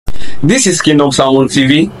This is Kingdom Sermon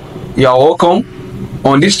TV. You are welcome.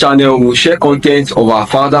 On this channel, we will share content of our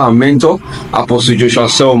father and mentor, Apostle Joshua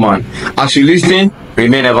Selman. As you listen,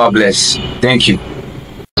 remain ever blessed. Thank you.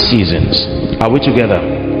 Seasons. Are we together?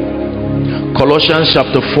 Colossians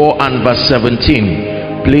chapter 4 and verse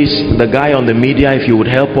 17. Please, the guy on the media, if you would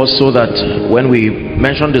help us so that when we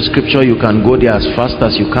mention the scripture, you can go there as fast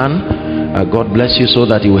as you can. God bless you, so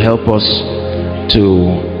that you will help us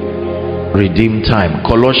to redeem time.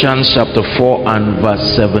 Colossians chapter 4 and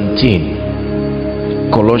verse 17.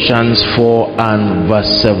 Colossians 4 and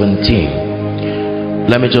verse 17.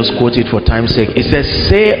 Let me just quote it for time's sake. It says,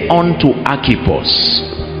 "Say unto Archippus,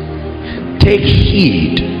 take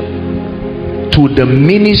heed to the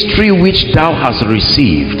ministry which thou hast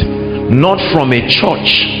received, not from a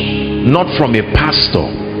church, not from a pastor."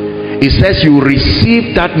 It says you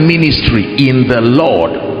receive that ministry in the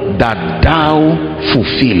Lord, that thou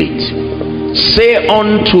fulfill it. Say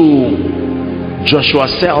unto Joshua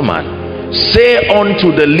Selman, say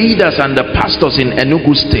unto the leaders and the pastors in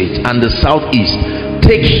Enugu State and the Southeast,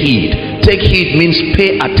 take heed. Take heed means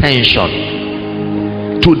pay attention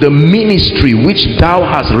to the ministry which thou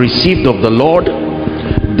hast received of the Lord,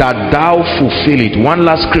 that thou fulfill it. One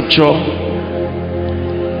last scripture,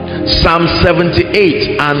 Psalm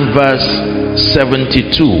 78 and verse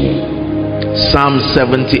 72. Psalm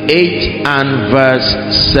 78 and verse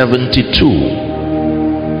 72,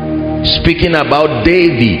 speaking about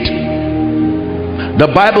David. The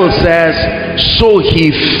Bible says, "So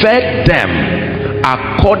he fed them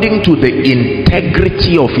according to the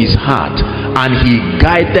integrity of his heart, and he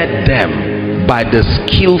guided them by the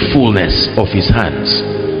skillfulness of his hands."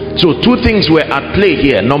 So two things were at play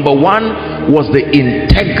here. Number one was the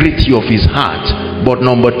integrity of his heart, but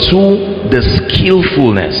number two, the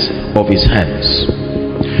skillfulness of his hands.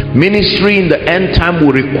 Ministry in the end time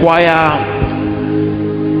will require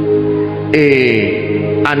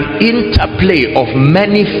an interplay of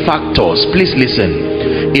many factors. Please listen.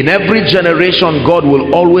 In every generation, God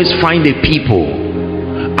will always find a people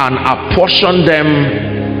and apportion them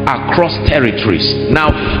across territories. Now,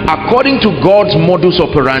 according to God's modus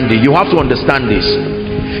operandi, you have to understand this.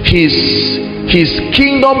 His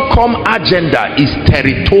kingdom come agenda is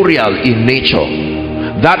territorial in nature.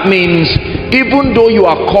 That means even though you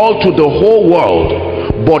are called to the whole world,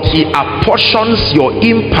 but he apportions your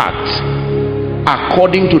impact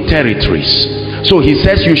according to territories. So he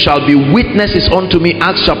says, "You shall be witnesses unto me,"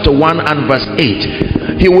 Acts chapter 1 and verse 8.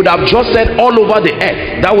 He would have just said all over the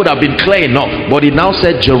earth. That would have been clear enough. But he now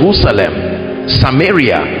said Jerusalem,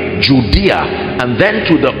 Samaria, Judea, and then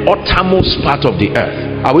to the uttermost part of the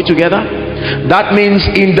earth. Are we together? That means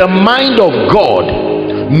in the mind of God,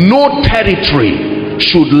 no territory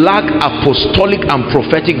should lack apostolic and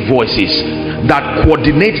prophetic voices that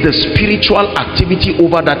coordinate the spiritual activity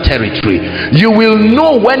over that territory. You will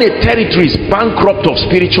know when a territory is bankrupt of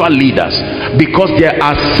spiritual leaders, because there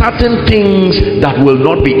are certain things that will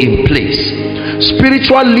not be in place.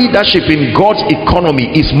 Spiritual leadership in God's economy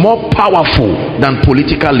is more powerful than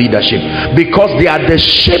political leadership, because they are the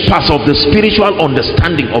shapers of the spiritual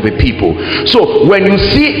understanding of a people. So when you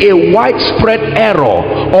see a widespread error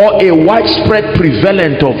or a widespread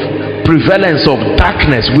prevalence of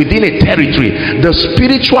darkness within a territory, the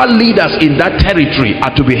spiritual leaders in that territory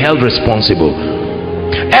are to be held responsible.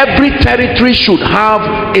 Every territory should have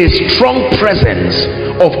a strong presence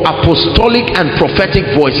of apostolic and prophetic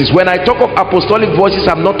voices. When I talk of apostolic voices,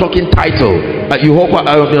 I'm not talking title. You hope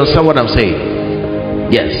I understand what I'm saying?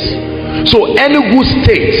 Yes. So Enugu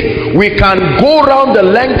State, we can go around the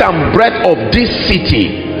length and breadth of this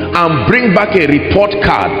city and bring back a report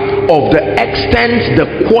card of the extent, the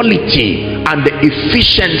quality, and the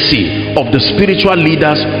efficiency of the spiritual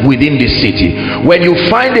leaders within this city. When you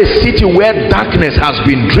find a city where darkness has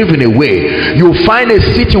been driven away, you find a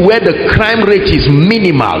city where the crime rate is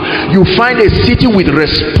minimal, you find a city with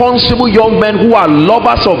responsible young men who are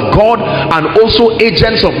lovers of God and also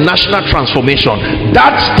agents of national transformation,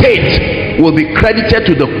 that state will be credited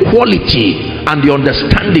to the quality and the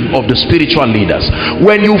understanding of the spiritual leaders.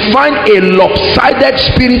 When you find a lopsided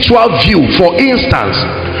spiritual view, for instance,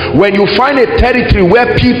 when you find a territory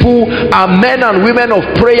where people are men and women of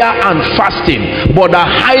prayer and fasting but are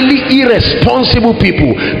highly irresponsible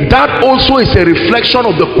people, that also is a reflection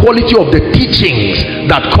of the quality of the teachings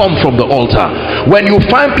that come from the altar. When you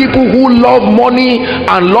find people who love money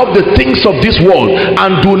and love the things of this world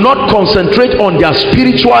and do not concentrate on their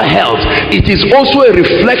spiritual health, it is also a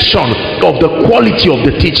reflection of the quality of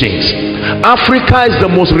the teachings. Africa is the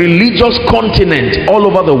most religious continent all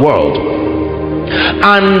over the world,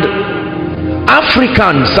 and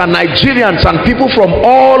Africans and Nigerians and people from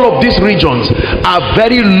all of these regions are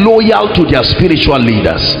very loyal to their spiritual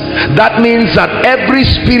leaders. That means that every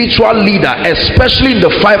spiritual leader, especially in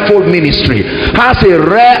the fivefold ministry, has a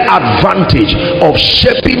rare advantage of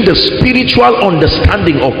shaping the spiritual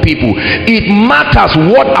understanding of people. It matters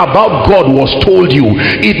what about God was told you.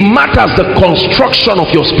 It matters the construction of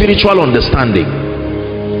your spiritual understanding,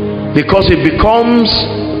 because it becomes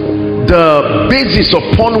the basis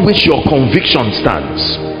upon which your conviction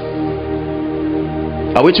stands.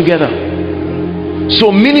 Are we together?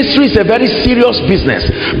 So ministry is a very serious business,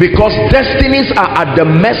 because destinies are at the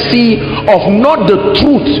mercy of not the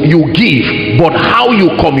truth you give, but how you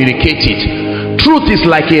communicate it. Truth is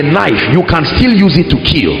like a knife, you can still use it to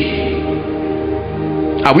kill.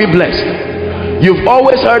 Are we blessed? You've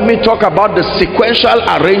always heard me talk about the sequential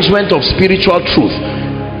arrangement of spiritual truth.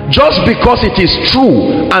 Just because it is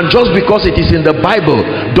true and just because it is in the Bible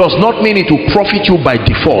does not mean it will profit you by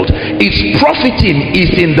default. Its profiting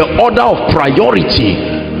is in the order of priority.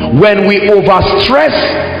 When we overstress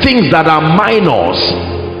things that are minors,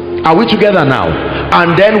 are we together now?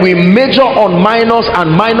 And then we major on minors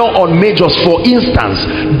and minor on majors, for instance,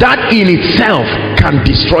 that in itself can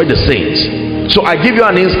destroy the saints. So I give you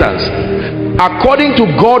an instance. According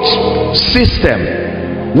to God's system,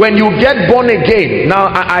 when you get born again, now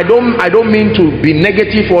I don't mean to be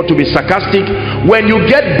negative or to be sarcastic. When you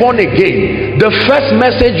get born again, the first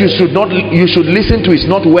message you should listen to is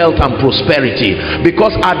not wealth and prosperity,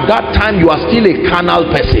 because at that time you are still a carnal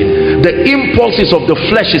person. The impulses of the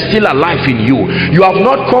flesh is still alive in you. You have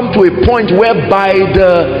not come to a point whereby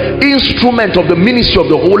the instrument of the ministry of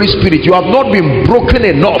the Holy Spirit, you have not been broken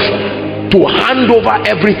enough to hand over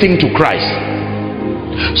everything to Christ.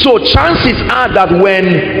 So chances are that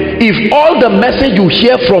if all the message you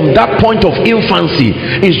hear from that point of infancy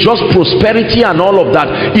is just prosperity and all of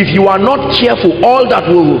that, if you are not careful, all that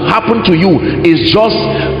will happen to you is just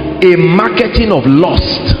a marketing of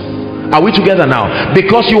lust. Are we together now?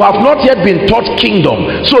 Because you have not yet been taught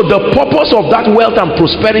kingdom, so the purpose of that wealth and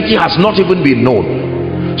prosperity has not even been known.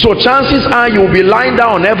 So chances are you will be lying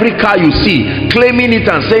down on every car you see, claiming it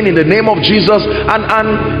and saying in the name of Jesus,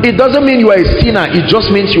 and it doesn't mean you are a sinner, it just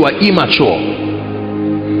means you are immature.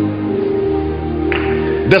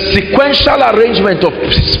 The sequential arrangement of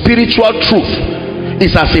spiritual truth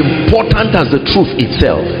is as important as the truth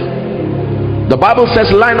itself. The Bible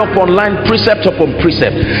says line upon line, precept upon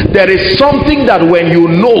precept. There is something that when you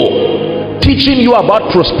know, teaching you about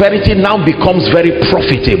prosperity now becomes very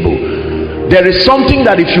profitable. There is something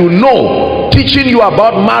that if you know, teaching you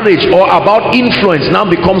about marriage or about influence now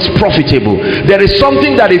becomes profitable. There is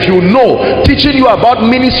something that if you know, teaching you about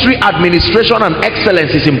ministry, administration and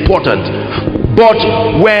excellence is important. But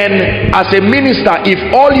when as a minister, if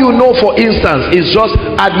all you know, for instance, is just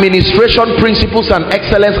administration principles and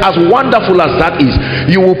excellence, as wonderful as that is,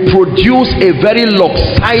 you will produce a very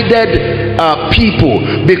lopsided people,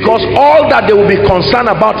 because all that they will be concerned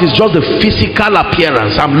about is just the physical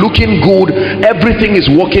appearance. I'm looking good, everything is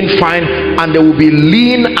working fine, and they will be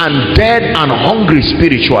lean and dead and hungry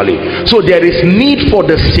spiritually. So there is need for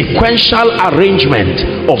the sequential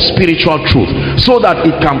arrangement of spiritual truth so that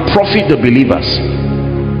it can profit the believers.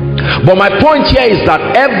 But my point here is that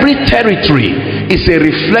every territory is a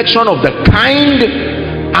reflection of the kind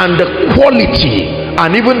and the quality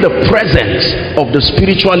and even the presence of the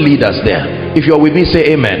spiritual leaders there. If you're with me,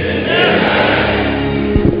 say amen.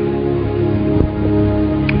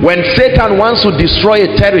 When Satan wants to destroy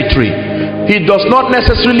a territory, he does not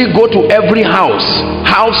necessarily go to every house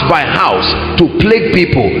by house to plague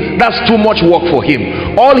people. That's too much work for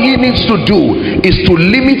him. All he needs to do is to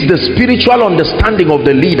limit the spiritual understanding of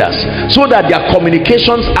the leaders so that their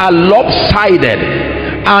communications are lopsided,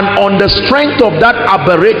 and on the strength of that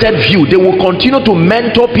aberrated view they will continue to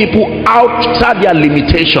mentor people outside their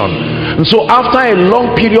limitation. And so after a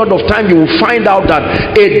long period of time, you will find out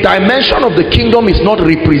that a dimension of the kingdom is not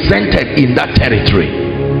represented in that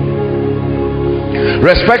territory.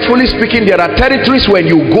 Respectfully speaking, there are territories when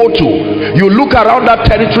you go to, you look around that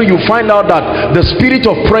territory, you find out that the spirit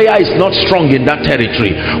of prayer is not strong in that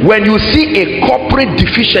territory. When you see a corporate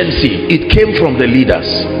deficiency, it came from the leaders.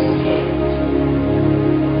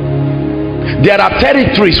 There are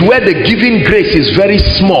territories where the giving grace is very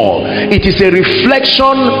small. It is a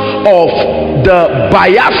reflection of the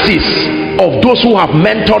biases of those who have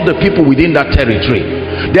mentored the people within that territory.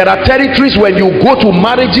 There are territories when you go to,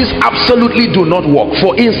 marriages absolutely do not work.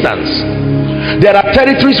 For instance, there are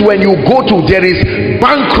territories when you go to, there is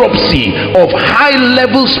bankruptcy of high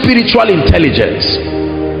level spiritual intelligence,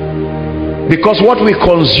 because what we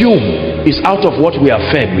consume is out of what we are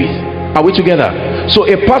fed with. Are we together? So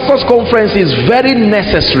a pastor's conference is very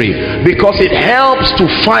necessary because it helps to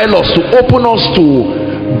file us, to open us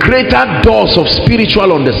to greater doors of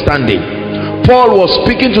spiritual understanding. Paul was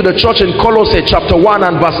speaking to the church in Colossians chapter 1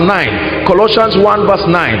 and verse 9. Colossians 1 verse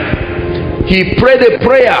 9. He prayed a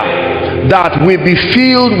prayer that we be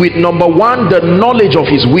filled with, number one, the knowledge of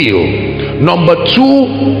his will, number two,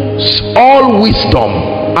 all wisdom,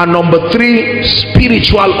 and number three,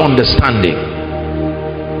 spiritual understanding.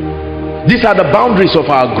 These are the boundaries of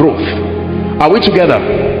our growth. Are we together?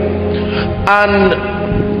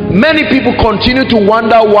 And many people continue to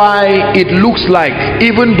wonder why it looks like,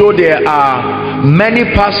 even though there are many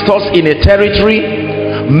pastors in a territory,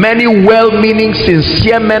 many well-meaning,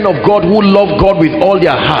 sincere men of God who love God with all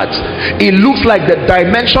their hearts, it looks like the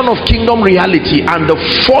dimension of kingdom reality and the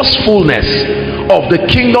forcefulness of the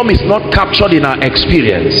kingdom is not captured in our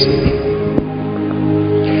experience.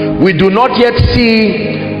 We do not yet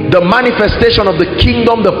see the manifestation of the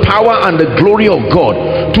kingdom, the power and the glory of God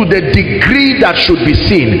to the degree that should be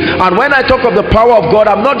seen. And when I talk of the power of God,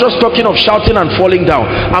 I'm not just talking of shouting and falling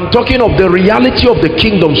down. I'm talking of the reality of the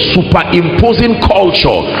kingdom superimposing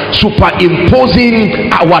culture,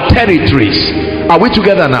 superimposing our territories. Are we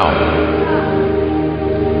together now?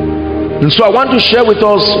 And so I want to share with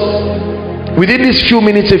us within these few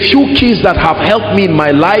minutes a few keys that have helped me in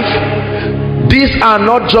my life. These are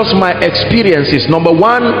not just my experiences. Number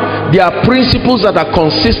one, they are principles that are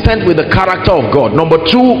consistent with the character of God. Number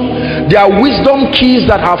two, they are wisdom keys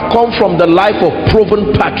that have come from the life of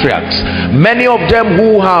proven patriarchs, many of them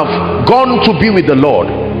who have gone to be with the Lord.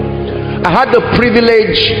 I had the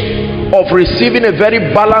privilege of receiving a very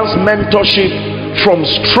balanced mentorship from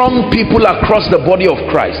strong people across the body of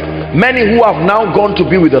Christ, many who have now gone to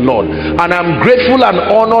be with the Lord, and I'm grateful and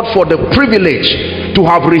honored for the privilege to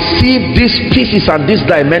have received these pieces and these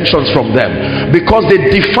dimensions from them, because they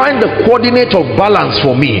define the coordinate of balance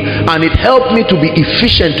for me, and it helped me to be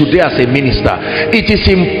efficient today as a minister. It is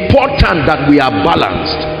important that we are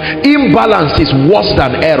balanced. Imbalance is worse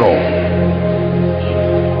than error.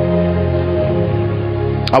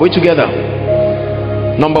 Are we together?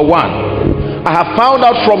 Number one, I have found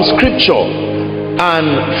out from scripture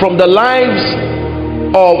and from the lives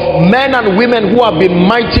of men and women who have been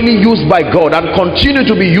mightily used by God and continue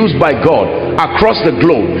to be used by God across the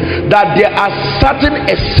globe, that there are certain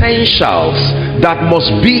essentials that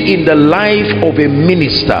must be in the life of a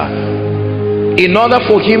minister in order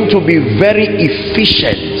for him to be very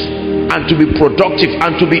efficient and to be productive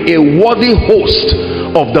and to be a worthy host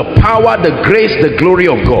of the power, the grace, the glory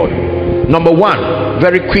of God. Number one,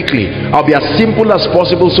 very quickly, I'll be as simple as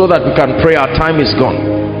possible so that we can pray. Our time is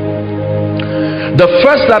gone. The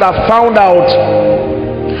first that I found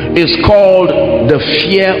out is called the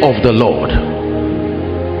fear of the Lord.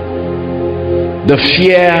 The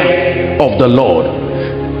fear of the Lord.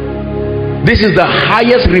 This is the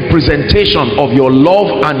highest representation of your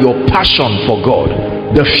love and your passion for God.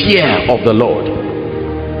 The fear of the Lord.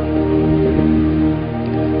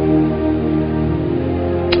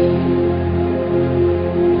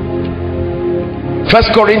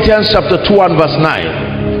 First Corinthians chapter 2 and verse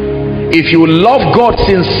 9. If you love God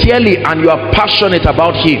sincerely and you are passionate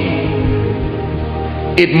about him,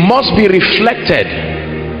 it must be reflected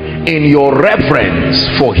in your reverence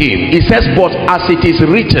for him. It says, but as it is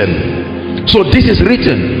written. So this is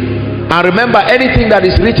written, and remember, anything that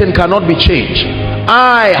is written cannot be changed.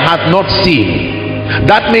 I have not seen.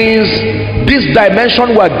 That means this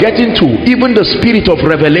dimension we are getting to, even the spirit of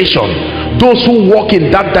revelation, those who walk in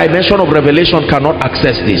that dimension of revelation cannot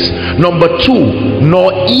access this. Number two,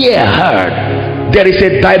 nor ear heard. There is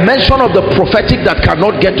a dimension of the prophetic that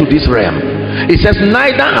cannot get to this realm. It says,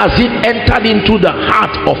 neither has it entered into the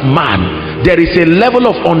heart of man. There is a level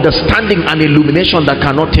of understanding and illumination that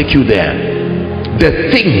cannot take you there.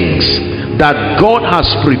 The things that God has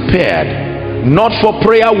prepared, not for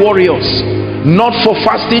prayer warriors, not for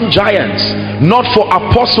fasting giants, not for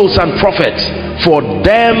apostles and prophets, for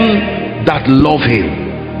them that love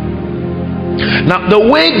him. Now, the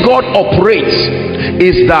way God operates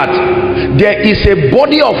is that there is a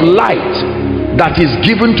body of light that is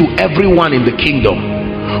given to everyone in the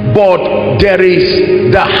kingdom, but there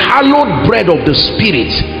is the hallowed bread of the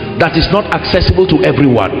spirit that is not accessible to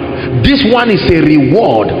everyone. This one is a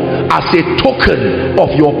reward as a token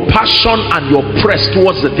of your passion and your press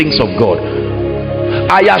towards the things of God.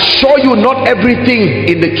 I assure you, not everything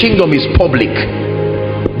in the kingdom is public.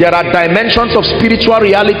 There are dimensions of spiritual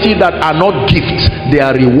reality that are not gifts, they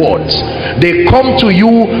are rewards. They come to you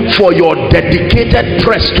for your dedicated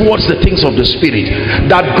press towards the things of the spirit,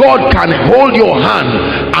 that God can hold your hand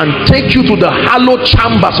and take you to the hallowed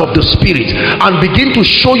chambers of the spirit and begin to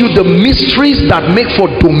show you the mysteries that make for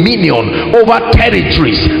dominion over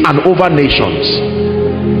territories and over nations.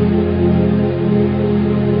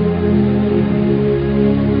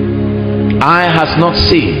 Eye has not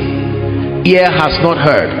seen, ear has not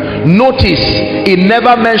heard. Notice it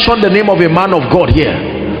never mentioned the name of a man of God here.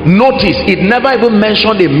 Notice it never even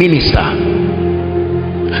mentioned a minister.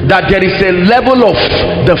 That there is a level of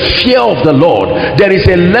the fear of the Lord, there is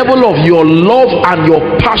a level of your love and your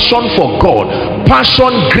passion for God, passion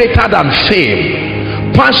greater than fame,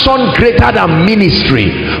 passion greater than ministry,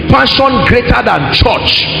 passion greater than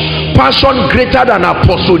church, passion greater than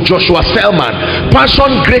Apostle Joshua Selman,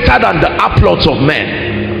 passion greater than the applause of men.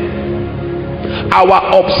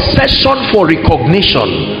 Our obsession for recognition,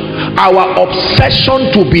 our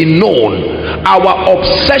obsession to be known, our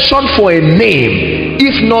obsession for a name,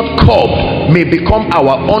 if not curbed, may become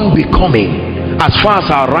our unbecoming as far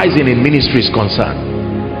as our rising in ministry is concerned.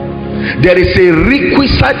 There is a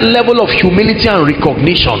requisite level of humility and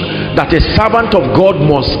recognition that a servant of God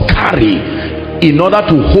must carry in order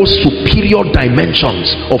to host superior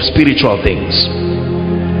dimensions of spiritual things.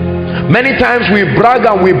 Many times we brag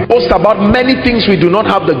and we boast about many things we do not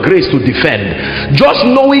have the grace to defend. Just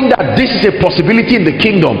knowing that this is a possibility in the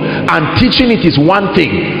kingdom and teaching it is one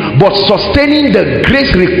thing, but sustaining the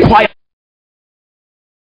grace required.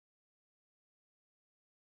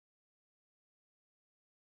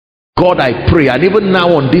 God, I pray, and even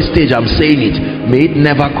now on this stage I'm saying it, may it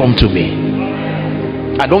never come to me.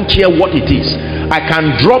 I don't care what it is. I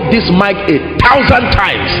can drop this mic 1,000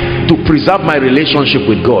 times to preserve my relationship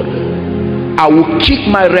with God. I will kick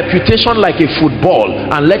my reputation like a football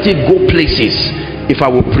and let it go places if I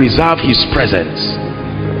will preserve his presence.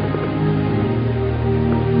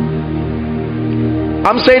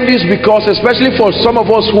 I'm saying this because, especially for some of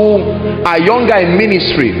us who are younger in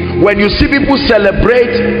ministry, when you see people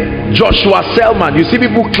celebrate Joshua Selman, you see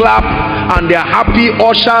people clap and they are happy,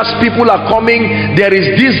 ushers, people are coming, there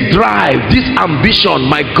is this drive, this ambition,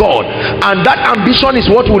 my God, and that ambition is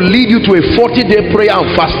what will lead you to a 40-day prayer and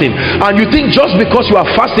fasting. And you think just because you are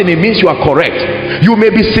fasting it means you are correct. You may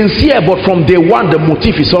be sincere, but from day one the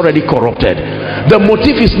motive is already corrupted. The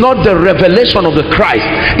motive is not the revelation of the Christ,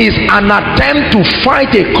 it's an attempt to fight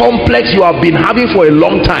a complex you have been having for a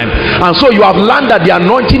long time, and so you have learned that the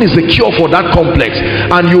anointing is the cure for that complex,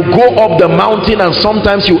 and you go up the mountain and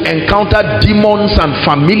sometimes you encounter demons and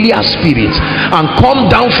familiar spirits and come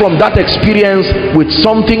down from that experience with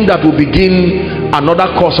something that will begin another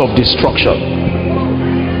course of destruction.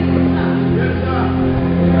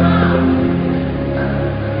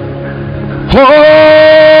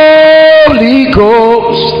 Holy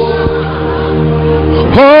Ghost,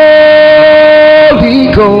 Holy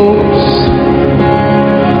Ghost,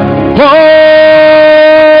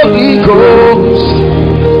 Holy Ghost,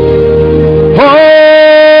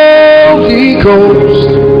 Holy Ghost,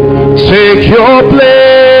 take your place,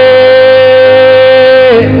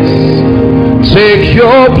 take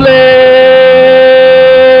your place,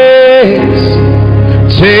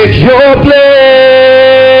 take your place,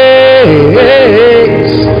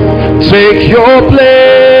 take your place.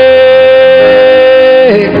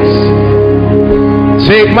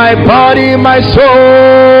 Take my body, my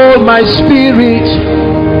soul, my spirit,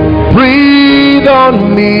 breathe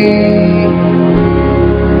on me.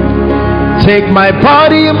 Take my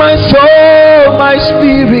body, my soul, my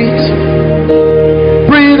spirit,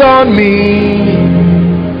 breathe on me.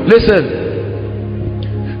 Listen,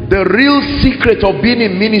 the real secret of being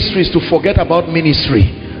in ministry is to forget about ministry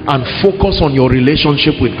and focus on your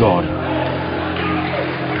relationship with God.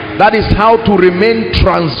 That is how to remain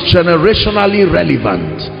transgenerationally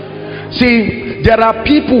relevant. See, there are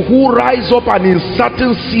people who rise up and in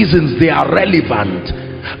certain seasons they are relevant.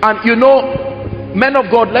 And you know, men of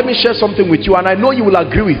God, let me share something with you, and I know you will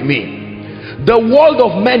agree with me. The world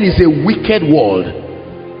of men is a wicked world.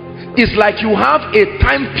 It's like you have a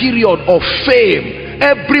time period of fame.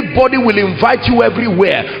 Everybody will invite you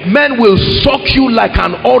everywhere. Men will suck you like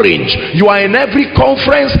an orange. You are in every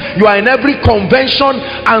conference, you are in every convention,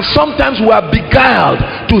 and sometimes we are beguiled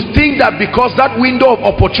to think that because that window of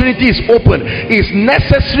opportunity is open, is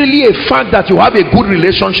necessarily a fact that you have a good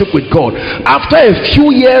relationship with God. After a few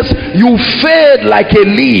years, you fade like a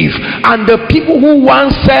leaf, and the people who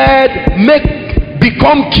once said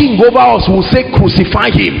become king over us will say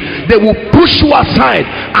crucify him. They will push you aside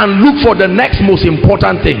and look for the next most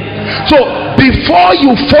important thing. So be before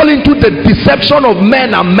you fall into the deception of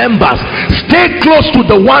men and members, stay close to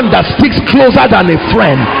the one that sticks closer than a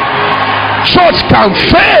friend. Church can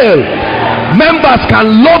fail, members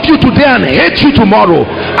can love you today and hate you tomorrow.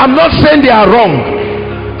 I'm not saying they are wrong,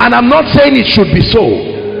 and I'm not saying it should be so.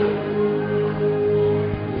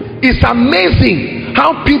 It's amazing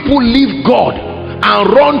how people leave God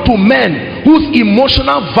and run to men whose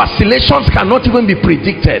emotional vacillations cannot even be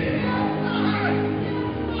predicted.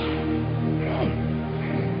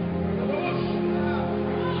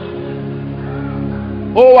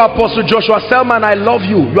 Oh, Apostle Joshua Selman, I love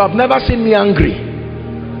you. You have never seen me angry.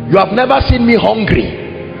 You have never seen me hungry.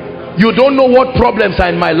 You don't know what problems are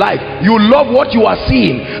in my life. You love what you are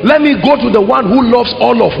seeing. Let me go to the one who loves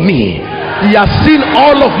all of me. He has seen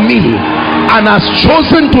all of me and has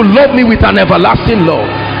chosen to love me with an everlasting love.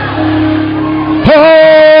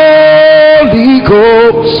 Holy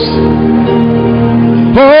Ghost,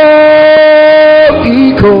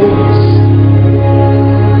 Holy Ghost,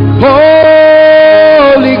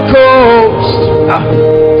 Holy Ghost,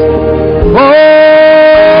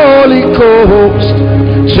 Holy Ghost,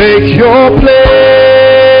 take your place.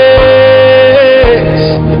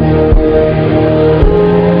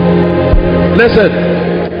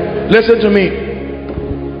 Listen to me.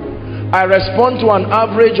 I respond to an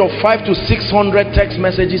average of 500 to 600 text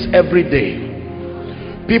messages every day.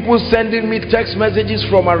 People sending me text messages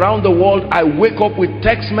from around the world. I wake up with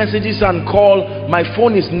text messages and call. My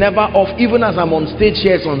phone is never off. Even as I'm on stage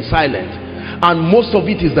here, it's on silent. And most of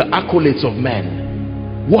it is the accolades of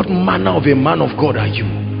men. What manner of a man of God are you?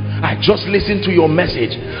 I just listened to your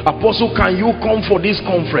message. Apostle, can you come for this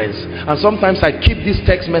conference? And sometimes I keep these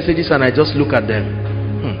text messages and I just look at them.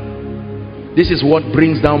 This is what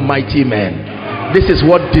brings down mighty men. This is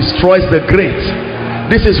what destroys the great.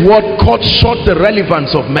 This is what cuts short the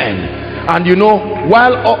relevance of men. And you know,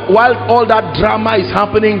 while all that drama is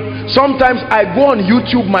happening, sometimes I go on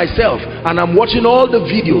YouTube myself and I'm watching all the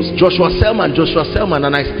videos, Joshua Selman,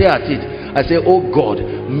 and I stare at it. I say, oh God,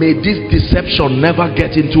 may this deception never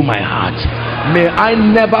get into my heart. May I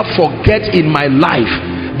never forget in my life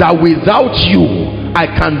that without you I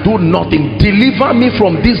can do nothing. Deliver me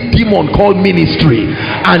from this demon called ministry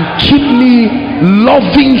and keep me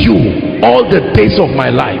loving you all the days of my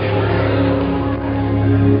life.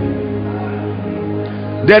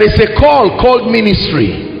 There is a call called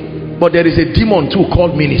ministry, but there is a demon too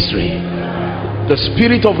called ministry. The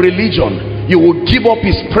spirit of religion. You will give up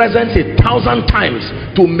his presence 1,000 times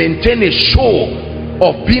to maintain a show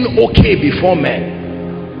of being okay before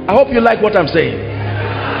men. I hope you like what I'm saying.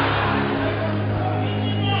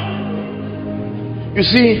 You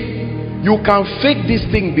see, you can fake this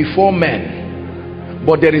thing before men,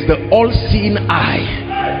 but there is the all-seeing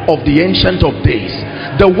eye of the Ancient of Days,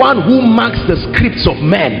 the one who marks the scripts of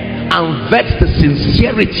men and vets the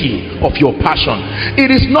sincerity of your passion. It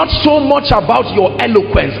is not so much about your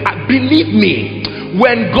eloquence. Believe me,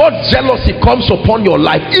 when God's jealousy comes upon your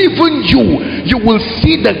life, even you will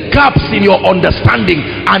see the gaps in your understanding,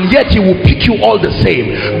 and yet he will pick you all the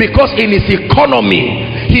same, because in his economy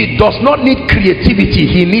he does not need creativity,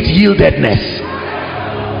 he needs yieldedness.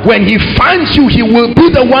 When he finds you, he will be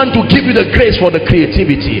the one to give you the grace for the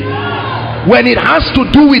creativity. When it has to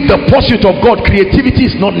do with the pursuit of God, creativity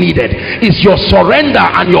is not needed. It's your surrender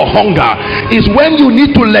and your hunger. It's when you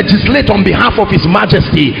need to legislate on behalf of his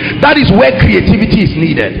majesty. That is where creativity is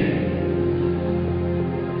needed.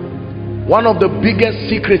 One of the biggest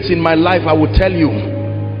secrets in my life, I will tell you,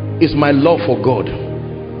 is my love for God.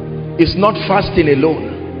 It's not fasting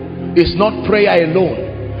alone. It's not prayer alone.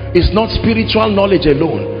 It's not spiritual knowledge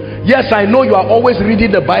alone. Yes, I know you are always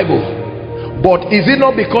reading the Bible, but is it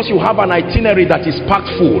not because you have an itinerary that is packed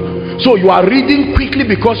full? So you are reading quickly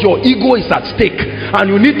because your ego is at stake and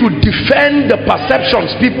you need to defend the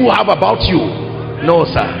perceptions people have about you. No,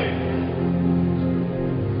 sir.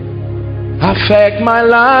 Affect my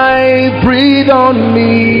life, breathe on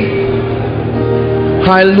me.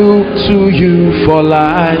 I look to you for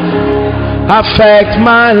life. Affect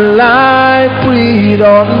my life, breathe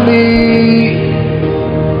on me.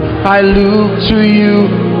 I look to you.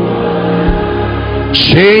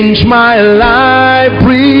 Change my life,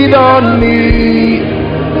 breathe on me.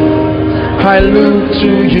 I look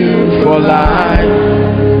to you for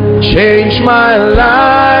life. Change my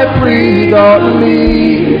life, breathe on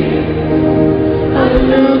me. I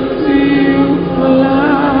look to you for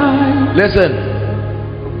life. Listen.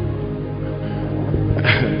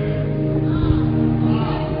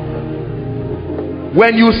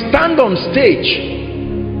 When you stand on stage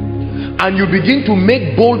and you begin to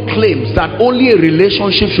make bold claims that only a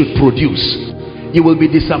relationship should produce, you will be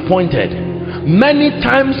disappointed. Many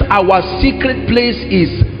times our secret place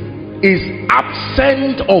is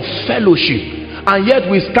absent of fellowship, and yet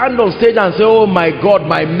we stand on stage and say, oh my God,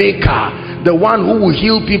 my maker, the one who will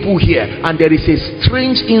heal people here, and there is a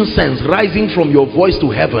strange incense rising from your voice to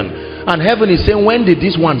heaven, and heaven is saying, when did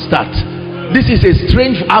this one start? This is a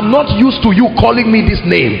strange, I'm not used to you calling me this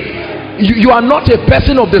name. You are not a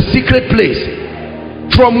person of the secret place.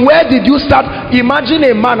 From where did you start? Imagine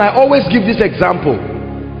a man, I always give this example.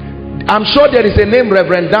 I'm sure there is a name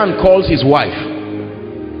Reverend Dan calls his wife,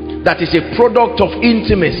 that is a product of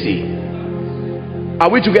intimacy. Are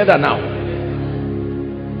we together now?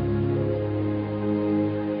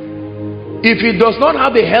 If he does not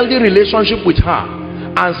have a healthy relationship with her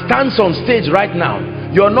and stands on stage right now,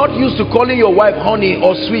 you're not used to calling your wife honey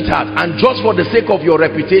or sweetheart, and just for the sake of your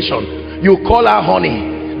reputation you call her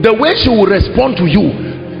honey, the way she will respond to you,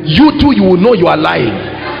 you too, you will know you are lying.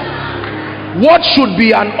 What should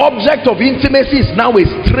be an object of intimacy is now a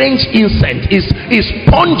strange incense, is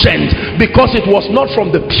pungent, because it was not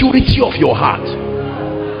from the purity of your heart.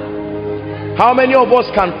 How many of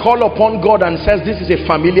us can call upon God and says, this is a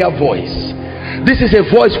familiar voice, this is a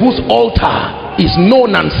voice whose altar is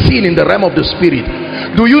known and seen in the realm of the spirit?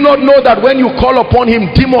 Do you not know that when you call upon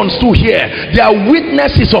him, demons too hear? They are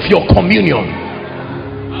witnesses of your communion.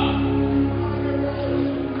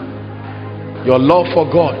 Your love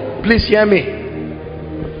for God. Please hear me.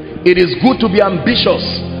 It is good to be ambitious,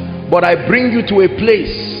 but I bring you to a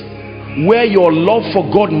place where your love for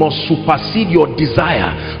God must supersede your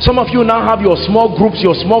desire. Some of you now have your small groups,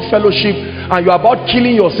 your small fellowship, and you're about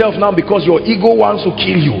killing yourself now because your ego wants to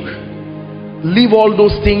kill you. Leave all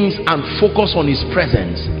those things and focus on his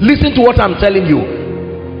presence. Listen to what I'm telling you.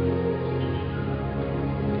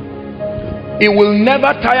 It will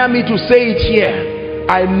never tire me to say it here.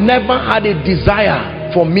 I never had a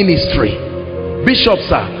desire for ministry. Bishop,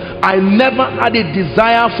 sir, I never had a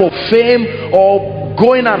desire for fame or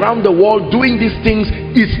going around the world doing these things.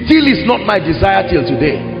 It still is not my desire till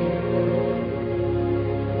today.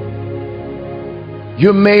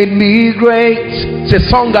 You made me great. It's a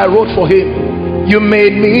song I wrote for him. You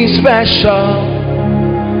made me special.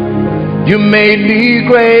 You made me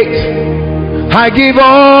great. I give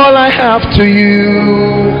all I have to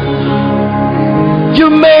you. You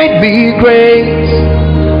made me great.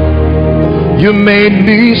 You made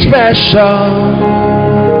me special.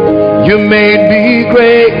 You made me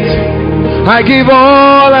great. I give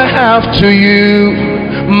all I have to you.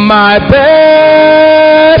 My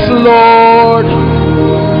best, Lord,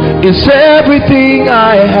 is everything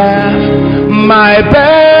I have. My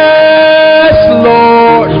best,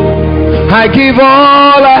 Lord, I give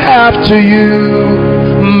all I have to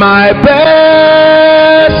you. My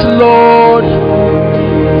best, Lord,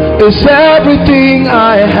 is everything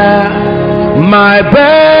I have. My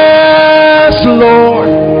best, Lord,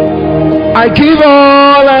 I give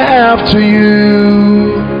all I have to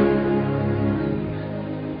you.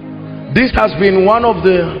 This has been one of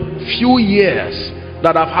the few years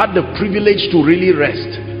that I've had the privilege to really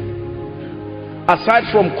rest.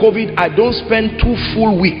 Aside from COVID, I don't spend 2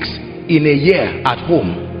 full weeks in a year at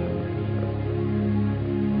home.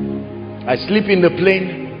 I sleep in the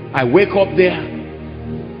plane, I wake up there.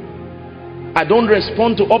 I don't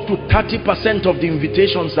respond to up to 30% of the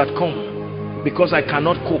invitations that come because I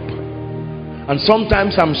cannot cope. And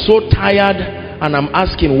sometimes I'm so tired and I'm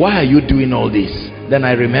asking, why are you doing all this? Then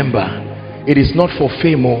I remember, it is not for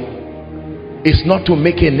fame, it's not to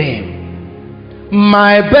make a name.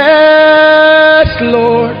 My best,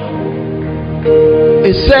 Lord,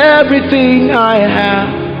 is everything I have.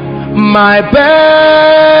 My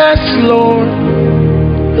best, Lord,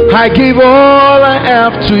 I give all I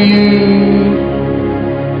have to you.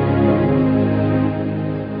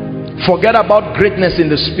 Forget about greatness in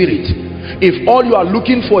the spirit. If all you are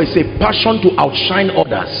looking for is a passion to outshine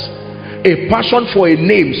others, a passion for a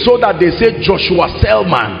name, so that they say Joshua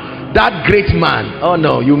Selman, that great man, oh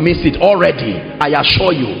no, you miss it already. I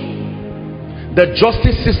assure you, the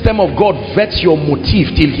justice system of God vets your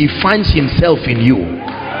motive till he finds himself in you.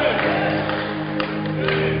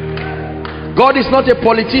 God is not a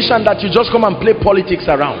politician that you just come and play politics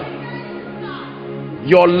around.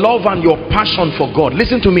 Your love and your passion for God.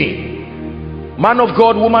 Listen to me, man of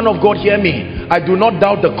God, woman of God, hear me. I do not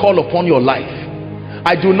doubt the call upon your life.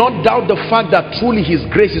 I do not doubt the fact that truly his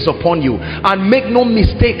grace is upon you. And make no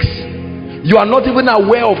mistakes, you are not even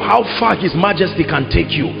aware of how far his majesty can take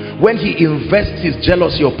you when he invests his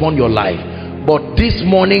jealousy upon your life. But this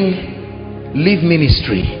morning, leave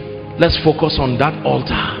ministry. Let's focus on that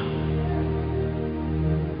altar.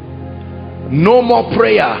 No more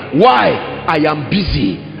prayer. Why? I am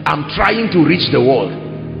busy. I'm trying to reach the world.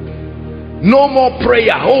 No more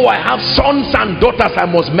prayer. Oh, I have sons and daughters I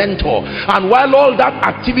must mentor. And while all that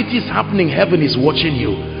activity is happening, heaven is watching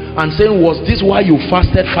you and saying, was this why you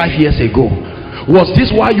fasted 5 years ago? Was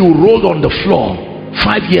this why you rolled on the floor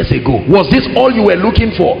 5 years ago? Was this all you were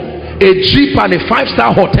looking for? A jeep and a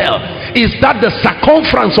 5-star hotel? Is that the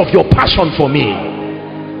circumference of your passion for me?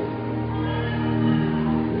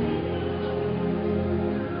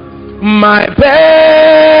 My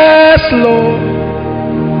best, Lord,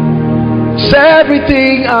 it's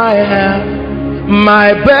everything I have.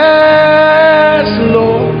 My best,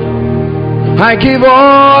 Lord, I give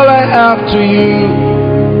all I have to you.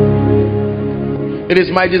 It is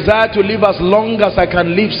my desire to live as long as I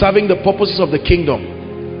can live serving the purposes of the kingdom.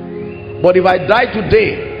 But if I die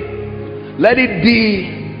today, let it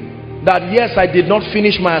be that yes, I did not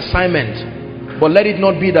finish my assignment, but let it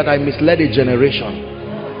not be that I misled a generation.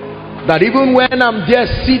 That even when I'm there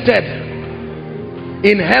seated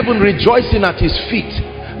in heaven rejoicing at his feet,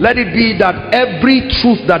 let it be that every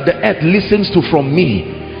truth that the earth listens to from me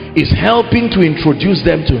is helping to introduce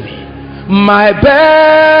them to me. My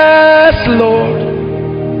best, Lord,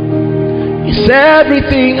 is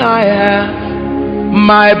everything I have.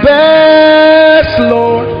 My best,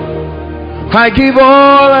 Lord, I give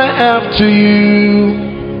all I have to you.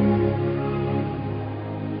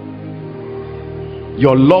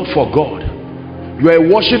 Your love for God. You are a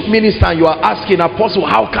worship minister and you are asking, Apostle,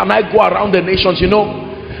 how can I go around the nations? You know,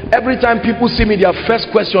 every time people see me, their first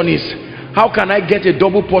question is, how can I get a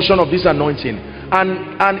double portion of this anointing?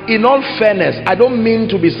 And in all fairness, I don't mean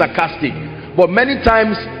to be sarcastic, but many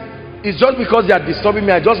times it's just because they are disturbing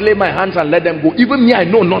me, I just lay my hands and let them go. Even me, I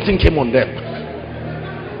know nothing came on them.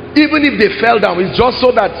 Even if they fell down, it's just so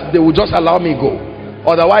that they will just allow me go.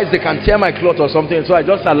 Otherwise they can tear my clothes or something, so I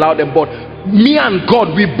just allow them. But me and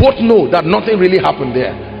God, we both know that nothing really happened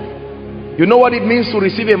there. You know what it means to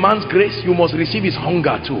receive a man's grace? You must receive his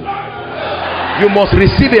hunger too. You must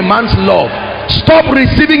receive a man's love. Stop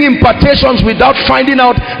receiving impartations without finding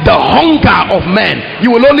out the hunger of men. You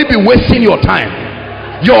will only be wasting your time.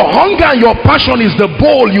 Your hunger and your passion is the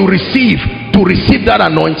bowl you receive to receive that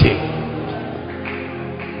anointing.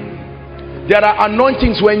 There are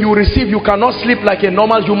anointings when you receive, you cannot sleep like a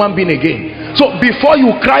normal human being again. So before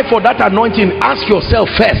you cry for that anointing, ask yourself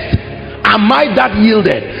first, am I that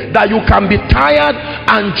yielded that you can be tired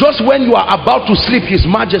and just when you are about to sleep, his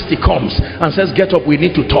majesty comes and says, get up, we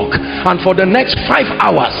need to talk. And for the next 5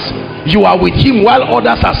 hours you are with him while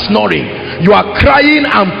others are snoring. You are crying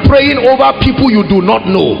and praying over people you do not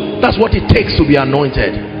know. That's what it takes to be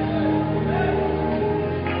anointed.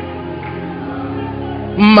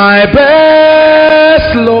 My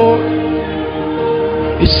best, Lord,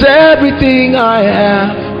 is everything I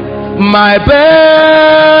have. My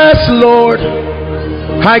best, Lord,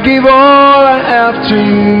 I give all I have to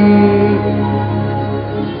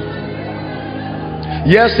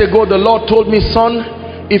you. Years ago the Lord told me, son,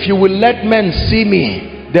 if you will let men see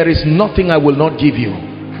me, there is nothing I will not give you.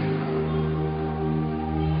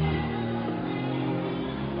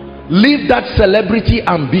 Leave that celebrity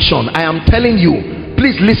ambition. I am telling you,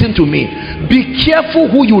 please listen to me. Be careful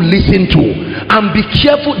who you listen to, and be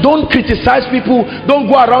careful. Don't criticize people. Don't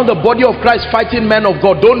go around the body of Christ fighting men of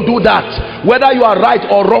God. Don't do that. Whether you are right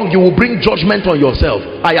or wrong, you will bring judgment on yourself.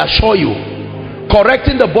 I assure you.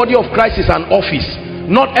 Correcting the body of Christ is an office.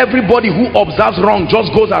 Not everybody who observes wrong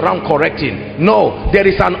just goes around correcting. No, there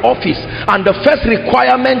is an office, and the first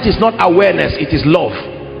requirement is not awareness, it is love.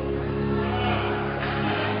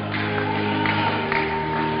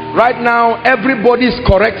 Right now everybody is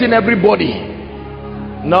correcting everybody.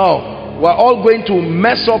 No, we're all going to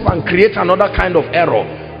mess up and create another kind of error.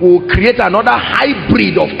 We will create another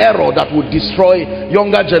hybrid of error that will destroy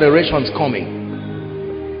younger generations coming.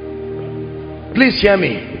 Please hear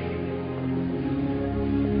me.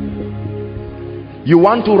 You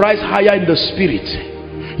want to rise higher in the spirit.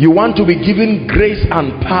 You want to be given grace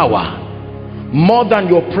and power more than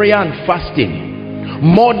your prayer and fasting,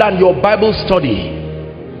 more than your Bible study.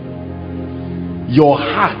 Your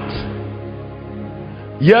heart.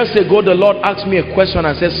 Years ago the Lord asked me a question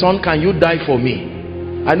and said, son, can you die for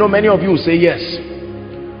me? I know many of you will say yes.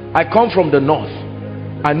 I come from the north.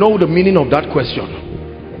 I know the meaning of that question.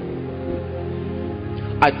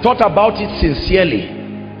 I thought about it sincerely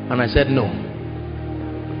and I said no.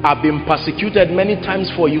 I've been persecuted many times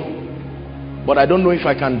for you, but I don't know if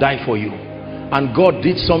I can die for you. And God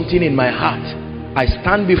did something in my heart. I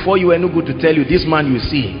stand before you, Enugu, to tell you, this man you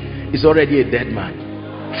see is already a dead man.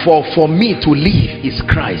 For me to live is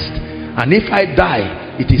Christ, and if I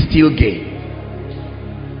die, it is still gain.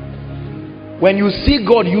 When you see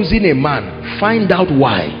God using a man, find out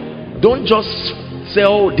why. Don't just say,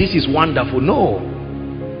 oh, this is wonderful. No.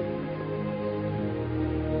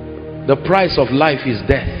 The price of life is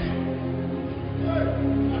death.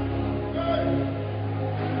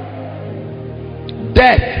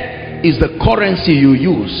 Death is the currency you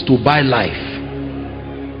use to buy life.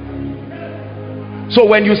 So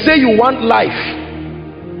when you say you want life,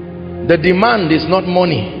 the demand is not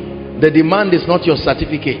money. The demand is not your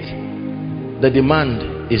certificate. The demand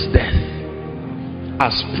is death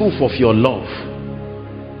as proof of your love.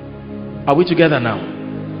 Are we together now?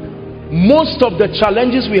 Most of the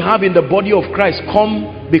challenges we have in the body of Christ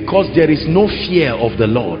come because there is no fear of the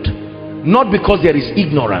Lord, not because there is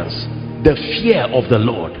ignorance. The fear of the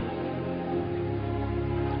Lord.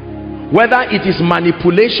 Whether it is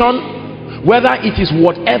manipulation, whether it is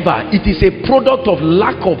whatever, it is a product of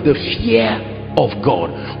lack of the fear of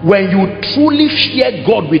God. When you truly fear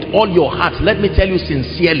God with all your heart, let me tell you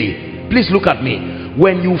sincerely, please look at me.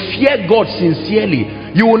 When you fear God sincerely,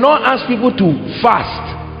 you will not ask people to fast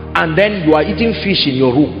and then you are eating fish in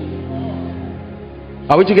your room.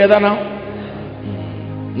 Are we together now?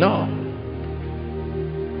 No.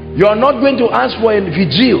 You are not going to ask for a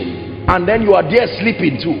vigil and then you are there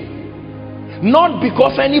sleeping too. Not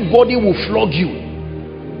because anybody will flog you.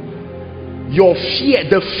 Your fear,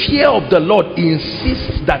 the fear of the Lord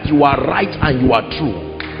insists that you are right and you are true.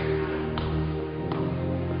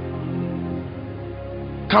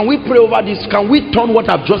 Can we pray over this? Can we turn what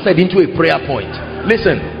I've just said into a prayer point?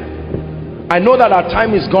 Listen, I know that our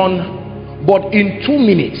time is gone, but in 2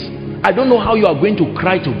 minutes, I don't know how you are going to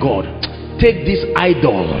cry to God. Take this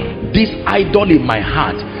idol in my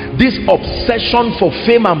heart, this obsession for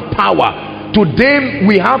fame and power. Today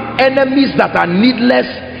we have enemies that are needless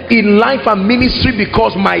in life and ministry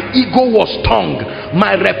because my ego was stung,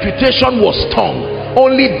 my reputation was stung.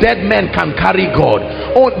 Only dead men can carry God.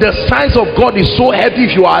 Oh, the size of God is so heavy,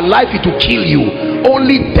 if you are alive it will kill you.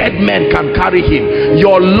 Only dead men can carry him.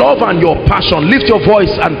 Your love and your passion, lift your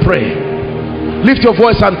voice and pray. Lift your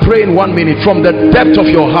voice and pray in 1 minute from the depth of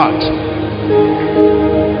your heart.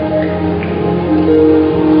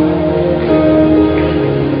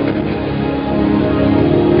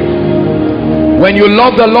 When you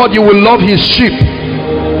love the Lord, you will love his sheep.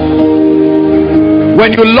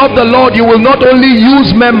 When you love the Lord, you will not only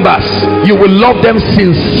use members, you will love them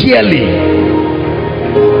sincerely.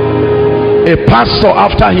 A pastor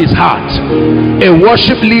after his heart, a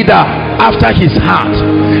worship leader after his heart,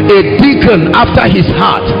 a deacon after his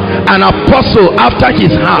heart, an apostle after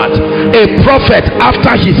his heart, a prophet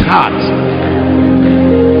after his heart.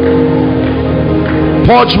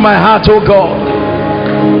 Purge my heart, oh God.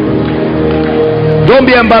 Don't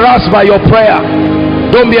be embarrassed by your prayer.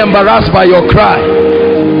 Don't be embarrassed by your cry.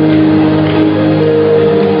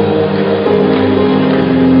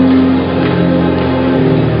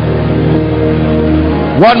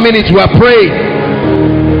 One minute, we are praying.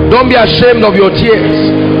 Don't be ashamed of your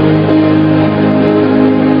tears.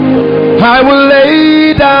 I will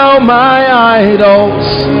lay down my idols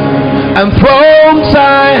and thrones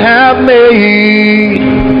I have made,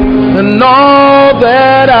 and all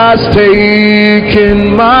that has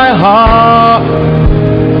taken my heart.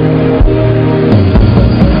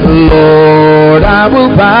 Lord, I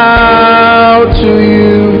will bow to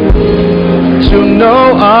you, to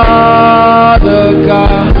no other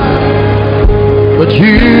God but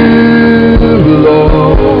you,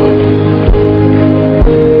 Lord.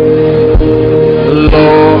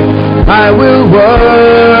 Lord, I will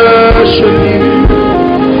worship you,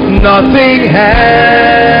 nothing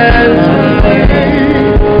has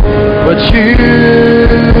but you,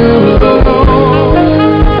 Lord.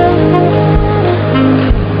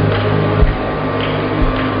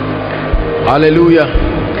 Hallelujah.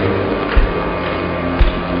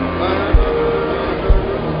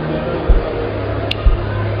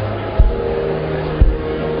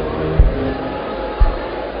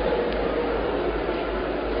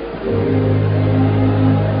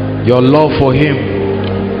 Your love for him,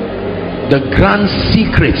 the grand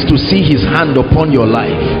secrets to see his hand upon your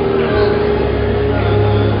life.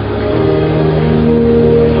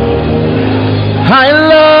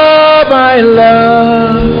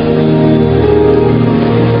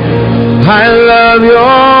 I love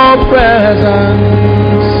your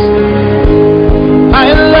presence.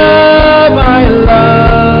 I love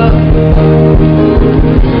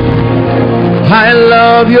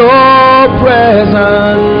your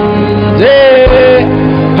presence.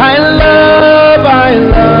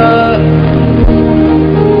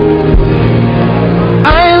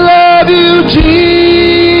 I love you, Jesus.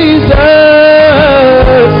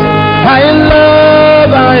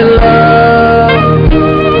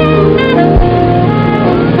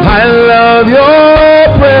 I love your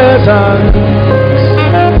sons.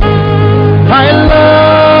 I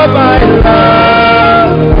love,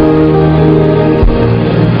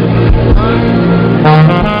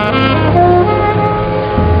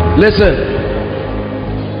 Listen,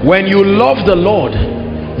 when you love the Lord,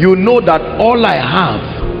 you know that all I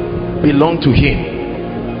have belongs to Him.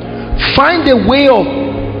 Find a way of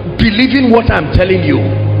believing what I'm telling you.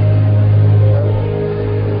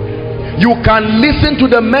 You can listen to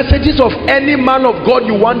the messages of any man of God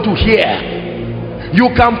you want to hear.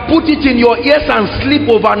 You can put it in your ears and sleep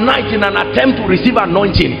overnight in an attempt to receive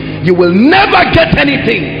anointing. You will never get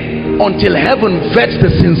anything until heaven vets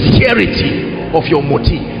the sincerity of your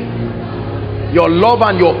motive, your love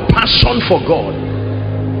and your passion for God.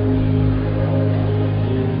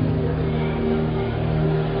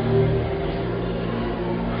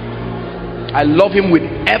 I love Him with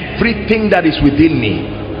everything that is within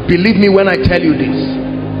me. Believe me when I tell you this.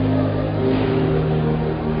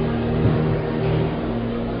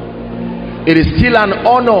 It is still an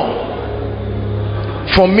honor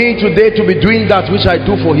for me today to be doing that which I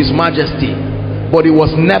do for His Majesty, but it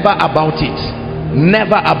was never about it.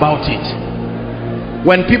 Never about it.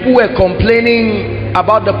 When people were complaining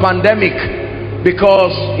about the pandemic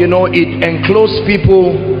because, you know, it enclosed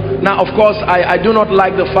people. Now, of course, I do not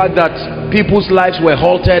like the fact that people's lives were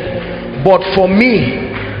halted, but for me,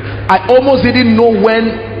 I almost didn't know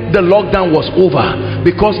when the lockdown was over,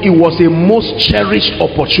 because it was a most cherished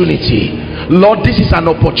opportunity. Lord, this is an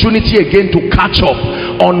opportunity again to catch up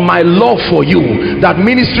on my love for you, that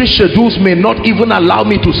ministry schedules may not even allow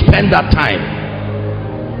me to spend that time.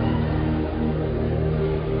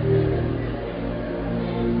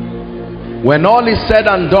 When all is said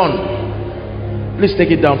and done, please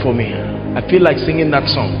take it down for me. I feel like singing that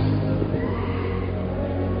song.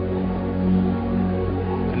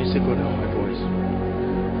 Can you say go down my voice?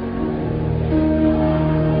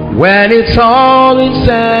 When it's all is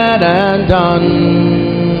said and done,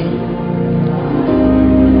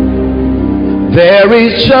 there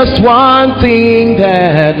is just one thing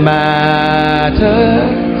that matters.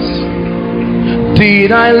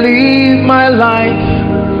 Did I live my life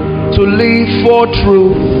to live for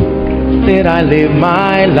truth? Did I live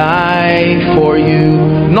my life for you?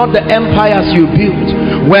 Not the empires you built.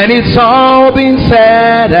 When it's all been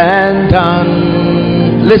said and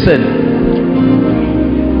done, listen,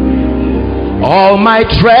 all my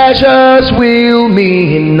treasures will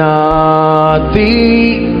mean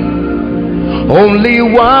nothing. Only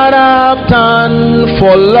what I've done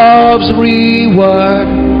for love's reward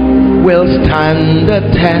will stand the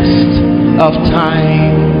test of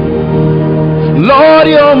time. Lord,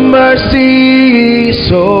 your mercy is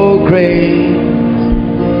so great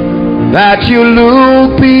that you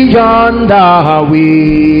look beyond our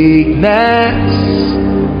weakness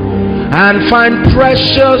and find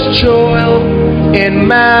precious joy in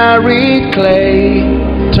married clay,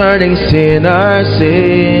 turning sinners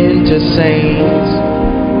into saints.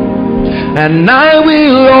 And I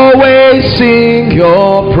will always sing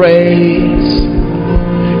your praise,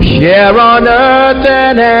 here on earth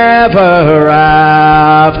and ever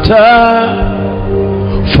after.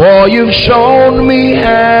 For you've shown me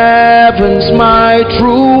heaven's my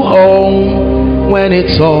true home. When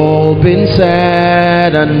it's all been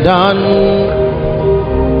said and done,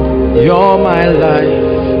 you're my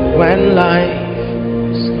life when life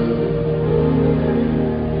is done.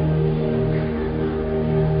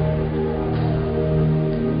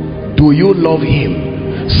 Do you love Him?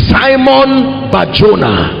 Simon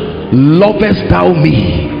Barjona, lovest thou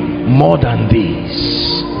me more than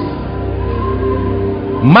this?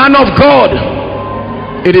 Man of God,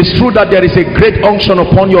 it is true that there is a great unction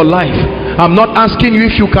upon your life. I'm not asking you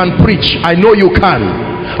if you can preach. I know you can.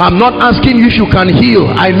 I'm not asking you if you can heal.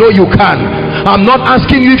 I know you can. I'm not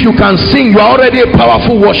asking you if you can sing. You are already a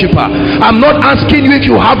powerful worshiper. I'm not asking you if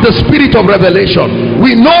you have the spirit of revelation.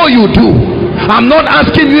 We know you do. I'm not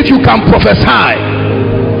asking you if you can prophesy.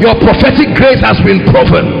 Your prophetic grace has been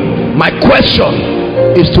proven. My question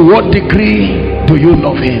is, to what degree do you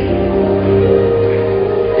love Him?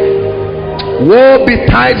 Woe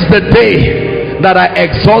betides the day that I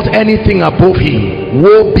exalt anything above Him.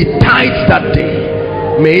 Woe betides that day.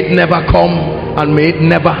 May it never come and may it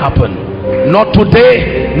never happen. Not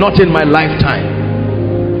today, not in my lifetime.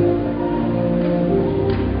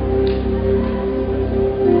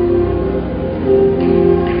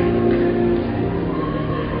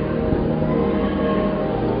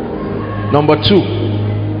 Number 2,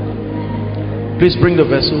 please bring the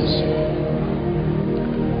vessels.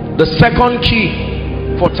 The second key,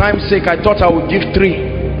 for time's sake, I thought I would give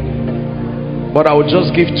 3, but I will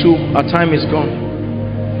just give 2. Our time is gone.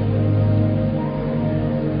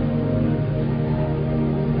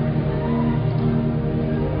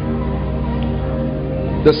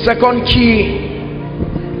 The second key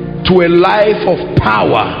to a life of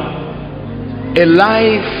power, a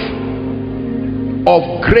life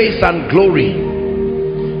of grace and glory,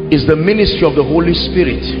 is the ministry of the Holy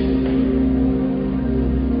Spirit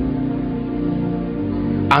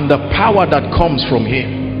and the power that comes from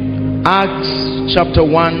him. Acts chapter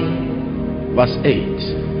 1 verse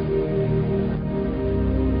 8.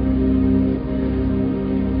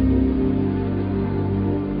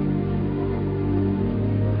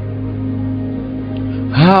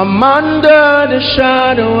 I'm under the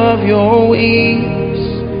shadow of your wings.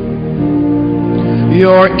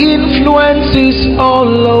 Your influence is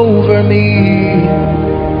all over me.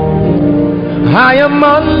 I am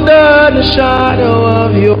under the shadow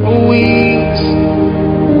of your wings.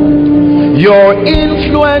 Your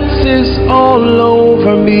influence is all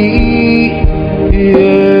over me.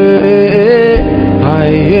 Yeah,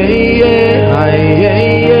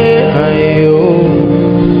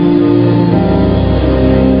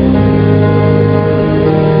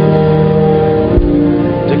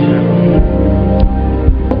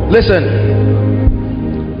 Listen,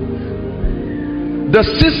 the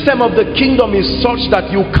system of the kingdom is such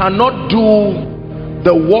that you cannot do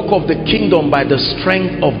the work of the kingdom by the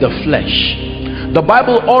strength of the flesh. The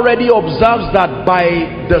Bible already observes that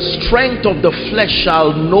by the strength of the flesh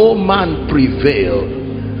shall no man prevail.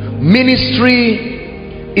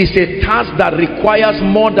 Ministry is a task that requires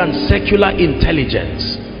more than secular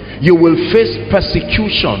intelligence. You will face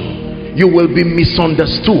persecution. You will be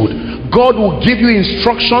misunderstood. God will give you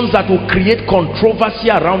instructions that will create controversy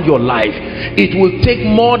around your life. It will take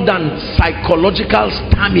more than psychological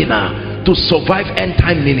stamina to survive end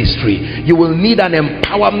time ministry. You will need an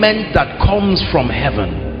empowerment that comes from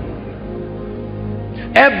heaven.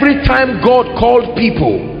 Every time God called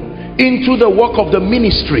people into the work of the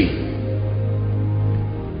ministry,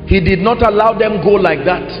 he did not allow them go like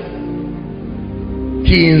that.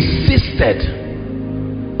 He insisted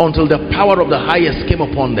until the power of the highest came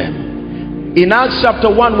upon them. In Acts chapter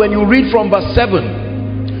 1, when you read from verse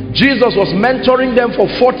 7, Jesus was mentoring them for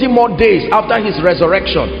 40 more days after his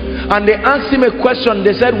resurrection, and they asked him a question.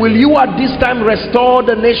 They said, will you at this time restore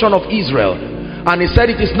the nation of Israel? And he said,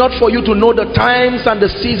 it is not for you to know the times and the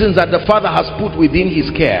seasons that the Father has put within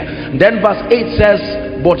his care. And then verse 8 says,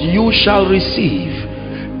 but you shall receive.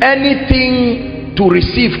 Anything to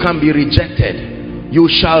receive can be rejected. You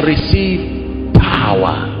shall receive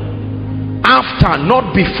power. After,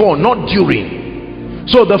 not before, not during.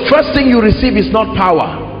 So the first thing you receive is not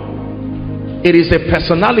power. It is a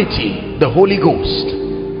personality, the Holy Ghost.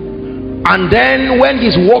 And then when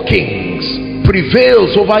his workings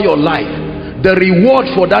prevails over your life, the reward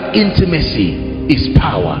for that intimacy is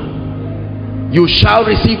power. You shall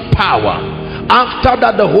receive power. After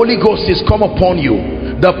that, the Holy Ghost is come upon you.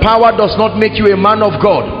 The power does not make you a man of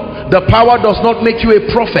God. The power does not make you a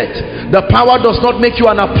prophet. The power does not make you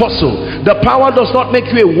an apostle. The power does not make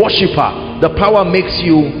you a worshipper. The power makes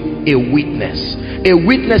you a witness. A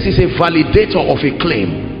witness is a validator of a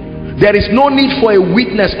claim. There is no need for a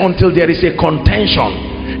witness until there is a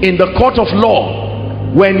contention. In the court of law,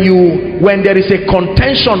 when there is a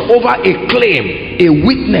contention over a claim, a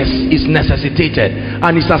witness is necessitated,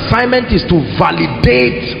 and his assignment is to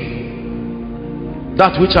validate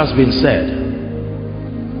that which has been said.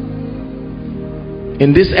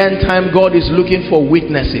 In this end time, God is looking for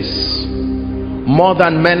witnesses, more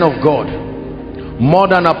than men of God, more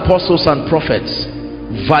than apostles and prophets,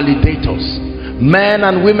 validators, men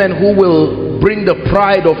and women who will bring the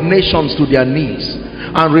pride of nations to their knees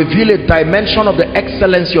and reveal a dimension of the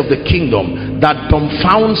excellency of the kingdom that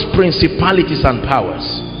dumbfounds principalities and powers.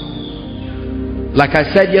 Like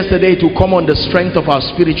I said yesterday, it will come on the strength of our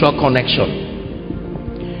spiritual connection.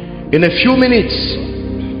 In a few minutes,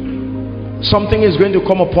 something is going to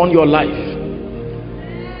come upon your life.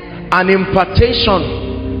 An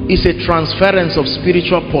impartation is a transference of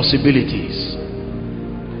spiritual possibilities.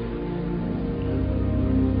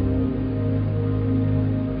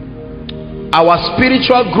 Our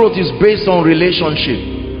spiritual growth is based on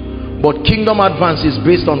relationship, but kingdom advance is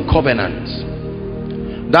based on covenant.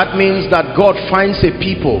 That means that God finds a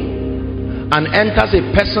people and enters a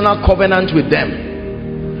personal covenant with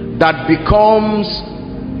them that becomes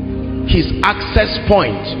his access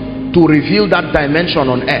point to reveal that dimension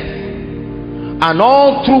on earth. And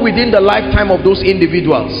all through within the lifetime of those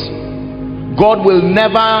individuals, God will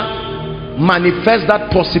never manifest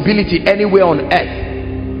that possibility anywhere on earth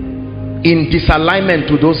in disalignment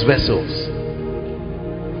to those vessels.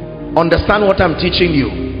 Understand what I'm teaching you.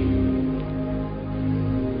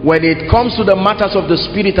 When it comes to the matters of the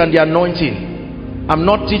spirit and the anointing, I'm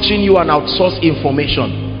not teaching you an outsourced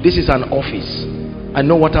information. This is an office. I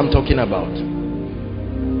know what I'm talking about.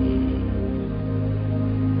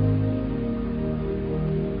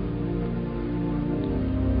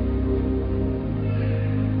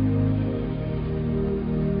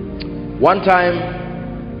 One time,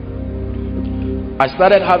 I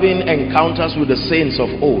started having encounters with the saints of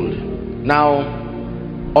old. Now,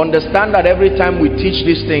 understand that every time we teach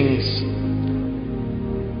these things,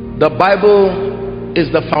 the Bible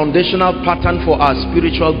is the foundational pattern for our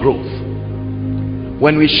spiritual growth.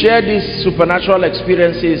 When we share these supernatural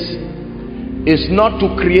experiences, it's not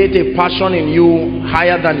to create a passion in you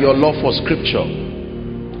higher than your love for scripture.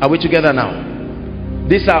 Are we together now?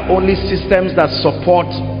 These are only systems that support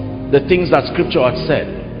the things that scripture had said.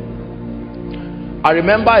 I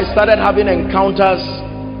remember I started having encounters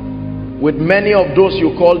with many of those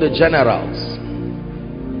you call the generals,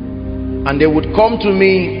 and they would come to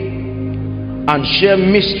me and share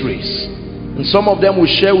mysteries, and some of them would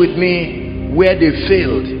share with me where they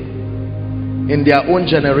failed in their own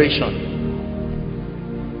generation.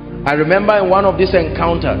 I remember in one of these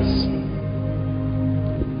encounters,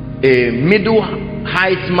 a middle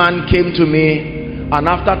height man came to me, and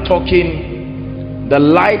after talking, the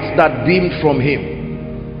light that beamed from him,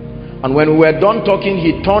 and when we were done talking,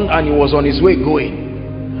 he turned and he was on his way going.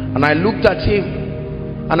 And I looked at him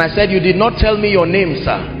and I said, "You did not tell me your name,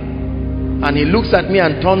 sir." And he looks at me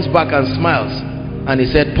and turns back and smiles, and he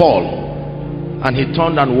said, "Paul." And he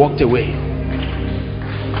turned and walked away.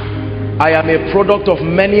 I am a product of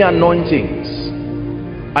many anointings.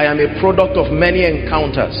 I am a product of many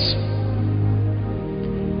encounters.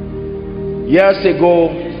 Years ago,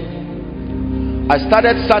 I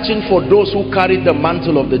started searching for those who carried the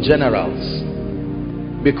mantle of the generals,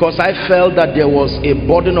 because I felt that there was a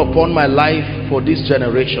burden upon my life for this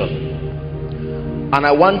generation, and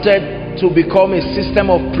I wanted to become a system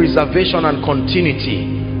of preservation and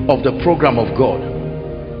continuity of the program of God.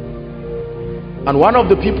 And one of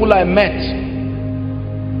the people I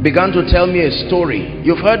met began to tell me a story.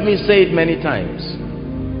 You've heard me say it many times,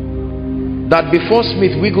 that before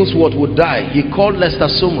Smith Wigglesworth would die, he called Lester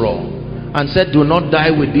Sumrall and said, "Do not die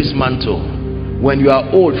with this mantle. When you are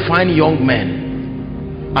old, find young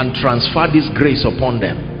men and transfer this grace upon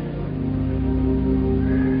them."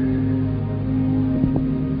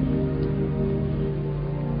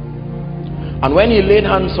 And when he laid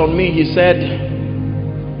hands on me, he said,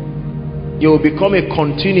 "You will become a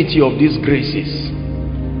continuity of these graces.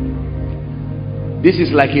 This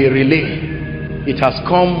is like a relay. It has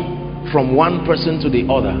come from one person to the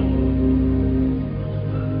other."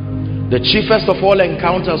 The chiefest of all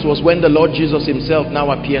encounters was when the Lord Jesus himself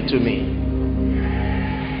now appeared to me.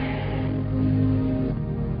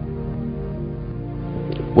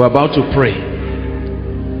 We're about to pray.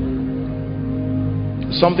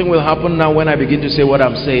 Something will happen now when I begin to say what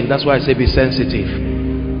I'm saying. That's why I say be sensitive,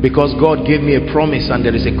 because God gave me a promise and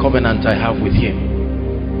there is a covenant I have with him.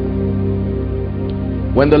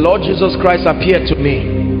 When the Lord Jesus Christ appeared to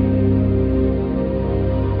me,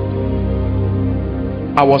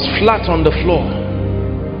 I was flat on the floor.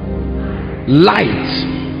 Light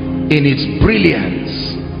in its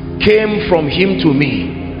brilliance came from him to me.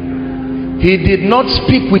 He did not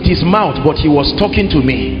speak with his mouth, but he was talking to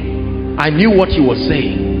me. I knew what he was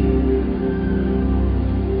saying.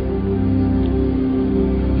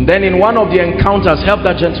 And then in one of the encounters, help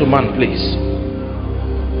that gentleman please,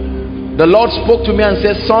 the Lord spoke to me and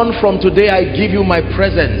said, "Son, from today I give you my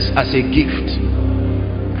presence as a gift."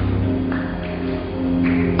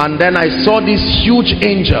 And then I saw this huge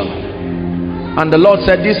angel, and the Lord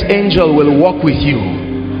said, "This angel will walk with you.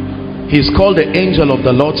 He's called the angel of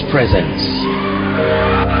the Lord's presence,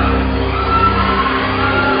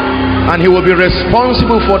 and he will be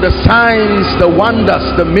responsible for the signs, the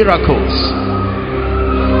wonders, the miracles."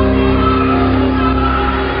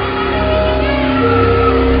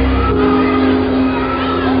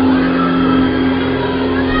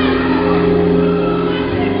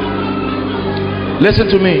 Listen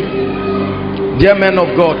to me, dear men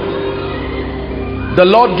of God. The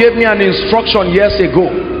Lord gave me an instruction years ago,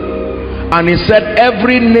 and he said,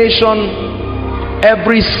 every nation,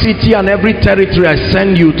 every city and every territory I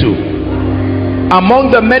send you to,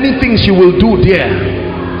 among the many things you will do there,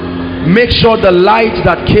 make sure the light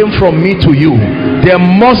that came from me to you, there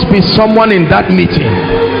must be someone in that meeting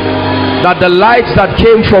that the light that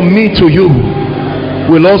came from me to you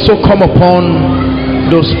will also come upon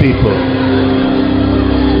those people.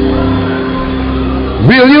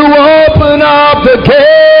 Will you open up the gate?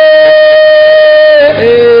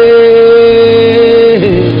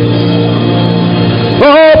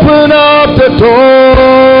 Open up the door.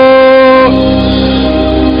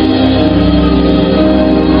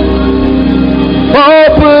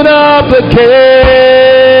 again.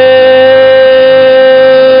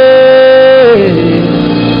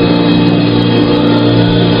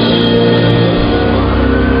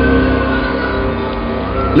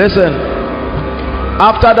 Listen,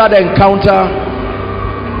 after that encounter,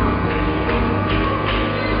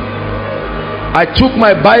 I took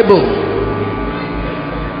my Bible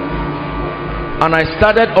and I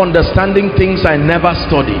started understanding things I never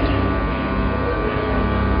studied.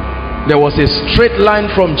 There was a straight line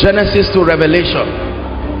from Genesis to Revelation.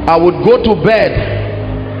 I would go to bed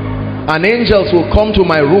and angels will come to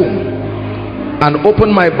my room and open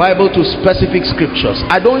my Bible to specific scriptures.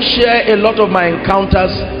 I don't share a lot of my encounters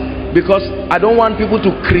because I don't want people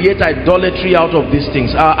to create idolatry out of these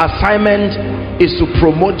things. Our assignment is to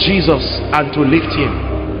promote Jesus and to lift him.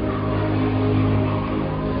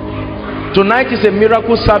 Tonight is a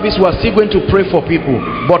miracle service. We are still going to pray for people,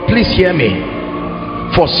 but please hear me.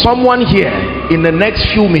 For someone here, in the next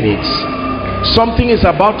few minutes, something is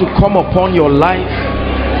about to come upon your life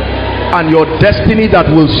and your destiny that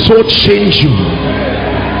will so change you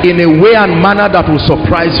in a way and manner that will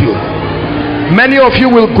surprise you. Many of you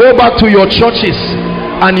will go back to your churches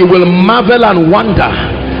and you will marvel and wonder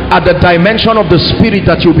at the dimension of the spirit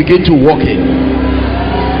that you begin to walk in.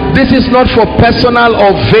 This is not for personal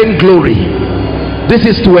or vain glory. This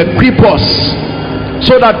is to equip us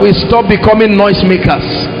so that we stop becoming noisemakers.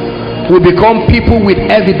 We become people with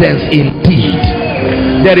evidence indeed.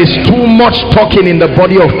 There is too much talking in the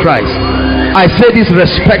body of Christ. I say this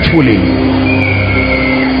respectfully.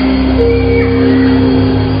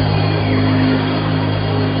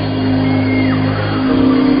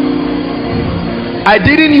 I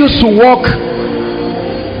didn't used to walk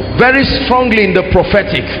very strongly in the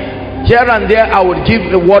prophetic. Here and there I would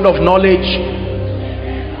give a word of knowledge,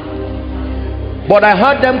 but I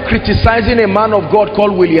heard them criticizing a man of God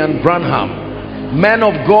called William Branham. Men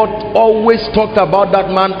of God always talked about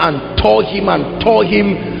that man and tore him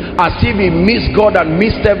as if he missed God and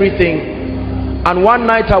missed everything. And one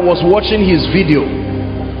night I was watching his video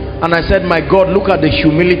and I said, my God, look at the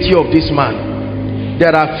humility of this man.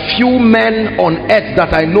 There are few men on earth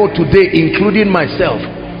that I know today, including myself,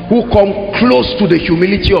 who come close to the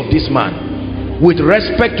humility of this man with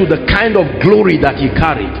respect to the kind of glory that he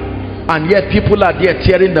carried. And yet people are there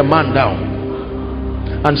tearing the man down.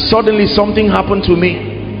 And suddenly something happened to me.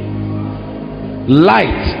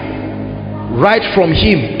 Light right from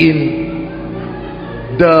him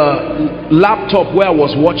in the laptop where I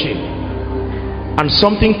was watching, and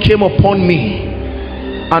something came upon me,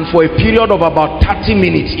 and for a period of about 30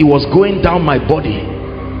 minutes it was going down my body.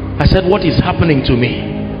 I said, what is happening to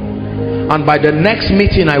me? And by the next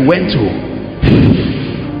meeting I went to,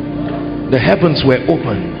 the heavens were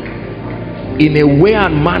open in a way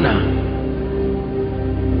and manner.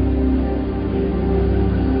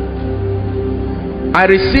 I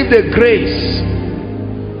received a grace,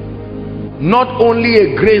 not only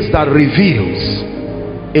a grace that reveals,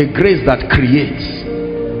 a grace that creates,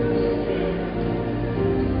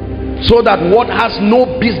 so that what has no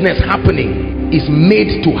business happening is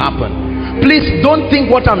made to happen. Please don't think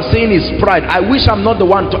what I'm saying is pride. I wish I'm not the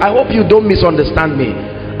one to. I hope you don't misunderstand me.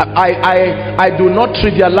 I do not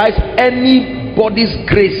trivialize anybody's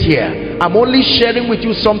grace here. I'm only sharing with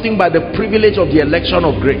you something by the privilege of the election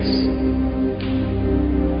of grace.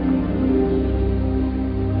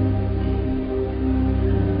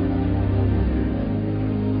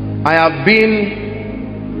 I have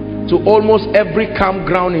been to almost every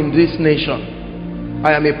campground in this nation.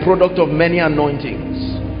 I am a product of many anointings.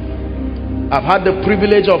 I've had the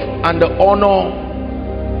privilege of and the honor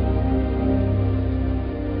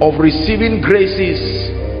of receiving graces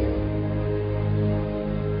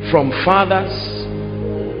from fathers,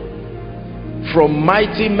 from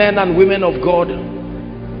mighty men and women of God,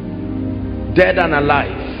 dead and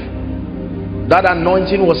alive. That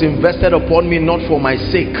anointing was invested upon me not for my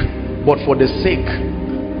sake, but for the sake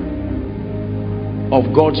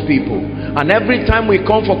of God's people. And every time we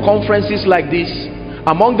come for conferences like this,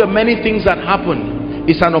 among the many things that happen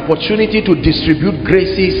is an opportunity to distribute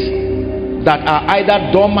graces that are either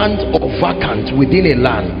dormant or vacant within a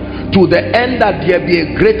land, to the end that there be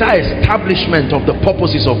a greater establishment of the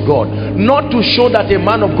purposes of God, not to show that a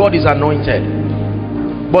man of God is anointed.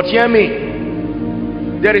 But hear me,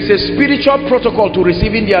 there is a spiritual protocol to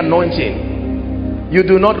receiving the anointing. You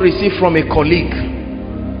do not receive from a colleague,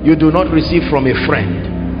 you do not receive from a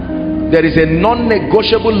friend. There is a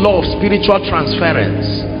non-negotiable law of spiritual transference.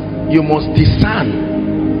 You must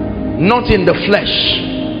discern, not in the flesh,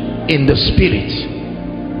 in the spirit.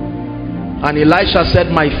 And Elisha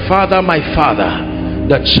said, my father,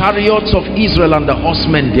 the chariots of Israel and the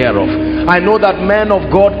horsemen thereof. I know that men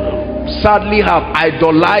of God sadly have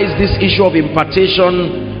idolized this issue of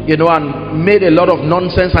impartation, you know, and made a lot of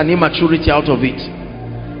nonsense and immaturity out of it.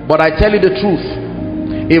 But I tell you the truth,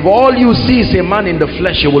 if all you see is a man in the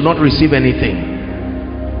flesh, you will not receive anything.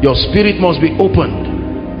 Your spirit must be opened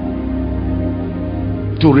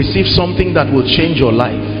to receive something that will change your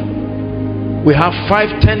life. We have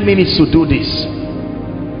 5-10 minutes to do this.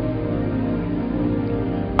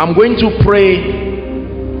 I'm going to pray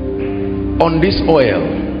on this oil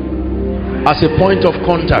as a point of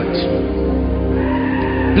contact.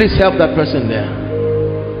 Please help that person there.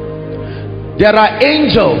 There are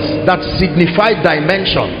angels that signify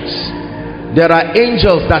dimensions. There are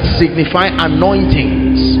angels that signify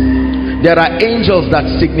anointings. There are angels that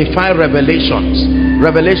signify revelations.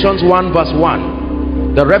 Revelations 1 verse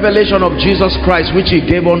 1. The revelation of Jesus Christ which he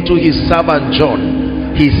gave unto his servant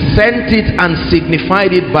John. He sent it and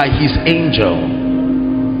signified it by his angel.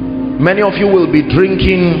 Many of you will be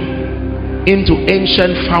drinking into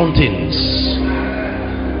ancient fountains.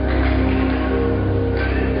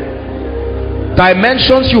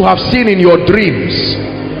 Dimensions you have seen in your dreams,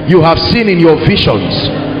 you have seen in your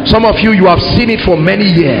visions. Some of you have seen it for many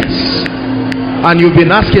years and you've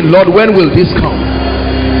been asking, Lord, when will this come?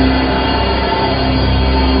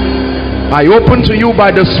 I open to you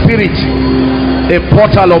by the Spirit a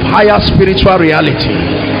portal of higher spiritual reality.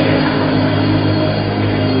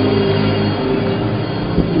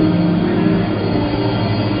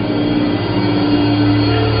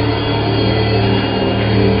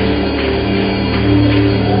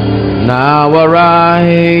 Now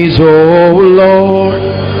arise, O Lord,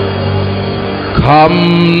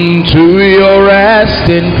 come to your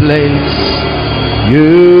resting place,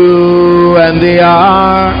 you and the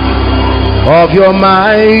ark of your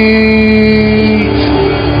might,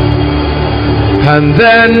 and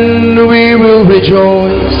then we will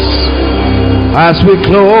rejoice as we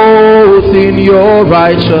clothe in your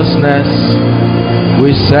righteousness.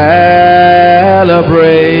 We celebrate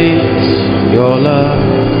your love.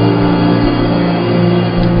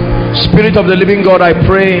 Spirit of the living God, I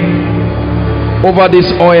pray over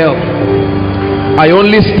this oil. I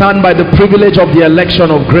only stand by the privilege of the election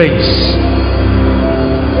of grace,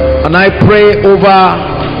 and I pray over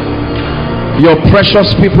your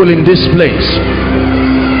precious people in this place.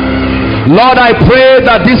 Lord, I pray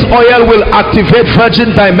that this oil will activate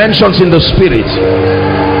virgin dimensions in the spirit.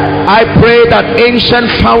 I pray that ancient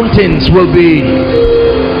fountains will be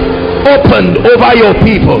opened over your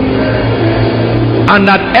people, and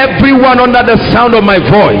that everyone under the sound of my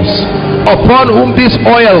voice, upon whom this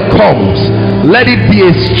oil comes, let it be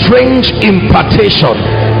a strange impartation.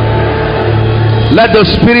 Let the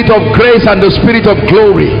spirit of grace and the spirit of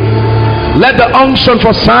glory, let the unction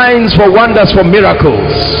for signs, for wonders, for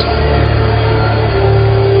miracles,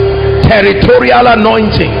 territorial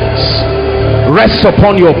anointings rest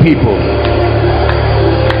upon your people.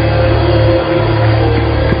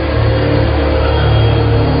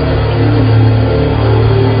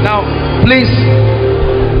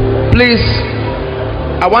 Please,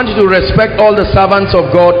 I want you to respect all the servants of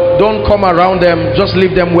God. Don't come around them, just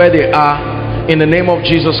leave them where they are in the name of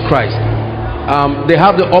Jesus Christ. They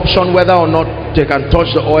have the option whether or not they can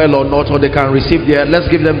touch the oil or not, or they can receive the, let's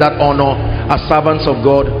give them that honor as servants of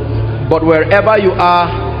God. But wherever you are,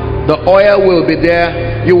 the oil will be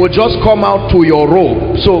there. You will just come out to your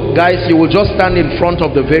row. So guys, you will just stand in front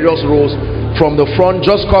of the various rows. From the front,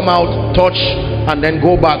 just come out, touch, and then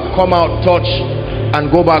go back. Come out, touch,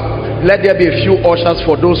 and go back. Let there be a few ushers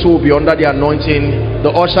for those who will be under the anointing. The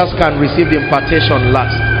ushers can receive the impartation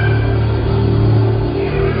last.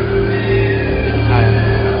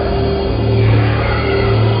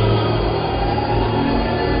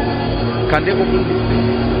 Can they open this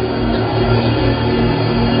thing?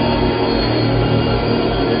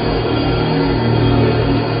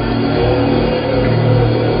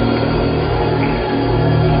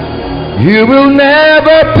 You will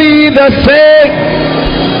never be the same.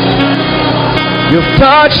 You've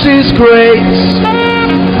touched His grace.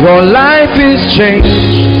 Your life is changed.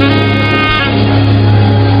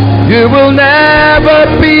 You will never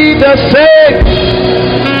be the same.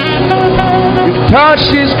 You've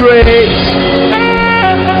touched His grace.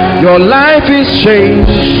 Your life is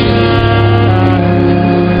changed.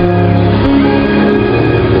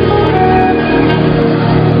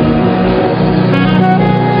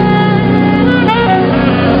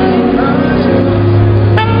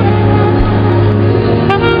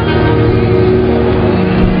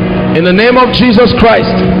 In the name of Jesus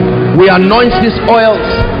Christ, we anoint these oils.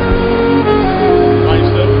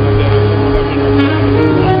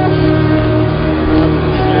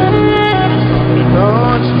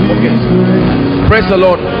 Okay. Praise the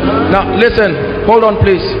Lord. Now listen, hold on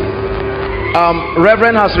please.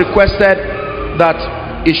 Reverend has requested that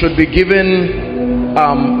it should be given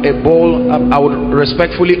a bowl. I would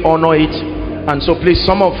respectfully honor it, and so please,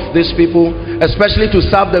 some of these people, especially to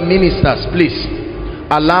serve the ministers, please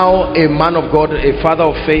allow a man of God, a father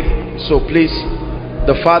of faith. So please,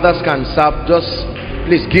 the fathers can serve. Just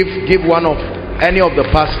please give one of any of the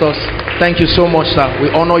pastors. Thank you so much, sir. We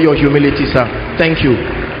honor your humility, sir. Thank you.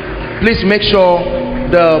 Please make sure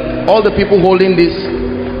all the people holding this,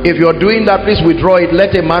 if you're doing that, please withdraw it.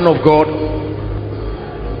 Let a man of God,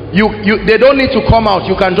 they don't need to come out.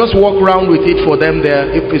 You can just walk around with it for them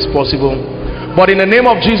there if it's possible. But in the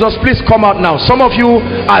name of Jesus, please come out now. Some of you,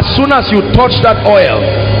 as soon as you touch that oil,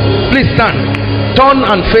 please stand, turn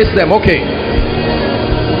and face them. Okay,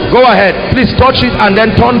 go ahead, please touch it and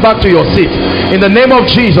then turn back to your seat. In the name of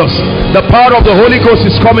Jesus, the power of the Holy Ghost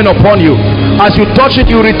is coming upon you. As you touch it,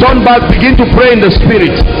 you return back, begin to pray in the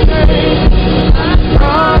spirit.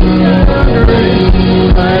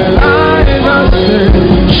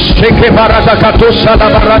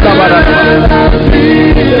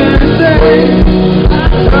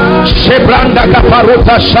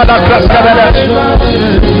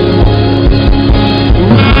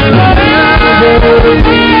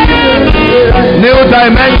 New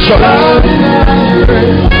dimension.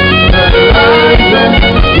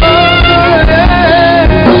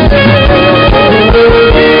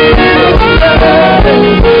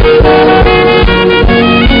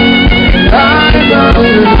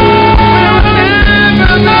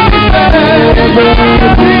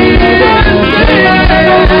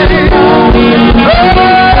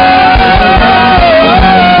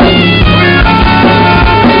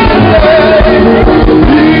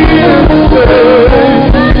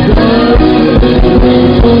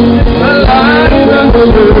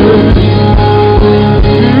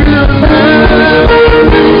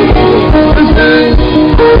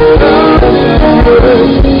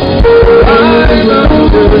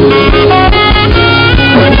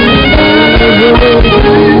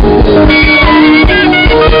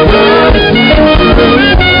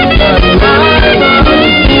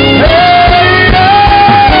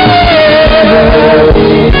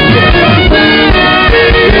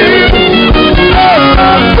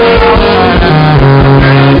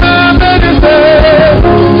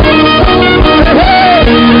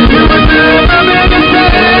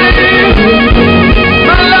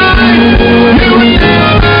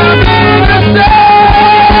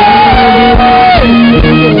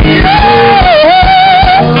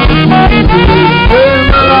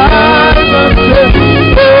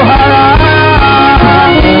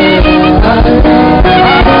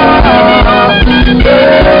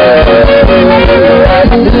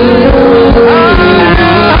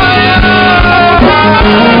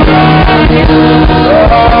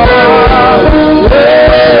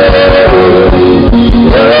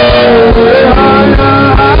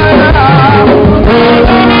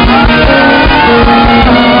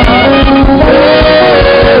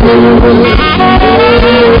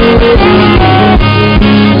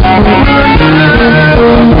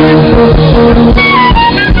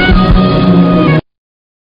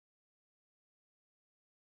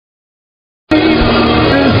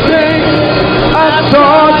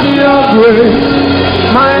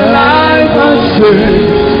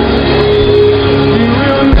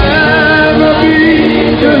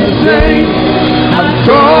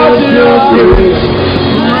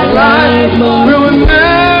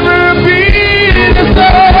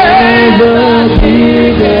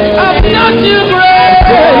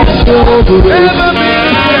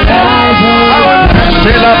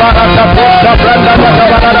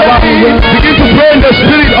 Begin to pray in the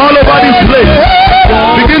spirit all over this place.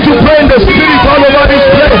 Begin to pray in the spirit all over this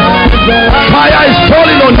place. Fire is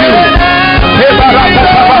falling on you.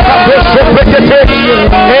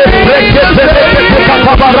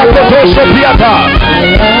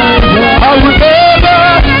 I will never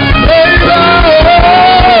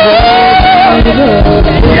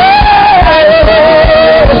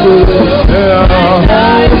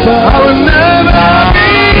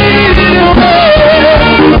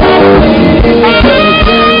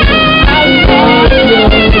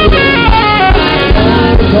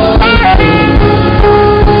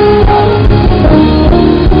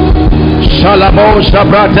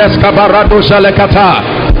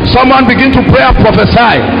Someone begin to pray and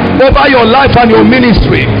prophesy over your life and your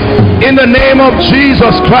ministry in the name of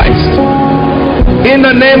Jesus Christ. In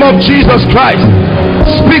the name of Jesus Christ,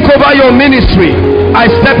 speak over your ministry. I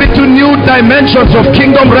step into new dimensions of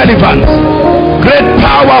kingdom relevance. great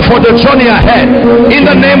power for the journey ahead. In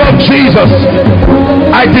the name of Jesus,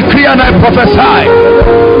 I decree and I prophesy,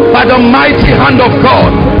 by the mighty hand of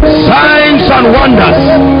God, signs and wonders.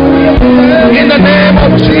 In the name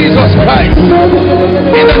of Jesus Christ.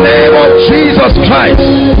 In the name of Jesus Christ.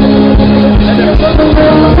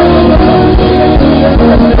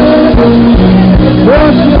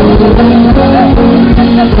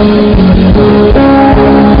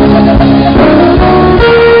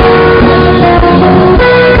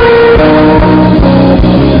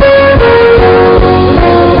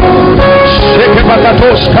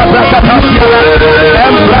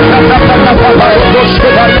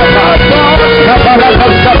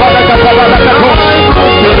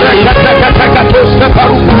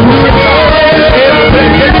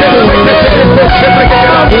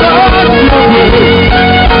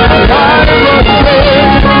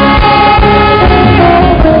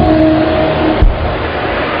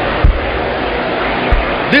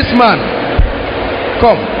 This man,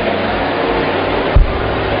 come.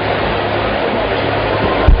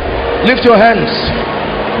 Lift your hands.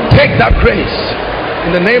 Take that grace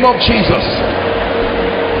in the name of Jesus.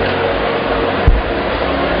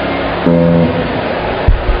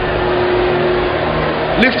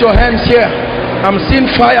 Lift your hands here. I'm seeing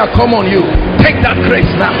fire come on you. Take that grace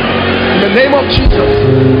now in the name of Jesus.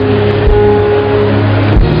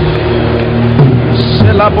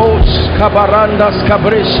 Selabos kabarandas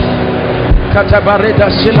kabresh katabareda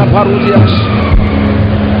sila parudias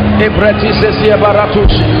ebretises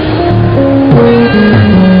yabaratus.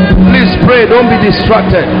 Please pray, don't be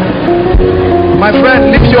distracted. My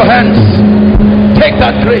friend, lift your hands. Take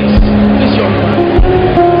that grace. Lift your hand.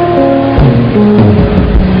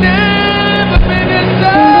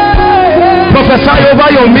 Prophesy over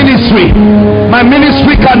your ministry. My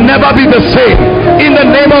ministry can never be the same. In the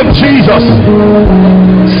name of Jesus.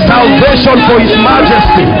 Salvation for His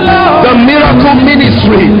Majesty. The miracle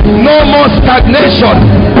ministry. No more stagnation.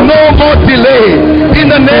 No more delay. In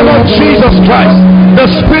the name of Jesus Christ. The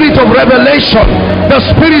spirit of revelation. The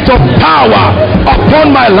spirit of power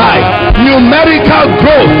upon my life. Numerical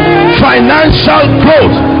growth. Financial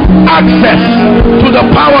growth. Access to the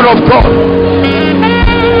power of God.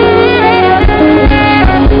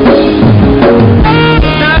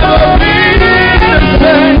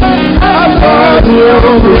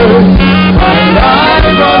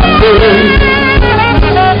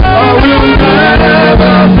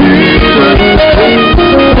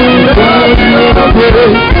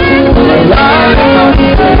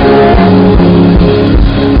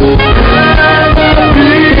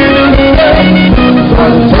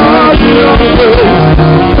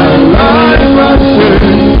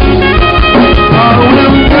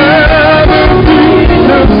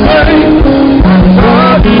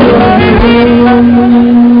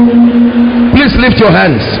 Please lift your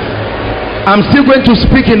hands. I'm still going to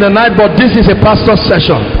speak in the night, but this is a pastor's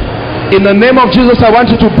session. In the name of Jesus, I want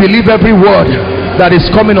you to believe every word that is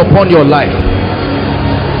coming upon your life.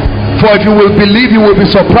 For if you will believe, you will be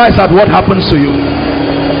surprised at what happens to you.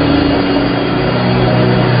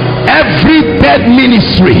 Every dead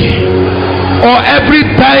ministry or every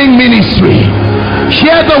dying ministry,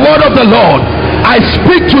 hear the word of the Lord. I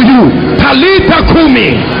speak to you. Talita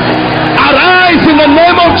Kumi, arise in the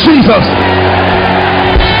name of Jesus.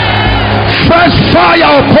 Fresh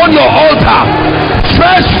fire upon your altar.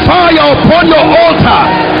 Fresh fire upon your altar.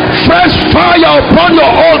 Fresh fire upon your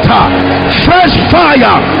altar. Fresh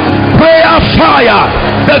fire. Prayer fire.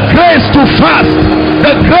 The grace to fast.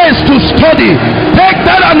 The grace to study. Take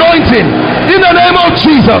that anointing in the name of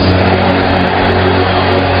Jesus.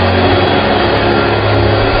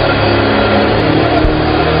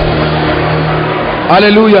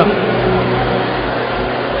 Hallelujah.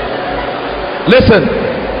 Listen.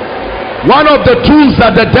 One of the tools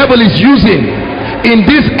that the devil is using in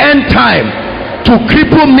this end time to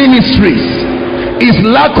cripple ministries is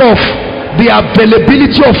lack of the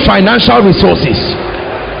availability of financial resources.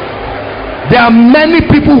 There are many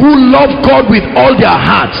people who love God with all their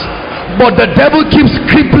hearts, but the devil keeps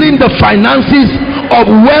crippling the finances of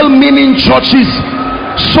well-meaning churches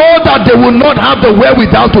so that they will not have the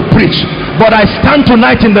wherewithal to preach. But I stand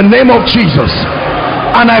tonight in the name of Jesus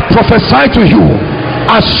and I prophesy to you,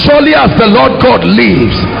 as surely as the Lord God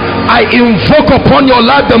lives, I invoke upon your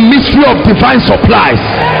life the mystery of divine supplies.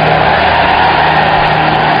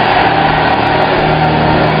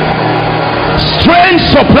 Strange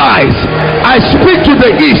supplies. I speak to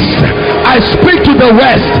the east, I speak to the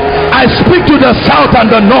west, I speak to the south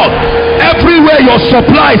and the north. Everywhere your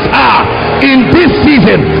supplies are in this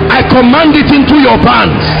season, I command it into your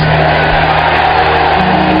hands.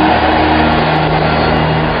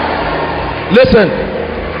 Listen,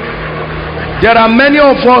 there are many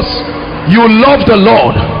of us, you love the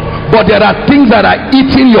Lord, but there are things that are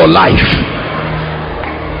eating your life.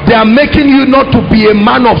 They are making you not to be a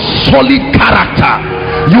man of solid character.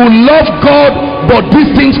 You love God, but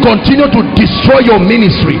these things continue to destroy your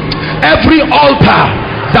ministry. Every altar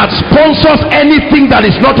that sponsors anything that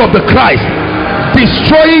is not of the Christ,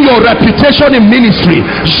 destroying your reputation in ministry.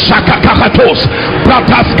 Shakakakatos,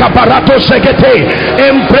 Brataskabarato Segete,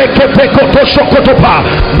 Embrekete Koto Shokotopa,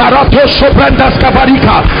 Marato Sobrandas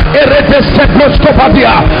Kabarika, Erete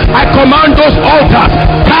Seploskopadia. I command those altars,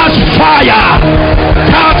 catch fire,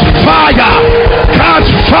 catch fire, catch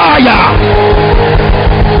fire.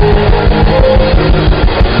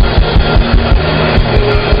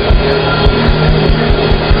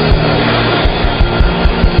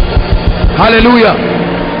 Hallelujah.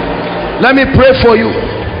 Let me pray for you.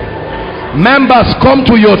 Members come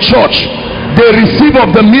to your church, they receive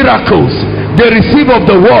of the miracles, they receive of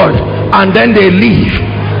the word, and then they leave.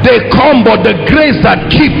 They come, but the grace that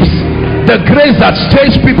keeps, the grace that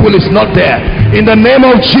stays people is not there. In the name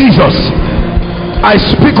of Jesus, I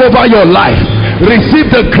speak over your life. Receive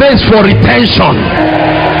the grace for retention.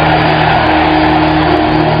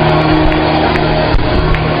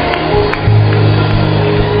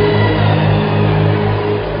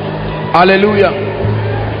 Hallelujah.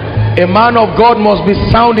 A man of God must be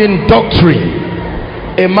sound in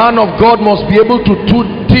doctrine. A man of God must be able to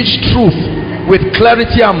teach truth with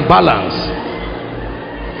clarity and balance.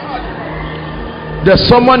 There's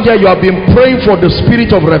someone here, you have been praying for the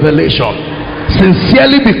spirit of revelation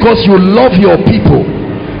sincerely because you love your people.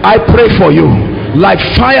 I pray for you, like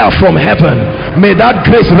fire from heaven, may that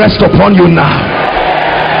grace rest upon you now.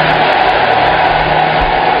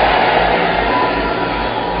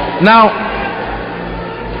 Now,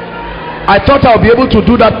 I thought I'll be able to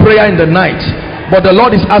do that prayer in the night, but the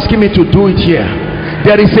Lord is asking me to do it here.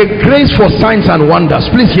 There is a grace for signs and wonders.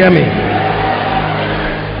 Please hear me.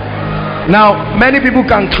 Now, many people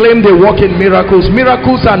can claim they walk in miracles.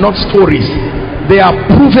 Miracles are not stories. They are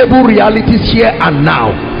provable realities here and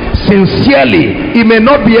now. Sincerely, it may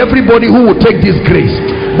not be everybody who will take this grace,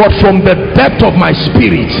 but from the depth of my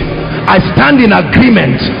spirit, I stand in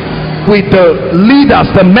agreement with the leaders,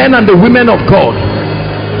 the men and the women of God.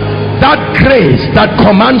 That grace that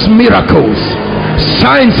commands miracles,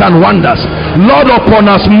 signs and wonders, Lord, upon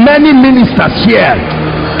us many ministers here,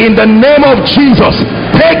 in the name of Jesus,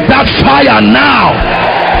 take that fire now.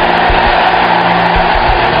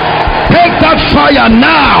 Take that fire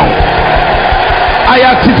now. I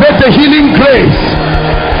activate the healing grace,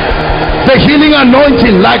 the healing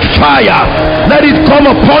anointing like fire. Let it come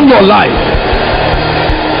upon your life.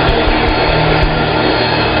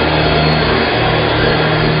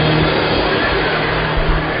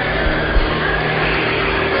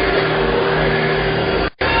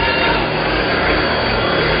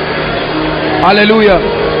 Hallelujah.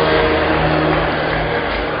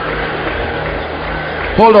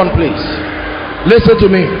 Hold on, please. Listen to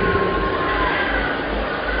me.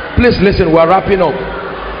 Please listen. We're wrapping up.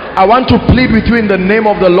 I want to plead with you in the name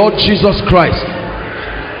of the Lord Jesus Christ.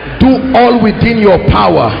 Do all within your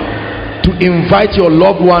power to invite your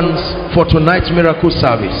loved ones for tonight's miracle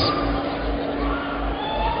service.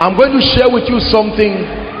 I'm going to share with you something,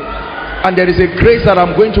 and there is a grace that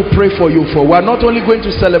I'm going to pray for you for. We're not only going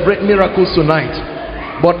to celebrate miracles tonight,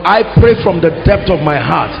 but I pray from the depth of my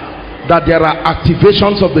heart that there are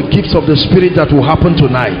activations of the gifts of the Spirit that will happen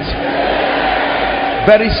tonight.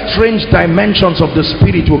 Very strange dimensions of the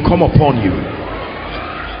Spirit will come upon you.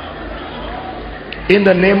 In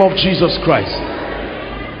the name of Jesus Christ.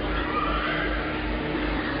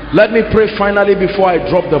 Let me pray finally before I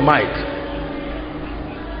drop the mic.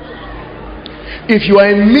 If you are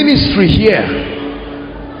in ministry here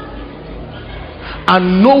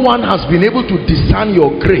and no one has been able to discern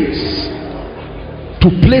your grace, to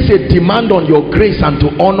place a demand on your grace and to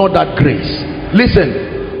honor that grace.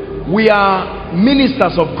 Listen, we are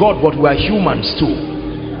ministers of God, but we are humans too.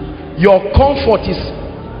 Your comfort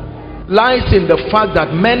lies in the fact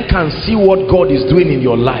that men can see what God is doing in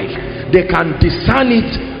your life. They can discern it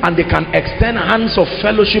and they can extend hands of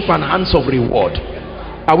fellowship and hands of reward.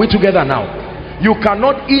 Are we together now? You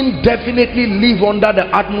cannot indefinitely live under the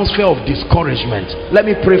atmosphere of discouragement. Let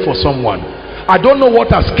me pray for someone. I don't know what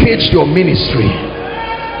has caged your ministry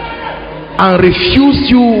and refused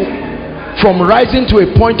you from rising to a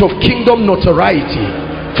point of kingdom notoriety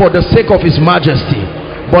for the sake of his majesty.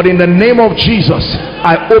 But in the name of Jesus,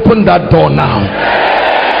 I open that door now.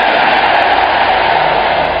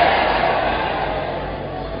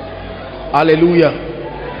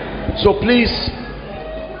 Hallelujah. So please,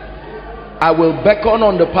 I will beckon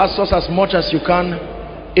on the pastors as much as you can.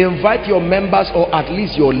 Invite your members, or at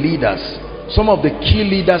least your leaders, some of the key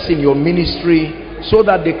leaders in your ministry, so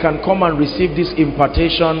that they can come and receive this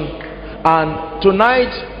impartation. And tonight,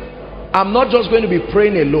 I'm not just going to be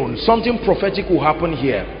praying alone. Something prophetic will happen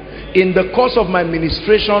here. In the course of my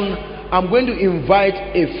ministration, I'm going to invite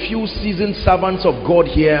a few seasoned servants of God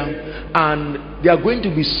here, and they are going to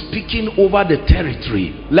be speaking over the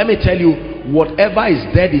territory. Let me tell you, whatever is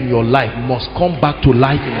dead in your life must come back to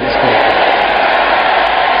life in this country.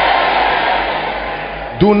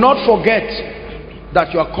 Do not forget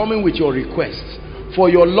that you are coming with your requests. For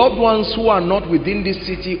your loved ones who are not within this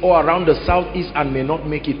city or around the southeast and may not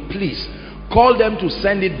make it, please call them to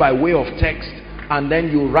send it by way of text, and then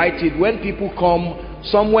you write it. When people come,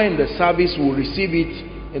 somewhere in the service will receive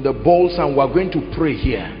it in the bowls, and we're going to pray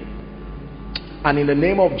here. And in the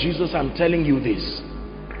name of Jesus, I'm telling you this: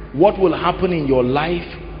 what will happen in your life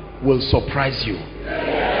will surprise you.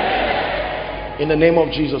 In the name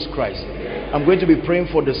of Jesus Christ. I'm going to be praying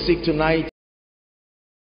for the sick tonight.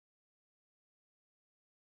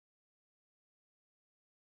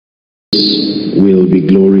 Will be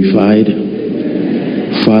glorified.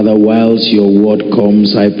 Father, whilst your word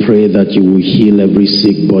comes, I pray that you will heal every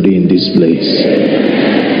sick body in this place.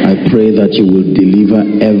 I pray that you will deliver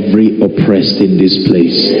every oppressed in this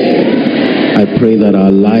place. I pray that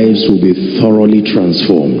our lives will be thoroughly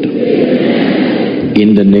transformed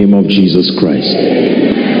in the name of Jesus Christ.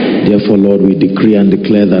 Therefore, Lord, we decree and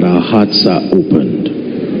declare that our hearts are opened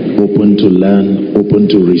to learn, open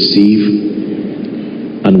to receive.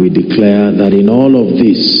 And we declare that in all of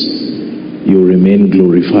this, you remain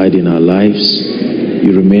glorified in our lives.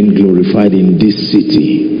 You remain glorified in this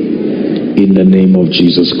city. In the name of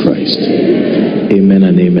Jesus Christ. Amen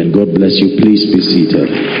and amen. God bless you. Please be seated.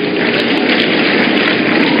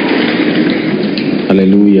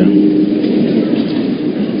 Hallelujah.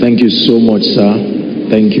 Thank you so much, sir.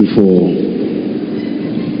 Thank you for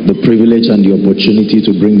the privilege and the opportunity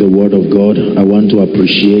to bring the word of God. I want to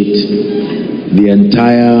appreciate the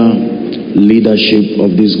entire leadership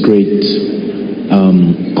of this great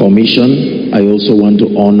commission. I also want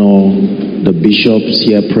to honor the bishops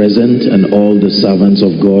here present and all the servants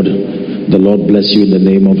of God. The Lord bless you in the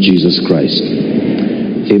name of Jesus Christ.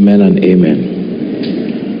 Amen and amen.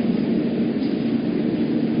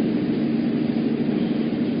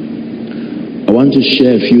 I want to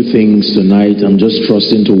share a few things tonight. I'm just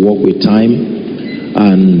trusting to walk with time,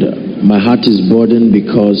 and my heart is burdened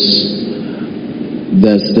because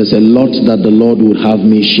there's a lot that the Lord would have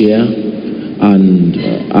me share, and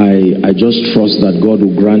I just trust that God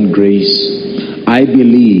will grant grace. I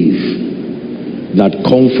believe that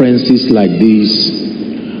conferences like these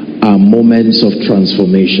are moments of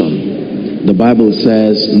transformation. The Bible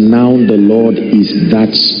says, now the Lord is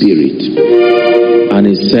that Spirit, and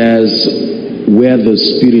it says, where the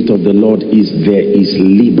Spirit of the Lord is, there is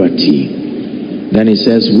liberty. Then it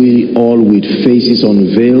says, we all with faces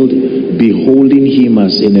unveiled, beholding him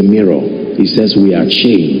as in a mirror. He says we are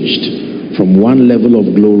changed from one level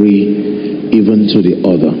of glory even to the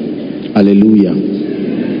other. Hallelujah.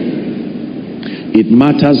 It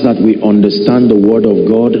matters that we understand the word of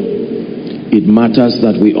God. It matters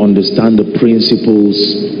that we understand the principles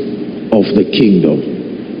of the kingdom,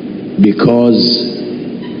 because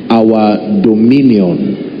our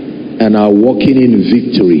dominion and our walking in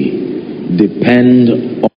victory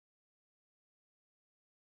depend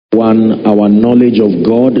on our knowledge of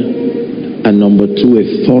God, and number two,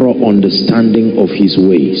 a thorough understanding of his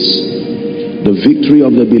ways. The victory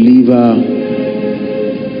of the believer,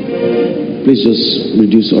 please just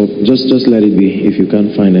reduce up, just let it be. If you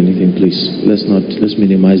can't find anything, please let's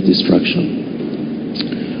minimize distraction.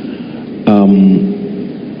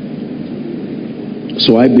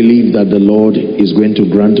 So I believe that the Lord is going to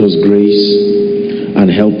grant us grace and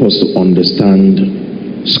help us to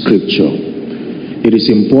understand Scripture. It is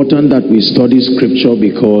important that we study Scripture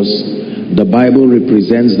because the Bible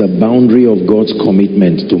represents the boundary of God's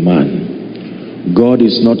commitment to man. God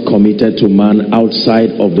is not committed to man outside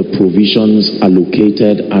of the provisions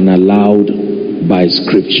allocated and allowed by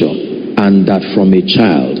Scripture. And that from a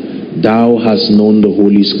child thou hast known the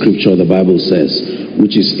Holy Scripture, the Bible says,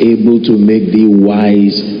 which is able to make thee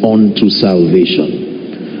wise unto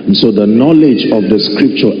salvation. And so the knowledge of the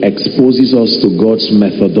Scripture exposes us to God's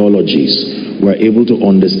methodologies. We're able to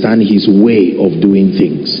understand his way of doing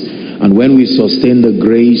things. And when we sustain the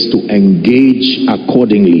grace to engage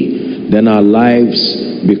accordingly, then our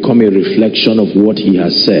lives become a reflection of what he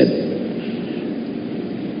has said.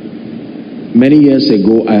 Many years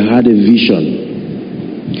ago, I had a vision.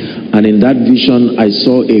 And in that vision, I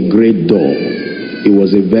saw a great door. it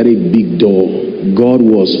was a very big door. God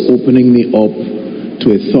was opening me up to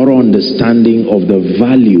a thorough understanding of the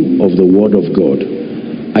value of the Word of God.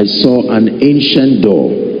 I saw an ancient door,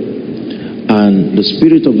 and the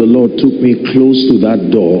Spirit of the Lord took me close to that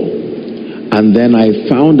door, and then I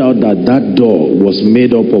found out that that door was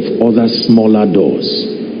made up of other smaller doors.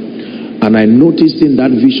 And I noticed in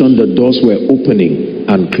that vision the doors were opening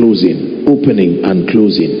and closing, opening and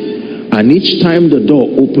closing. And each time the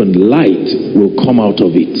door opened, light will come out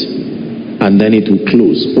of it. And then it would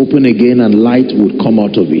close, open again, and light would come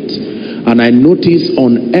out of it. And I noticed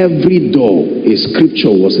on every door a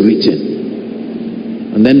scripture was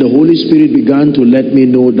written. And then the Holy Spirit began to let me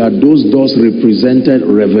know that those doors represented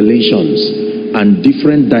revelations and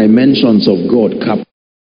different dimensions of God.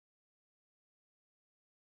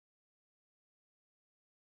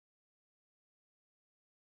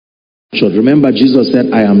 Remember, Jesus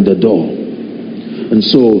said, I am the door. And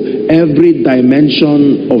so every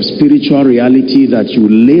dimension of spiritual reality that you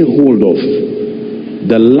lay hold of,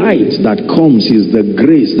 the light that comes is the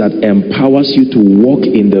grace that empowers you to walk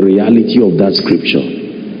in the reality of that scripture.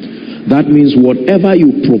 That means whatever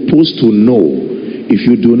you propose to know, if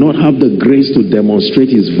you do not have the grace to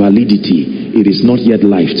demonstrate its validity, it is not yet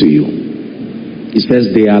life to you. It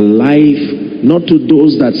says they are life not to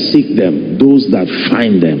those that seek them, those that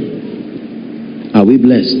find them. Are we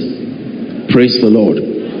blessed? Praise the Lord.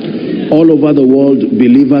 All over the world,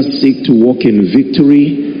 believers seek to walk in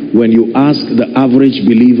victory. When you ask the average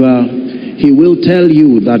believer, he will tell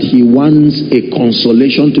you that he wants a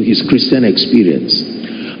consolation to his Christian experience.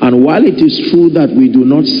 And while it is true that we do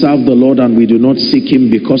not serve the Lord and we do not seek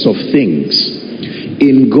him because of things,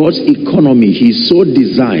 in God's economy, he's so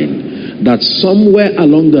designed that somewhere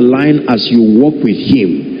along the line as you walk with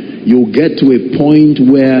him, you get to a point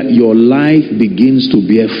where your life begins to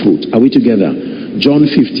bear fruit. Are we together? John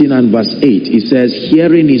 15 and verse 8, it says,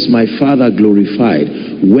 herein is my Father glorified,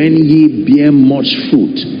 when ye bear much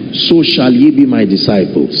fruit, so shall ye be my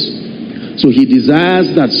disciples. So he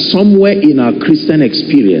desires that somewhere in our Christian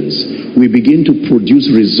experience, we begin to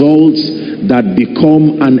produce results that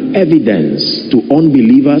become an evidence to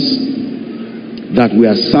unbelievers that we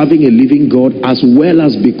are serving a living God, as well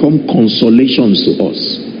as become consolations to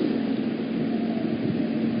us.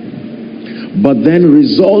 But then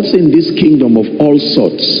results in this kingdom of all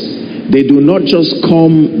sorts, they do not just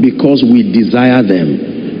come because we desire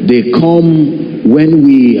them. They come when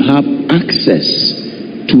we have access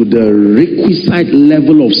to the requisite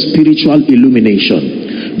level of spiritual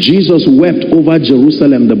illumination. Jesus wept over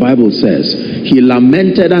Jerusalem, the Bible says. He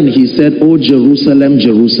lamented and he said, "O Jerusalem,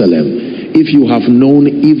 Jerusalem, if you have known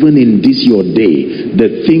even in this your day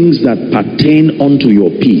the things that pertain unto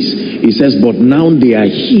your peace." He says, but now they are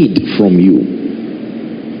hid from you.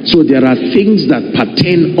 So there are things that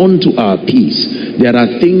pertain unto our peace. There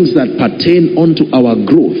are things that pertain unto our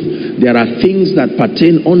growth. There are things that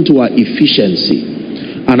pertain unto our efficiency.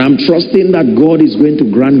 And I'm trusting that God is going to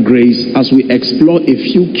grant grace as we explore a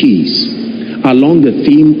few keys along the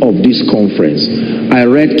theme of this conference. I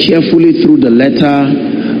read carefully through the letter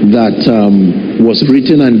that was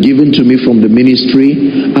written and given to me from the ministry,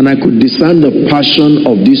 and I could discern the passion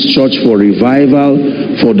of this church for revival,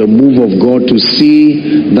 for the move of God, to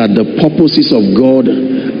see that the purposes of God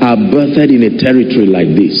are birthed in a territory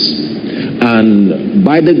like this. And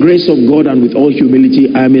by the grace of God and with all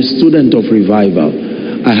humility, I am a student of revival.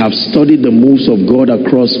 I have studied the moves of God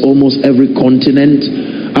across almost every continent.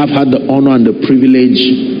 I've had the honor and the privilege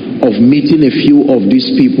of meeting a few of these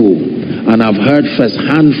people, and I've heard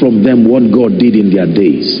firsthand from them what God did in their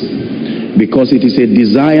days. Because it is a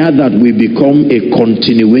desire that we become a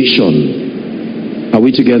continuation. Are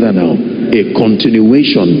we together now? A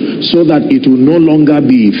continuation, so that it will no longer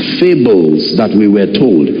be fables that we were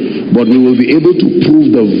told, but we will be able to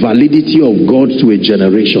prove the validity of God to a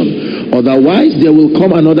generation. Otherwise, there will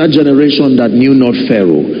come another generation that knew not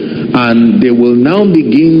Pharaoh, and they will now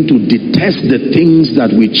begin to detest the things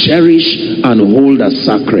that we cherish and hold as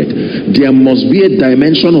sacred. There must be a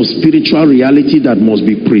dimension of spiritual reality that must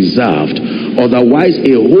be preserved. Otherwise,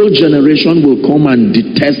 a whole generation will come and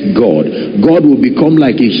detest God. God will become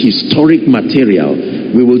like a historic material.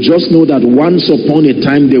 We will just know that once upon a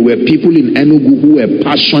time there were people in Enugu who were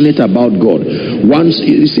passionate about God.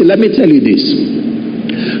 You see, let me tell you this.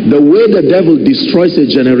 The way the devil destroys a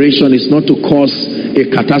generation is not to cause a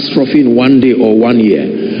catastrophe in one day or 1 year.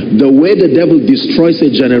 The way the devil destroys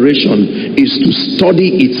a generation is to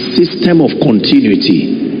study its system of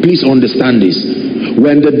continuity. Please understand this.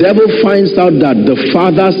 When the devil finds out that the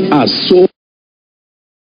fathers are so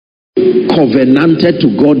covenanted to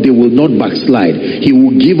God, they will not backslide. He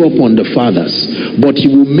will give up on the fathers, but he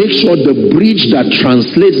will make sure the bridge that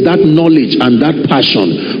translates that knowledge and that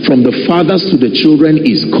passion from the fathers to the children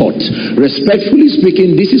is cut. Respectfully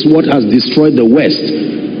speaking, this is what has destroyed the West,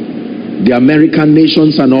 the American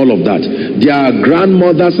nations and all of that. Their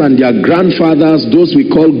grandmothers and their grandfathers, those we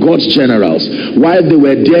call God's generals, while they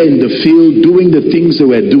were there in the field doing the things they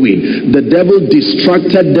were doing, the devil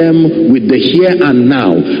distracted them with the here and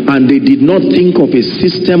now, and they did not think of a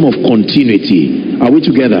system of continuity. Are we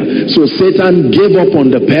together? So Satan gave up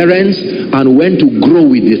on the parents and went to grow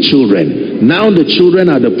with the children. Now the children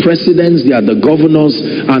are the presidents, they are the governors,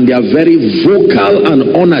 and they are very vocal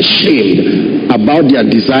and unashamed about their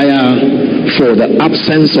desire for the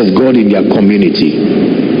absence of God in their community.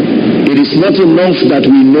 It is not enough that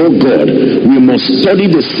we know God. We must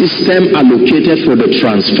study the system allocated for the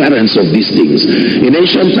transference of these things. In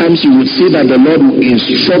ancient times, you would see that the Lord would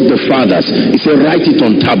instruct the fathers. He said, write it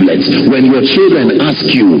on tablets. When your children ask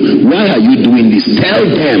you, why are you doing this? Tell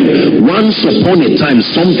them, once upon a time,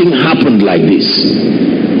 something happened like this.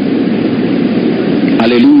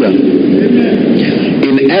 Hallelujah.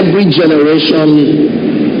 In every generation,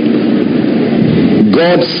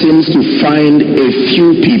 God seems to find a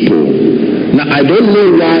few people. Now, I don't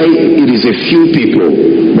know why it is a few people,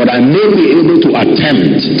 but I may be able to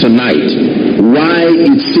attempt tonight why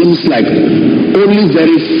it seems like only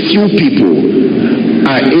very few people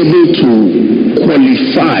are able to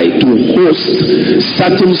qualify to host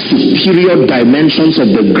certain superior dimensions of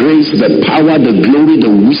the grace, the power, the glory, the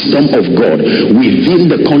wisdom of God within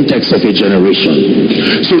the context of a generation.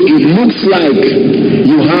 So it looks like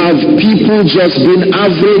you have people just being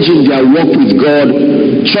average in their walk with God,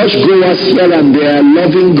 churchgoers here and there,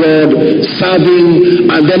 loving God, serving,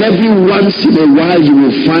 and then every once in a while you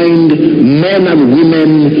will find men and women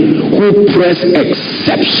who press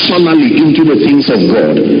exceptionally into the things of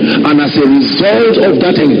God, and as a result of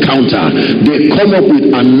that encounter, they come up with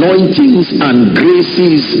anointings and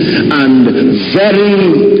graces and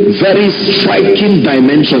very, very striking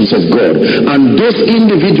dimensions of God, and those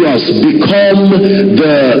individuals become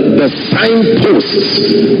the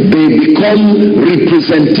signposts. They become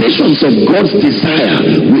representations of God's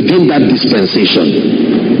desire within that dispensation.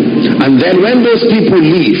 And then when those people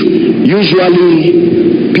leave,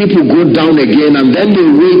 usually people go down again, and then they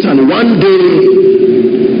wait, and one day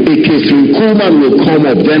a Catherine Kuhlman will come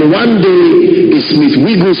up, then one day a Smith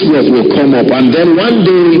Wigglesworth will come up, and then one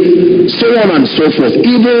day so on and so forth.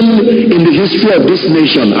 Even in the history of this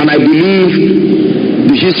nation, and I believe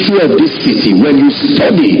the history of this city, when you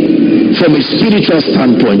study from a spiritual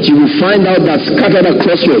standpoint, you will find out that scattered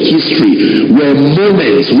across your history were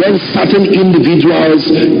moments when certain individuals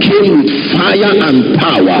came with fire and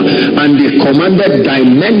power, and they commanded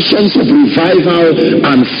dimensions of revival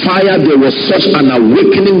and fire. There was such an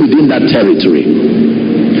awakening within that territory.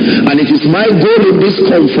 And it is my goal in this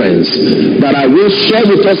conference that I will share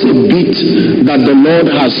with us a bit that the Lord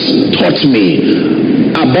has taught me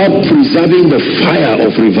about preserving the fire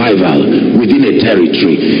of revival within a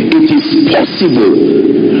territory. It is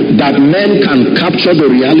possible that men can capture the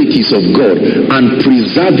realities of God and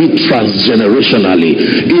preserve it transgenerationally.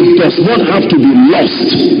 It does not have to be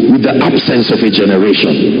lost with the absence of a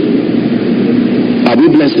generation. Are we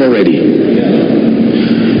blessed already?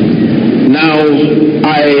 Now,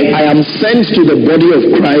 I am sent to the body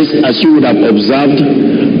of Christ, as you would have observed.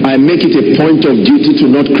 I make it a point of duty to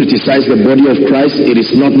not criticize the body of Christ. It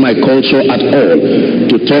is not my culture at all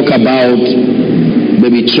to talk about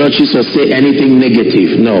maybe churches or say anything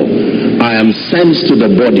negative. No, I am sent to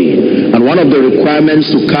the body, and one of the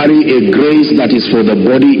requirements to carry a grace that is for the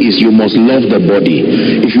body is you must love the body.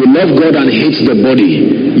 If you love God and hate the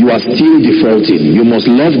body, you are still defaulting. You must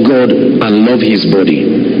love God and love his body.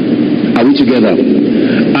 Are we together?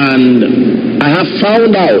 And I have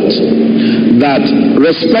found out that,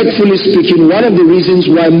 respectfully speaking, one of the reasons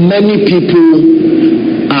why many people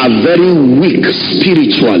are very weak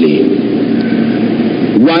spiritually,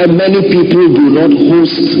 why many people do not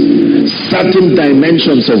host certain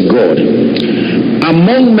dimensions of God,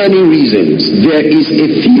 among many reasons, there is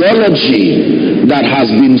a theology that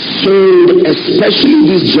has been sold, especially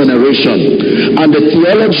this generation, and the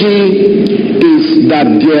theology is that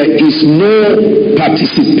there is no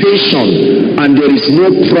participation and there is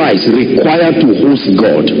no price required to host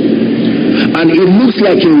God. And it looks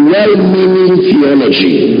like a well-meaning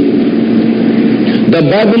theology. The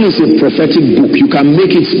Bible is a prophetic book. You can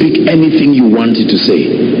make it speak anything you want it to say.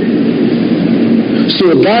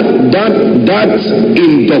 So that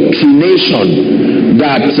indoctrination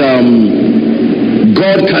that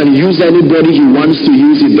God can use anybody he wants to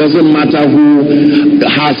use. It doesn't matter who.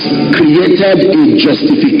 Has created a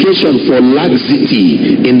justification for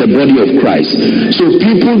laxity in the body of Christ. So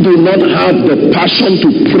people do not have the passion to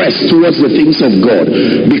press towards the things of God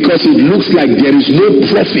because it looks like there is no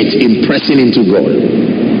profit in pressing into God.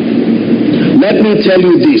 Let me tell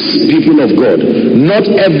you this, people of God, not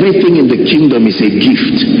everything in the kingdom is a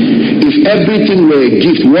gift. If everything were a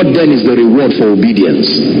gift, what then is the reward for obedience?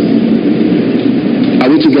 Are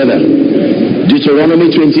we together? Deuteronomy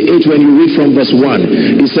 28, when you read from verse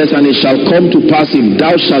 1, it says, and it shall come to pass, if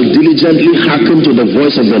thou shalt diligently hearken to the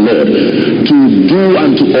voice of the Lord, to do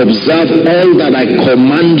and to observe all that I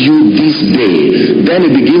command you this day. Then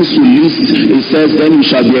it begins to list, it says, then you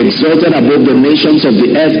shall be exalted above the nations of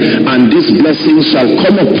the earth, and these blessings shall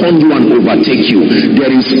come upon you and overtake you.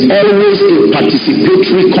 There is always a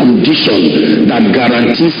participatory condition that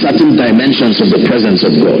guarantees certain dimensions of the presence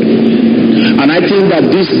of God. And I think that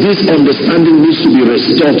this understanding needs to be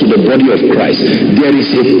restored to the body of Christ. There is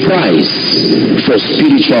a price for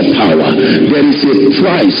spiritual power. There is a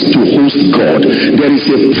price to host God. There is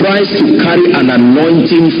a price to carry an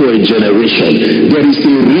anointing for a generation. There is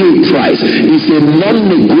a real price. It's a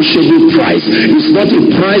non-negotiable price. It's not a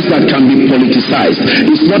price that can be politicized.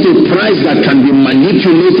 It's not a price that can be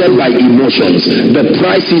manipulated by emotions. The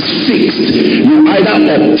price is fixed. You either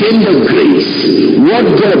obtain the grace. What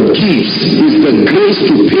God gives is the grace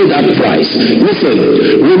to pay that price. Listen,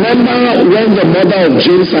 remember when the mother of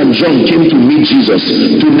James and John came to meet Jesus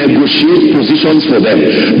to negotiate positions for them,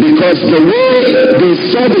 because the way they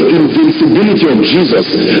saw the invincibility of Jesus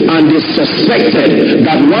and they suspected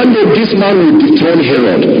that one day this man would dethrone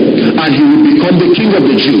Herod and he would become the king of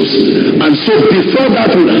the Jews. And so before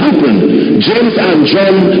that would happen, James and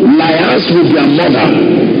John liaised with their mother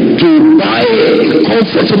to buy a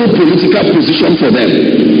comfortable political position for them,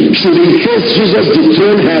 should in case Jesus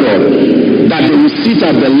dethrone Herod, that they will sit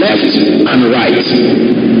at the left and right.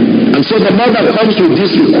 And so the mother comes with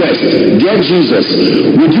this request, dear Jesus,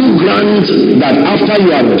 would you grant that after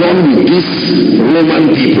you are done with these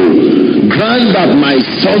Roman people, grant that my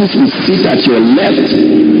sons will sit at your left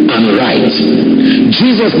and right?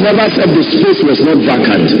 Jesus never said the space was not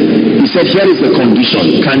vacant. He said, here is the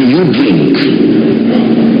condition, can you drink?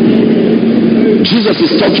 Jesus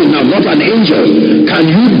is talking now, not an angel. Can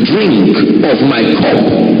you drink of my cup?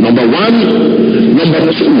 Number one.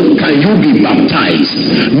 Number two, can you be baptized?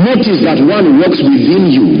 Notice that one works within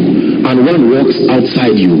you and one works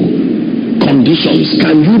outside you. Conditions.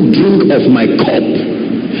 Can you drink of my cup?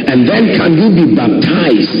 And then can you be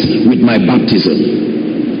baptized with my baptism?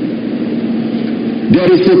 There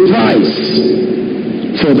is a price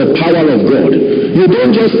for the power of God. You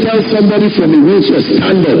don't just tell somebody from a wheelchair,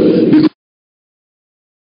 stand up,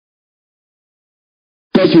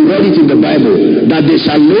 because you read it in the Bible that they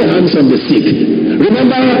shall lay hands on the sick.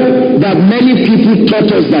 Remember that many people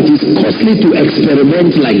taught us that it's costly to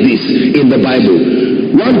experiment like this in the Bible.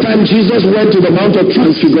 One time Jesus went to the Mount of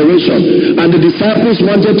Transfiguration and the disciples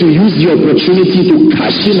wanted to use the opportunity to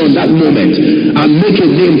cash in on that moment and make a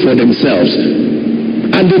name for themselves.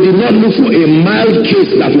 And they did not look for a mild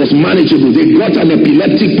case that was manageable. They got an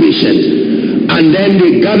epileptic patient. And then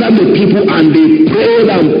they gathered the people and they prayed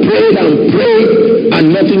and prayed and prayed and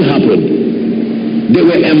nothing happened. They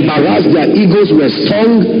were embarrassed, their egos were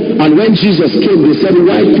stung, and when Jesus came, they said,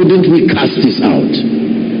 why couldn't we cast this out?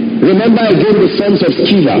 Remember again the sons of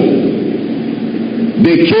Sceva.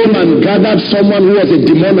 They came and gathered someone who was a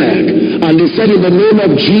demoniac, and they said, in the name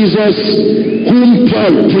of Jesus, whom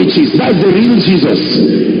Paul preaches, that's the real Jesus.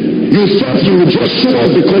 You thought he would just show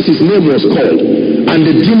up because his name was called. And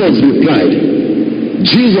the demons replied,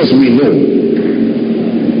 Jesus we know,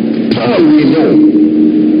 Paul we know.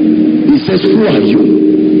 He says, who are you?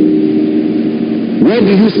 Where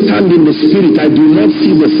do you stand in the spirit? I do not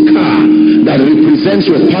see the scar that represents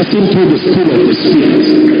your passing through the school of the spirit.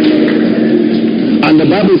 And the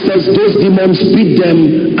Bible says those demons beat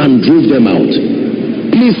them and drove them out.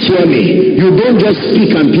 Please hear me. You don't just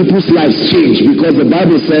speak and people's lives change, because the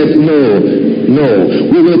Bible said no.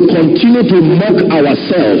 We will continue to mock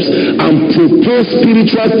ourselves and propose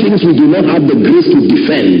spiritual things we do not have the grace to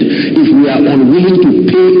defend if we are unwilling to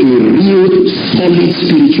pay a real solid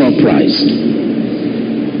spiritual price.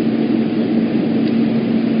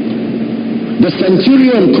 The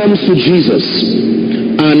centurion comes to Jesus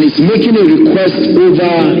and is making a request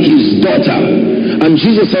over his daughter. And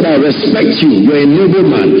Jesus said, I respect you, you're a noble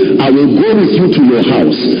man, I will go with you to your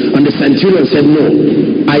house. And the centurion said, no,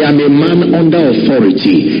 I am a man under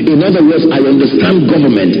authority. In other words, I understand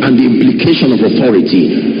government and the implication of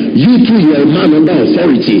authority. You too, you are a man under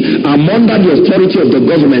authority. I'm under the authority of the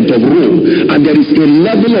government of Rome, and there is a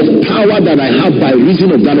level of power that I have by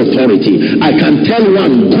reason of that authority. I can tell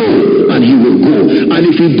one, go, and he will go. And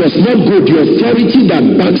if he does not go, the authority that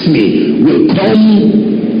backs me will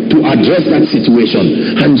come to address that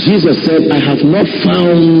situation. And Jesus said, I have not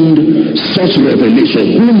found such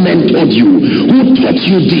revelation. Who mentored you? Who taught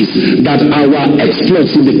you this? That our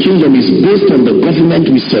exploits in the kingdom is based on the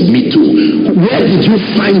government we submit to. Where did you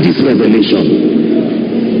find this revelation?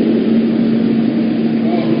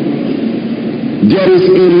 There is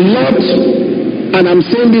a lot, and I'm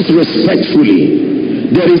saying this respectfully,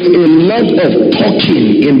 there is a lot of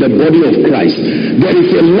talking in the body of Christ. There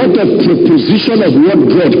is a lot of proposition of what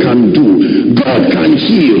God can do. God can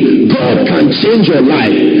heal. God can change your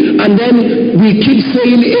life. And then we keep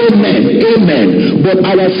saying amen, amen. But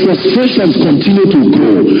our frustrations continue to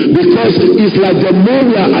grow. Because it's like the more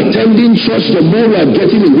we are attending church, the more we are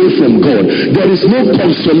getting away from God. There is no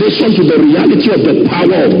consolation to the reality of the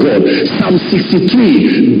power of God. Psalm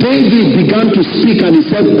 63, David began to speak and he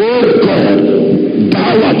said, oh God,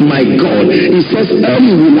 thou art my God. He says,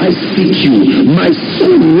 early will I seek you. My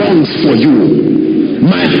soul longs for you.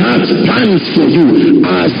 My heart pants for you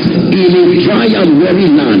as in a dry and weary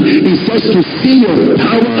land. He says to see your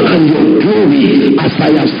power and your glory as I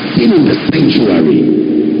have seen in the sanctuary.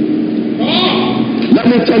 Let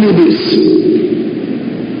me tell you this.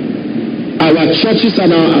 Our churches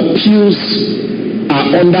and our pews are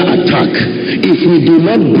under attack. If we do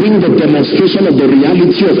not bring the demonstration of the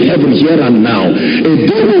reality of heaven here and now, a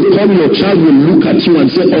day will come, your child will look at you and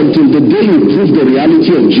say, until the day you prove the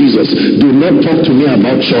reality of Jesus, do not talk to me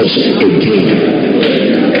about church again.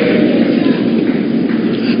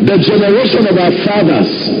 The generation of our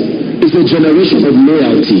fathers is a generation of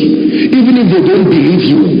loyalty. Even if they don't believe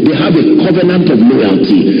you, they have a covenant of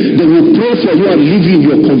loyalty. They will pray for you and leave you in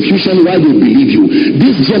your confusion while they believe you.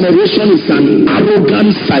 This generation is an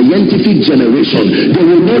arrogant, scientific generation. They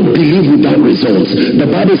will not believe without results. The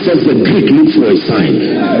Bible says the Greek look for a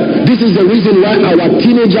sign. This is the reason why our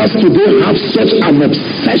teenagers today have such an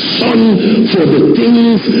obsession for the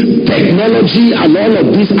things, technology and all of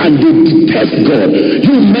this, and they detest God.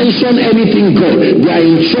 You mention anything God, they are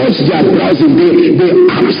in church, they are browsing, they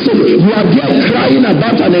absolutely, you are there crying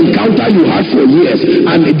about an encounter you had for years,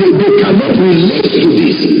 and they cannot relate to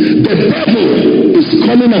this. The devil is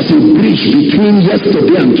coming as a bridge between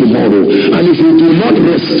yesterday and tomorrow, and if we do not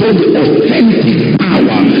restore the authentic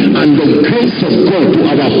power and the grace of God to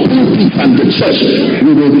our pulpit and the church,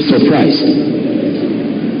 we will be surprised.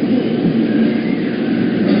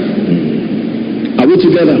 Are we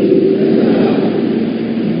together?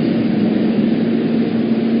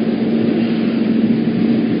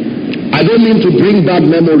 I don't mean to bring bad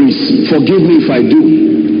memories. Forgive me if I do.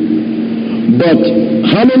 But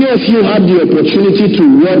how many of you had the opportunity to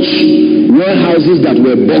watch warehouses that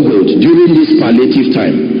were boggled during this palliative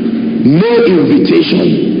time? No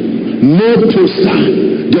invitation, no poster.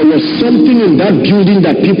 There was something in that building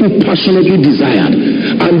that people passionately desired,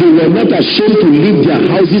 and they were not ashamed to leave their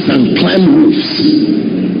houses and climb roofs.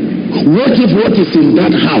 What if what is in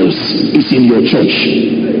that house is in your church?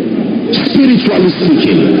 Spiritually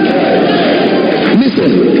speaking.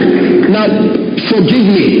 Listen, now forgive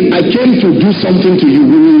me, I came to do something to you.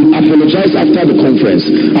 We will apologize after the conference.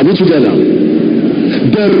 Are we together?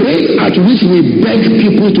 The rate at which we beg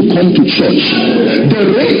people to come to church, the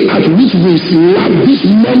rate at which we slap this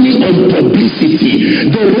money on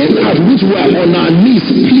publicity, the rate at which we are on our knees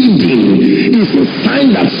pleading is a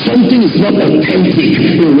sign that something is not authentic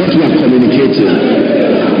in what we are communicating.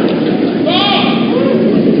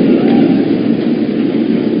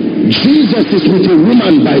 Jesus is with a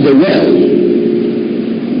woman by the well,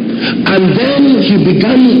 and then he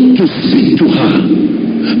began to speak to her.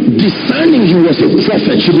 Discerning he was a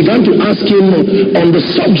prophet, she began to ask him on the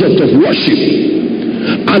subject of worship.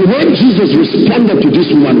 And when Jesus responded to this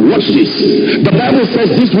woman, watch this. The Bible says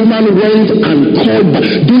this woman went and called back.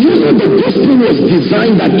 Do you know the gospel was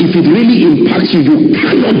designed that if it really impacts you, you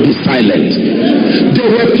cannot be silent?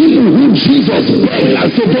 There were people who Jesus begged and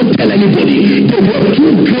said, don't tell anybody. They were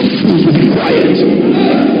too grateful to be quiet.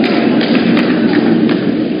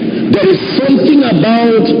 There is something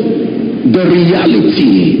about the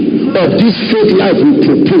reality of this faith life we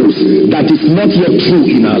propose that is not yet true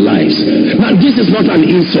in our lives. Now this is not an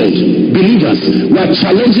insult. Believers, we are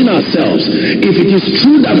challenging ourselves. If it is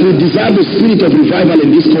true that we desire the spirit of revival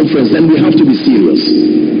in this conference, then we have to be serious.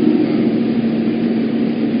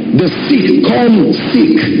 The sick come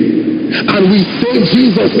sick. And we say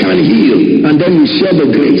Jesus can heal, and then we share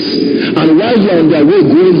the grace. And while we are on their way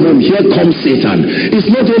going home, here comes Satan.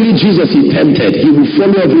 It's not only Jesus he tempted, he will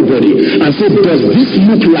follow everybody and say, does this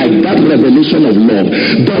look like that revelation of love?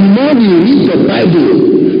 The more we read the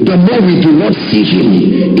Bible, the more we do not see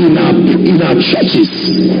him in our churches.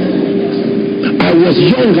 I was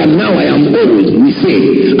young and now I am old, we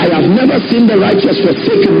say. I have never seen the righteous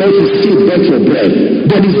forsaken nor his seed beg for bread.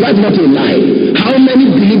 But is that not a lie? How many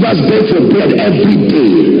believers beg for bread every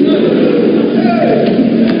day?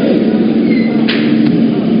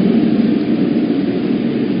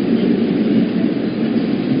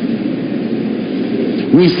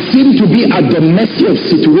 We seem to be at the mercy of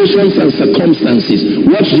situations and circumstances.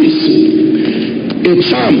 Watch this. A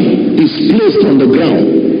charm is placed on the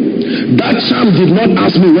ground. That charm did not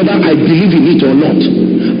ask me whether I believe in it or not.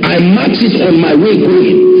 I matched it on my way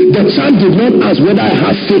going. The charm did not ask whether I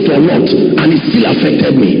have faith or not, and it still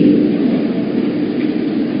affected me.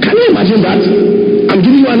 Can you imagine that? I'm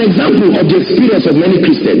giving you an example of the experience of many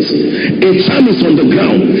Christians. A charm is on the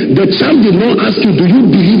ground. The charm did not ask you, do you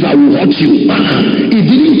believe I will hurt you? It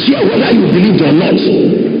didn't care whether you believed or not.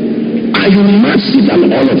 And you matched it, and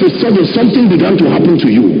all of a sudden something began to happen to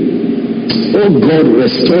you. Oh God,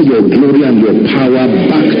 restore your glory and your power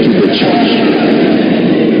back to the church.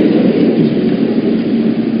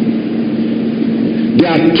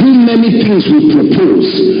 There are too many things we propose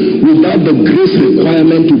without the grace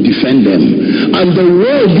requirement to defend them. And the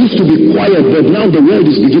world used to be quiet, but now the world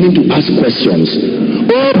is beginning to ask questions.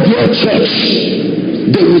 Oh dear church,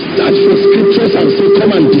 they will search for scriptures and say,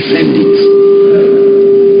 come and defend it.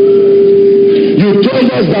 You told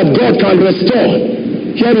us that God can restore.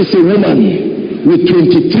 Here is a woman with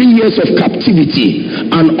 23 years of captivity,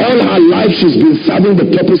 and all her life she's been serving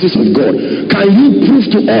the purposes of God. Can you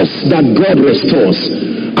prove to us that God restores?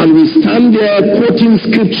 And we stand there quoting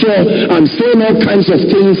scripture and saying all kinds of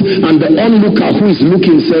things, and the onlooker who is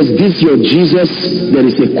looking says, this your Jesus? There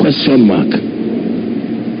is a question mark.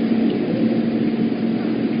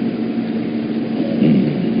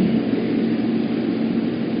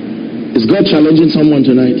 Is God challenging someone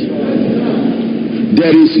tonight?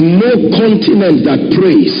 There is no continent that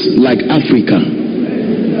prays like Africa,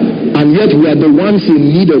 and yet we are the ones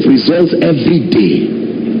in need of results every day.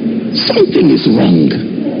 Something is wrong.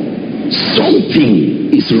 Something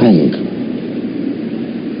is wrong.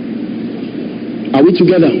 Are we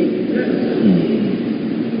together?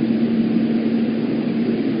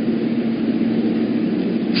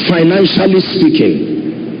 Financially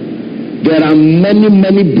speaking, there are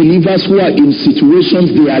many believers who are in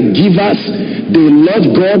situations, they are givers, they love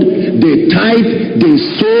God, they tithe, they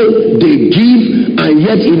sow, they give, and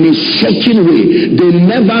yet in a shocking way, they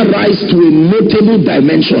never rise to a notable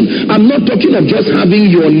dimension. I'm not talking of just having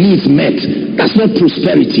your needs met. That's not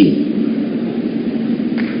prosperity.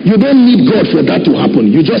 You don't need God for that to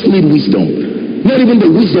happen. You just need wisdom. Not even the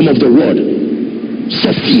wisdom of the word.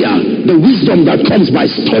 Sophia, the wisdom that comes by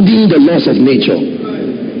studying the laws of nature.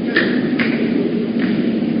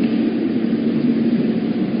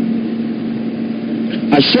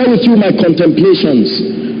 I share with you my contemplations,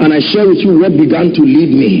 and I share with you what began to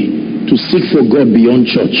lead me to seek for God beyond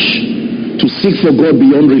church, to seek for God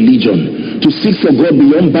beyond religion, to seek for God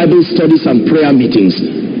beyond Bible studies and prayer meetings.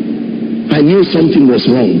 I knew something was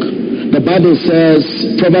wrong. The Bible says,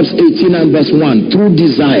 Proverbs 18 and verse 1, through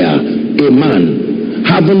desire, a man,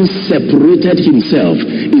 having separated himself,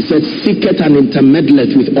 he said, seeketh and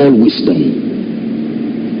intermeddleth with all wisdom.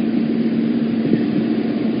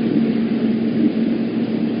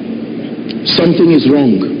 Something is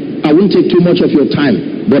wrong. I won't take too much of your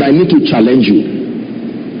time, but I need to challenge you.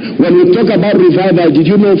 When we talk about revival, did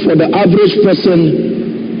you know for the average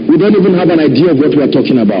person, we don't even have an idea of what we are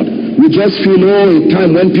talking about. We just feel, a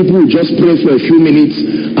time when people will just pray for a few minutes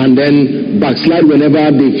and then backslide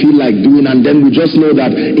whenever they feel like doing, and then we just know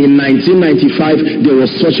that in 1995 there was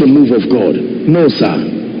such a move of God. No, sir.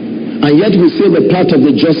 And yet we say the path of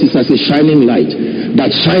the just is as a shining light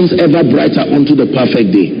that shines ever brighter unto the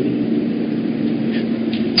perfect day.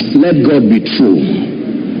 Let God be true.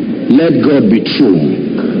 Let God be true.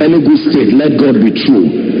 Enugu State, let God be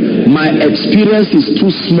true. My experience is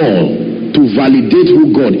too small to validate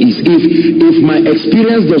who God is. If my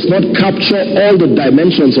experience does not capture all the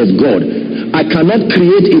dimensions of God, I cannot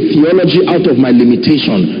create a theology out of my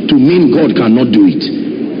limitation to mean God cannot do it.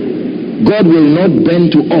 God will not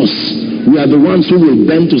bend to us. We are the ones who will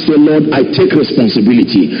bend to say, Lord, I take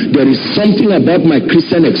responsibility. There is something about my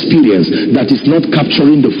Christian experience that is not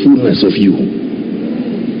capturing the fullness of you.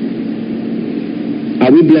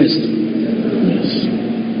 Are we blessed? Yes.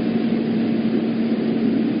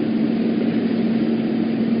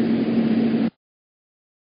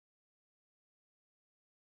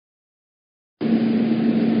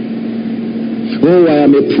 Oh, I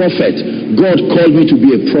am a prophet. God called me to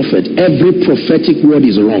be a prophet. Every prophetic word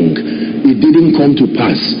is wrong. It didn't come to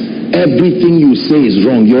pass. Everything you say is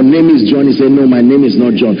wrong. Your name is John. You say, no, my name is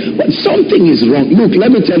not John. But something is wrong. Look,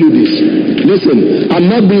 let me tell you this. Listen, I'm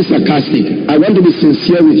not being sarcastic. I want to be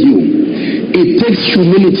sincere with you. It takes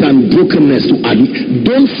humility and brokenness to admit.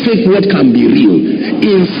 Don't fake what can be real.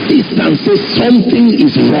 Insist and say something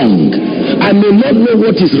is wrong. I may not know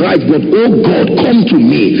what is right, but oh God, come to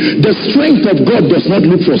me. The strength of God does not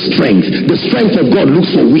look for strength. The strength of God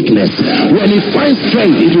looks for weakness. When He finds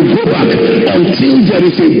strength, it will go back until there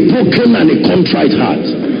is a broken and a contrite heart.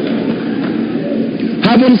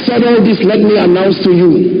 Having said all this, let me announce to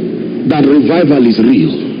you that revival is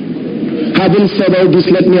real. Having said all this,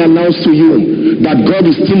 let me announce to you that God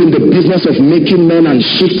is still in the business of making men and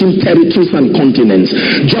shifting territories and continents.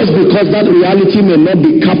 Just because that reality may not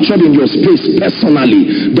be captured in your space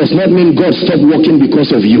personally does not mean God stopped working because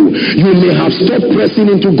of you. You may have stopped pressing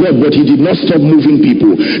into God, but He did not stop moving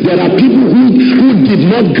people. There are people who did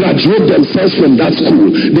not graduate themselves from that school.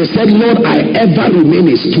 They said, Lord, I ever remain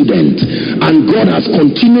a student. And God has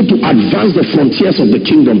continued to advance the frontiers of the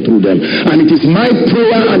kingdom through them. And it is my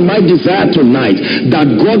prayer and my desire tonight that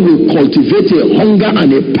God will cultivate a hunger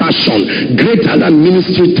and a passion greater than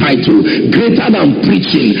ministry title, greater than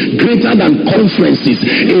preaching, greater than conferences,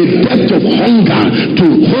 a depth of hunger to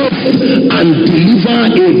host and deliver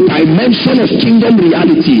a dimension of kingdom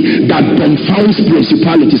reality that confounds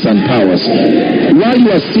principalities and powers. While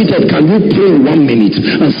you are seated, can you pray 1 minute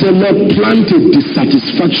and say, Lord, plant a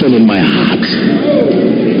dissatisfaction in my heart.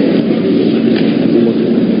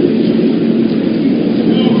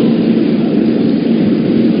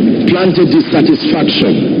 Planted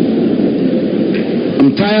dissatisfaction.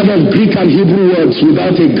 I'm tired of Greek and Hebrew words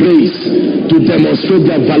without a grace to demonstrate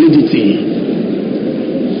their validity.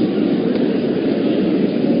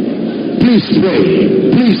 Please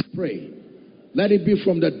pray. Please pray. Let it be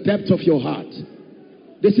from the depth of your heart.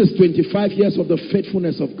 This is 25 years of the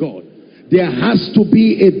faithfulness of God. There has to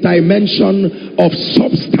be a dimension of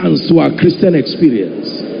substance to our Christian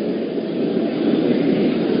experience.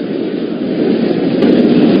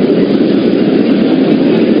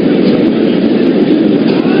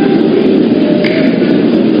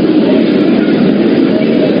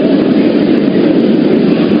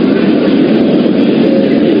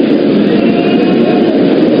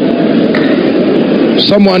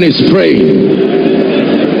 Someone is praying.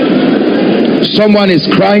 Someone is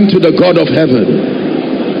crying to the God of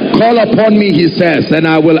heaven. Call upon me, He says, and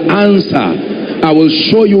I will answer. I will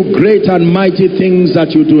show you great and mighty things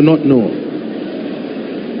that you do not know.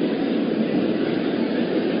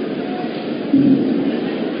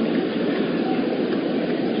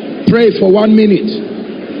 Pray for 1 minute.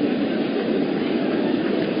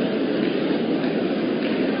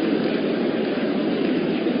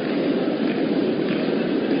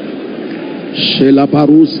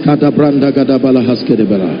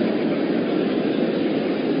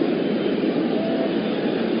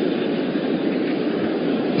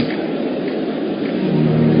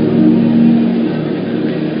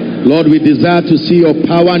 Lord, we desire to see your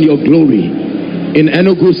power and your glory in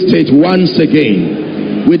Enugu State once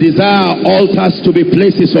again. We desire our altars to be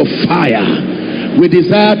places of fire. We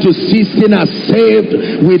desire to see sinners saved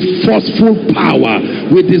with forceful power.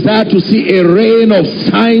 We desire to see a reign of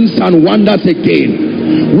signs and wonders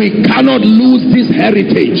again. We cannot lose this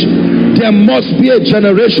heritage. There must be a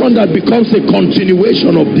generation that becomes a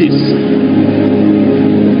continuation of this.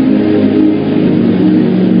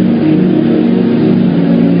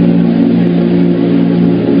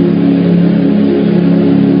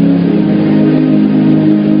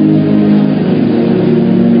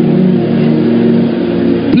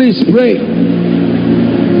 Please pray.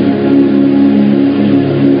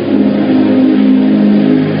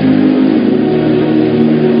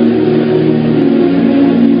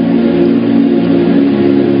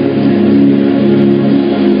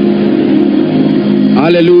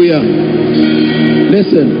 Hallelujah.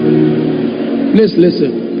 Listen. Please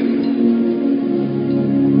listen.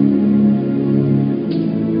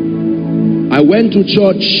 I went to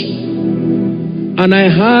church and I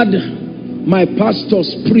heard my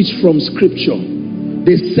pastors preach from scripture.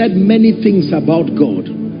 They said many things about God.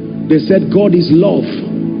 They said God is love.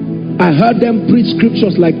 I heard them preach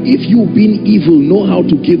scriptures like, if you being evil know how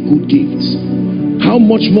to give good gifts, how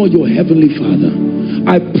much more your heavenly Father.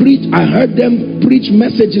 I heard them preach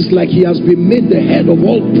messages like He has been made the head of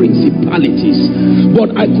all principalities,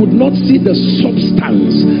 but I could not see the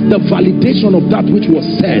substance, the validation of that which was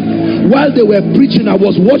said. While they were preaching, I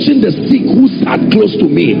was watching the sick who sat close to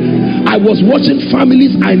me. I was watching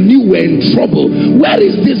families I knew were in trouble. Where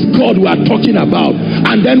is this God we are talking about?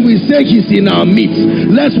 And then we say he's in our midst.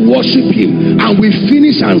 Let's worship him. And we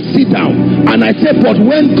finish and sit down. And I said, but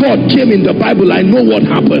when God came in the Bible, I know what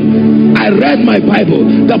happened. I read my Bible.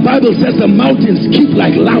 The Bible says the mountains skip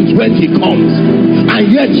like lambs when he comes.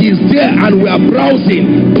 And yet he is there and we are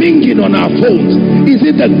browsing, pinging on our phones. Is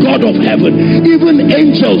it the God of heaven? Even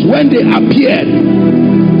angels, when they appeared,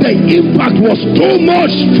 the impact was too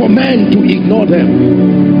much for men to ignore them.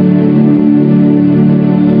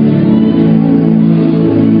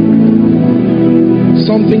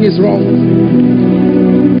 Something is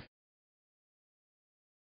wrong.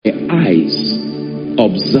 My eyes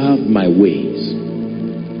observe my ways.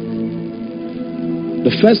 The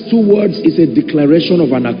first two words is a declaration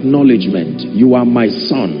of an acknowledgement. You are my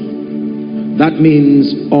son. That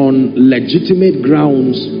means on legitimate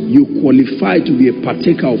grounds, you qualify to be a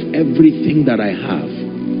partaker of everything that I have.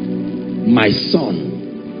 My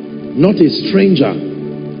son. Not a stranger.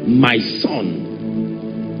 My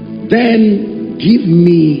son. Then give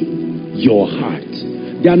me your heart.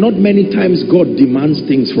 There are not many times God demands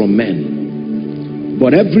things from men.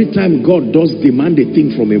 But every time God does demand a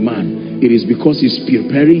thing from a man, it is because he's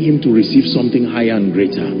preparing him to receive something higher and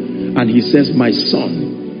greater. And he says, my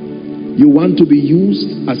son, you want to be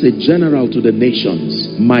used as a general to the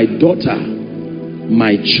nations. My daughter,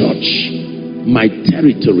 my church, my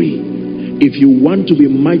territory. If you want to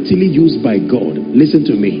be mightily used by God, listen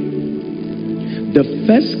to me. The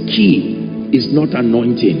first key is not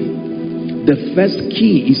anointing. The first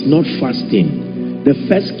key is not fasting. The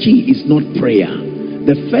first key is not prayer.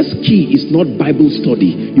 The first key is not Bible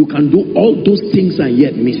study. You can do all those things and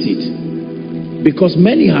yet miss it. Because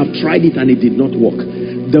many have tried it and it did not work.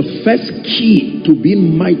 The first key to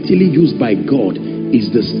being mightily used by God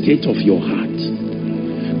is the state of your heart.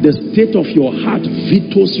 The state of your heart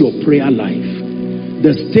vetoes your prayer life.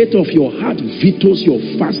 The state of your heart vetoes your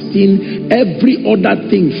fasting. Every other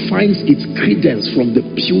thing finds its credence from the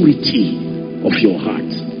purity of your heart.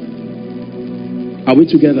 Are we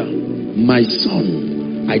together? My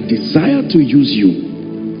son, I desire to use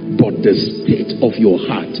you, but the state of your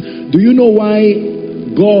heart. Do you know why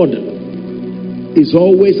God is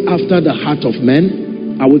always after the heart of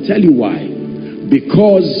men? I will tell you why.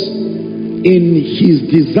 Because in his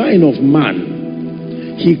design of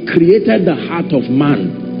man, he created the heart of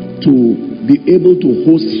man to be able to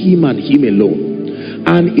host him and him alone.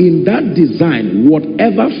 And in that design,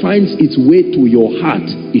 whatever finds its way to your heart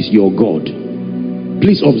is your God.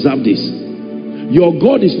 Please observe this. Your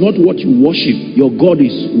God is not what you worship. Your God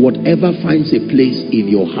is whatever finds a place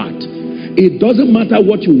in your heart. It doesn't matter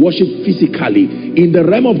what you worship physically. In the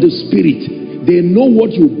realm of the spirit, they know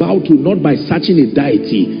what you bow to not by searching a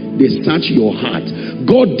deity. They search your heart.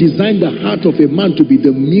 God designed the heart of a man to be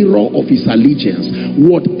the mirror of his allegiance.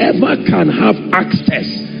 Whatever can have access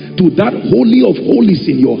to that holy of holies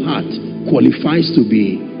in your heart qualifies to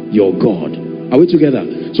be your God. Are we together?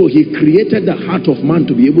 So he created the heart of man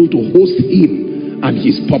to be able to host him and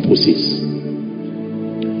his purposes.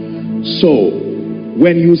 So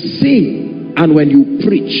when you sing and when you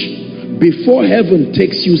preach, before heaven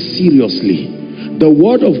takes you seriously, the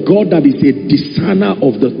word of God that is a discerner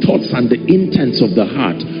of the thoughts and the intents of the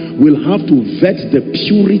heart will have to vet the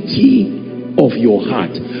purity of your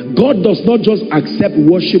heart. God does not just accept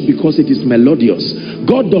worship because it is melodious.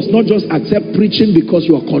 God does not just accept preaching because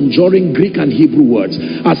you are conjuring Greek and Hebrew words,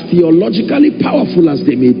 as theologically powerful as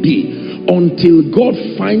they may be, until God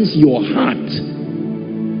finds your heart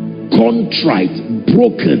contrite,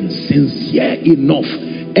 broken, sincere enough.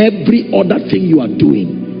 Every other thing you are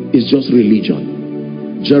doing is just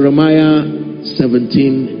religion. Jeremiah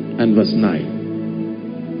 17 and verse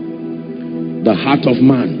 9. The heart of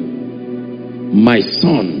man, my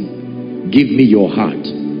son, give me your heart.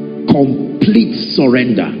 Complete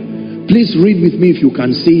surrender. Please read with me if you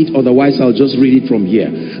can see it, otherwise I'll just read it from here.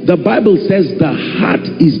 The Bible says the heart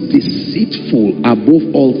is deceitful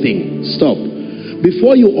above all things. Stop.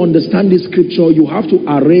 Before you understand this scripture, you have to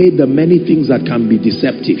array the many things that can be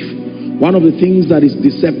deceptive. One of the things that is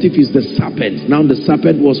deceptive is the serpent. Now the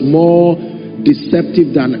serpent was more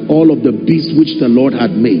deceptive than all of the beasts which the Lord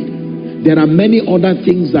had made. There are many other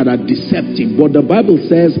things that are deceptive, but the Bible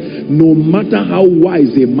says no matter how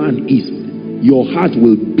wise a man is, your heart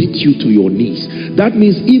will beat you to your knees. That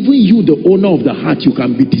means even you, the owner of the heart, you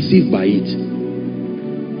can be deceived by it.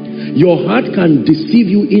 Your heart can deceive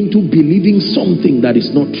you into believing something that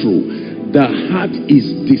is not true. The heart is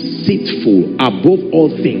deceitful above all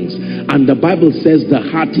things, and the Bible says the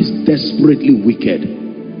heart is desperately wicked.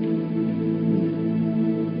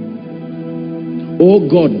 oh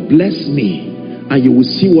God, bless me and you will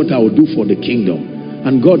see what I will do for the kingdom.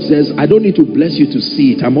 And God says, I don't need to bless you to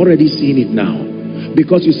see it. I'm already seeing it now.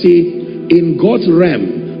 Because you see, in God's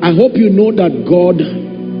realm, I hope you know that God,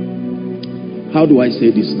 how do I say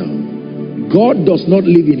this now? God does not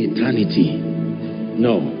live in eternity.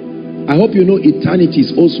 No. I hope you know eternity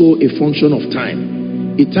is also a function of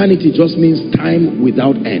time. Eternity just means time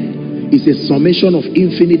without end. It's a summation of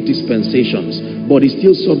infinite dispensations, but it's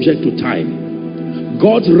still subject to time.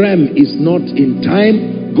 God's realm is not in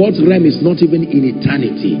time. God's realm is not even in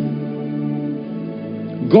eternity.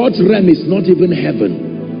 God's realm is not even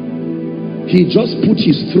heaven. He just put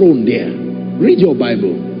his throne there. Read your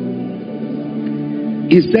Bible.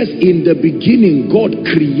 It says in the beginning God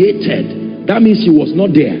created. That means he was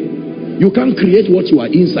not there. You can't create what you are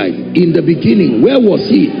inside. In the beginning, where was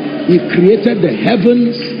he? He created the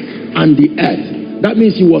heavens and the earth. That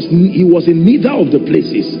means he was in neither of the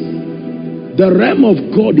places. The realm of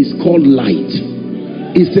God is called light.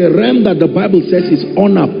 It's a realm that the Bible says is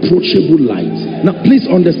unapproachable light. Now please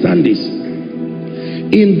understand this.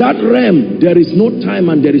 In that realm there is no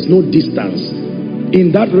time and there is no distance.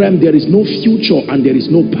 In that realm there is no future and there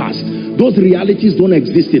is no past. Those realities don't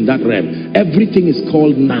exist in that realm. Everything is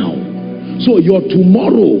called now. So your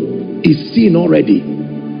tomorrow is seen already.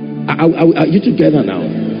 Are you together now?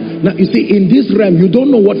 Now you see, in this realm you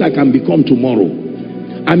don't know what I can become tomorrow.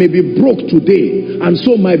 I may be broke today, and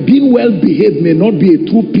so my being well behaved may not be a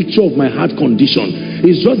true picture of my heart condition.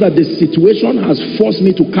 It's just that the situation has forced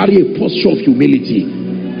me to carry a posture of humility.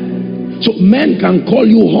 So men can call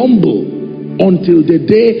you humble until the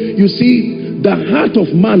day, you see, the heart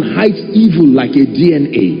of man hides evil like a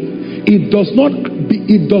DNA. It does not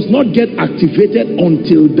get activated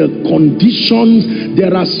until the conditions,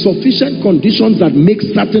 there are sufficient conditions that make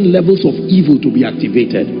certain levels of evil to be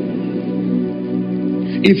activated.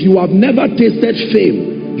 If you have never tasted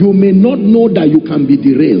fame, you may not know that you can be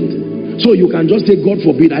derailed. So you can just say, God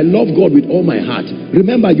forbid, I love God with all my heart.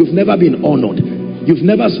 Remember, you've never been honored. You've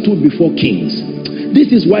never stood before kings.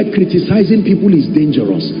 This is why criticizing people is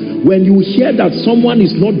dangerous. When you hear that someone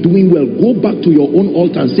is not doing well, go back to your own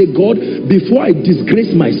altar and say, God, before I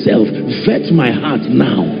disgrace myself, vet my heart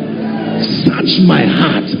now. Search my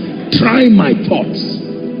heart. Try my thoughts.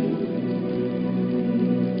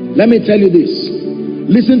 Let me tell you this.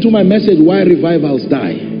 Listen to my message, why revivals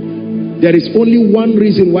die. There is only one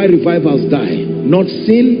reason why revivals die. Not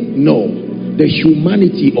sin, no. The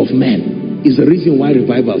humanity of men is the reason why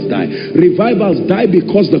revivals die. Revivals die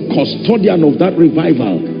because the custodian of that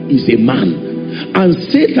revival is a man. And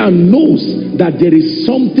Satan knows that there is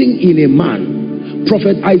something in a man.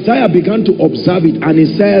 Prophet Isaiah began to observe it, and he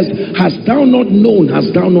says, hast thou not known,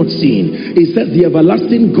 hast thou not seen? He says, the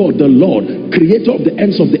everlasting God, the Lord, creator of the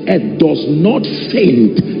ends of the earth, does not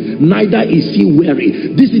faint, neither is he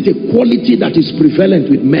weary. This is a quality that is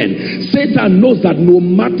prevalent with men. Satan knows that no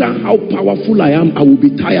matter how powerful I am, I will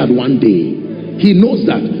be tired one day. He knows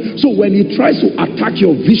that. So when he tries to attack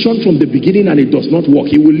your vision from the beginning and it does not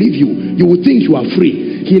work, he will leave you. You will think you are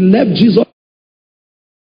free. He left Jesus.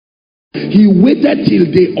 He waited till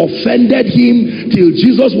they offended him, till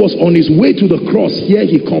Jesus was on his way to the cross. Here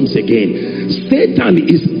he comes again. Satan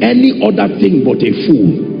is any other thing but a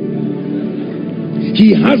fool.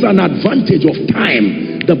 He has an advantage of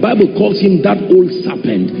time. The Bible calls him that old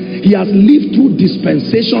serpent. He has lived through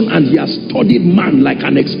dispensation and he has studied man like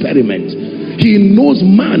an experiment. He knows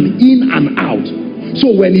man in and out.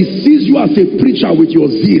 So when he sees you as a preacher with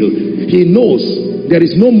your zeal, he knows there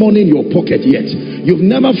is no money in your pocket yet. You've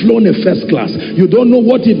never flown a first class. You don't know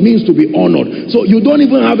what it means to be honored. So you don't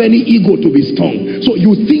even have any ego to be stung. So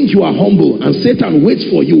you think you are humble, and Satan waits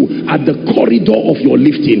for you at the corridor of your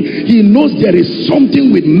lifting. He knows there is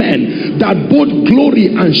something with men that both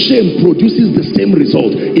glory and shame produces the same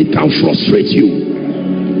result. It can frustrate you.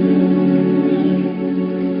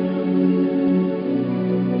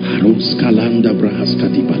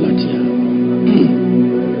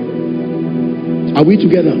 Are we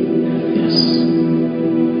together? Yes.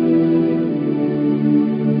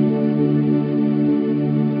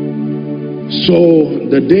 So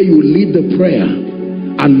the day you lead the prayer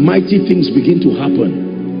and mighty things begin to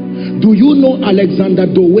happen. Do you know Alexander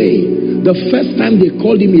Dowie? The first time they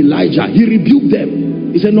called him Elijah, he rebuked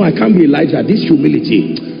them. He said, no, I can't be Elijah. This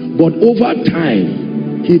humility. But over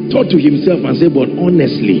time, he thought to himself and said, but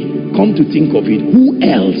honestly, come to think of it, who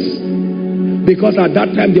else? Because at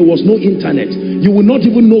that time there was no internet. You will not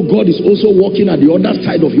even know God is also working at the other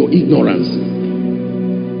side of your ignorance.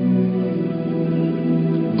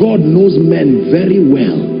 God knows men very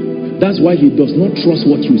well. That's why he does not trust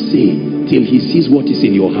what you say till he sees what is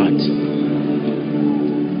in your heart.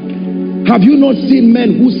 Have you not seen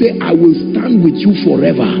men who say, I will stand with you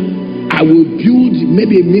forever? I will build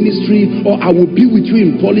maybe a ministry, or I will be with you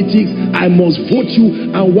in politics. I must vote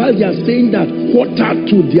you. And while they are saying that, quarter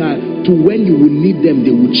to when you will need them,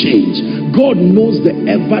 they will change. God knows the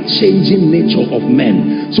ever-changing nature of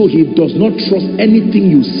men, so he does not trust anything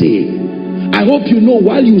you say. I hope you know,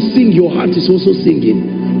 while you sing, your heart is also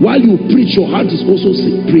singing. While you preach, your heart is also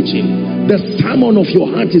preaching. The sermon of your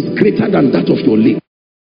heart is greater than that of your lips.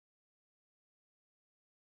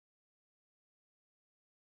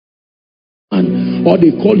 Or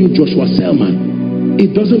they call you Joshua Selman.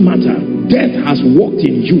 It doesn't matter. Death has walked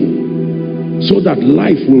in you so that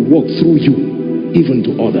life will walk through you, even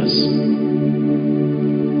to others.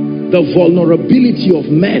 The vulnerability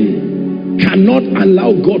of men cannot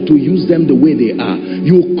allow God to use them the way they are.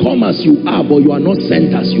 You come as you are, but you are not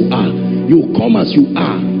sent as you are. You come as you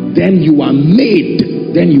are, then you are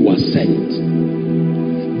made, then you are sent.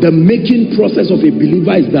 The making process of a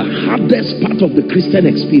believer is the hardest part of the Christian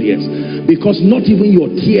experience, because not even your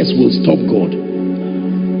tears will stop God.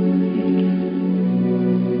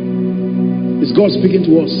 Is God speaking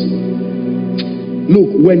to us?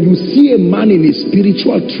 Look, when you see a man in a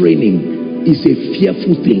spiritual training, it's a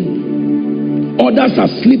fearful thing. Others are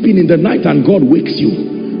sleeping in the night and God wakes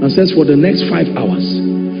you and says, for the next 5 hours,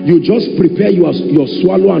 you just prepare your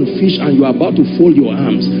swallow and fish, and you are about to fold your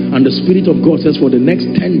arms, and the Spirit of God says, for the next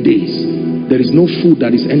 10 days, there is no food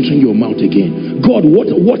that is entering your mouth again. God,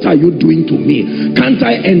 what are you doing to me? Can't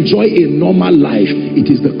I enjoy a normal life? It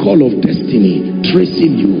is the call of destiny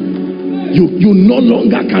tracing you. You no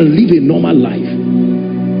longer can live a normal life.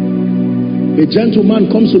 A gentleman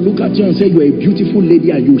comes to look at you and say, you are a beautiful lady,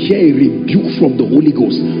 and you hear a rebuke from the Holy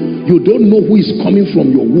Ghost. You don't know who is coming from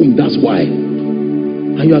your womb, that's why.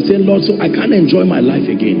 And you are saying, Lord, so I can't enjoy my life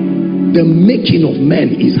again. The making of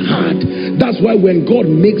men is hard. That's why when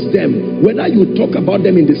God makes them, whether you talk about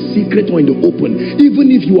them in the secret or in the open,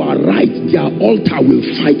 even if you are right, their altar will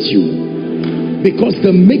fight you. Because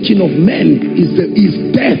the making of men is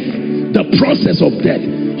death, the process of death.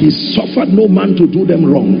 He suffered no man to do them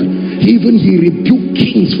wrong. Even he rebuked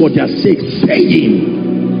kings for their sake,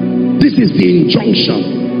 saying, this is the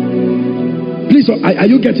injunction. Please,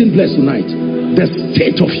 are you getting blessed tonight? The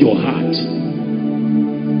state of your heart.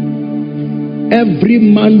 Every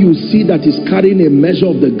man you see that is carrying a measure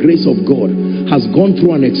of the grace of God has gone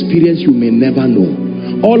through an experience you may never know.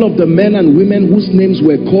 All of the men and women whose names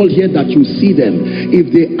were called here that you see them,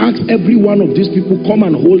 if they ask every one of these people, come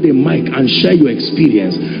and hold a mic and share your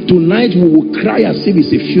experience, tonight we will cry as if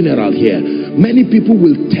it's a funeral here. Many people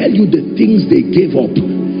will tell you the things they gave up.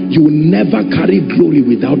 You will never carry glory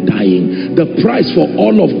without dying. The price for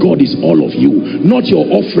all of God is all of you. Not your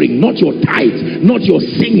offering, not your tithe, not your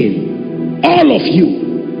singing. All of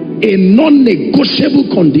you. A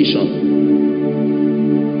non-negotiable condition.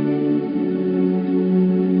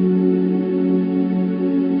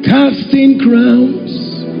 Casting crowns,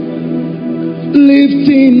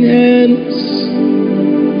 lifting hands,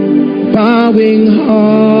 bowing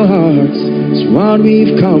hearts is what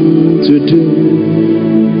we've come to do.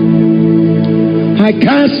 I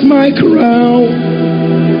cast my crown,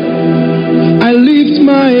 I lift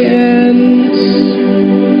my hands,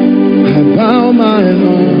 I bow my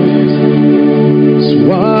heart. It's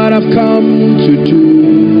what I've come to do.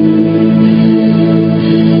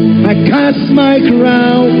 I cast my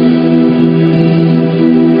crown,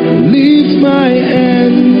 lift my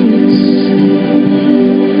hands,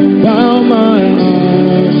 bow my heart.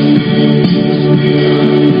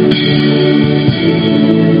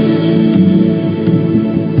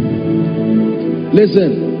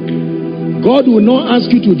 Listen, God will not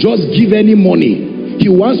ask you to just give any money. He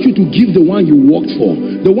wants you to give the one you worked for.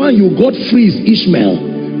 The one you got free is Ishmael.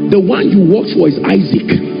 The one you worked for is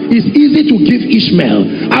Isaac. It's easy to give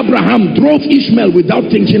Ishmael. Abraham drove Ishmael without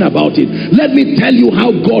thinking about it. Let me tell you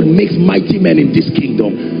how God makes mighty men in this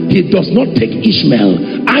kingdom. He does not take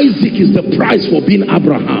Ishmael. Isaac is the price for being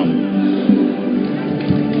Abraham.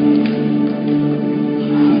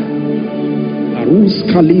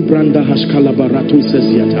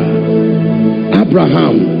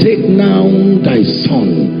 Abraham, take now thy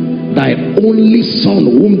son, thy only son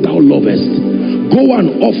whom thou lovest. Go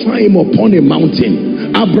and offer him upon a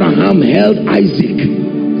mountain. Abraham held Isaac,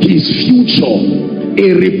 his future,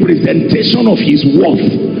 a representation of his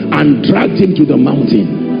worth, and dragged him to the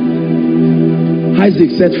mountain.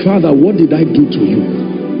 Isaac said, Father, what did I do to you?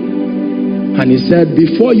 And he said,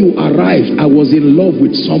 before you arrived, I was in love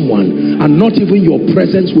with someone, and not even your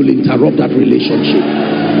presence will interrupt that relationship.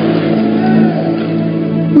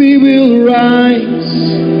 We will rise,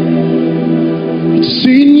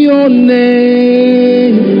 sing your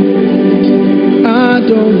name,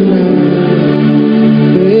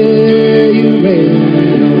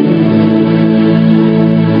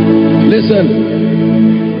 Listen,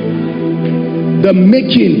 the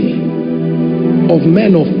making of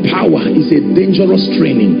men of power is a dangerous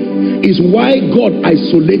training. Is why God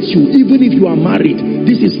isolates you. Even if you are married,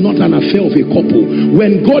 this is not an affair of a couple.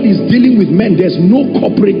 When God is dealing with men, there's no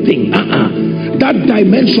corporate thing. That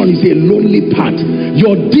dimension is a lonely part.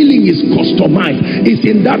 Your dealing is customized. It's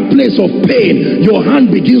in that place of pain. Your hand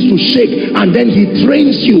begins to shake, and then he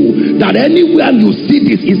trains you that anywhere you see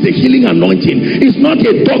this is the healing anointing. It's not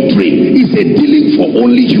a doctrine. It's a dealing for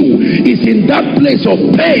only you. It's in that place of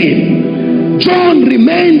pain. John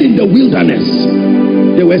remained in the wilderness.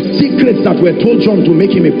 There were secrets that were told John to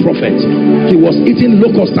make him a prophet. He was eating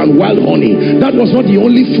locusts and wild honey. That was not the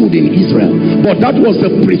only food in Israel, but that was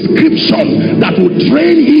the prescription that would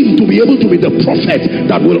train him to be able to be the prophet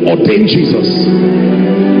that will ordain Jesus.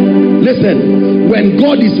 Listen, when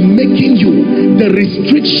God is making you, the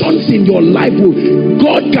restrictions in your life,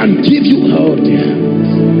 God can give you, oh dear.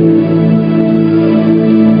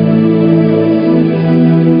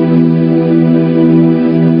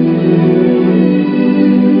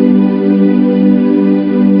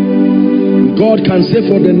 God can say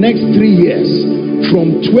for the next 3 years,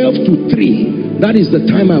 from 12 to 3, that is the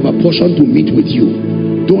time I have apportioned to meet with you.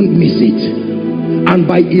 Don't miss it. And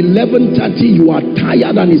by 11:30, you are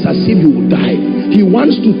tired and it's as if you will die. He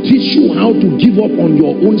wants to teach you how to give up on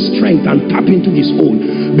your own strength and tap into his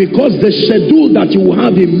own. Because the schedule that you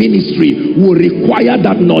have in ministry will require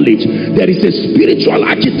that knowledge. There is a spiritual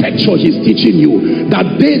architecture he's teaching you.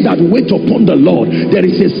 That they that wait upon the Lord, there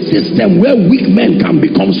is a system where weak men can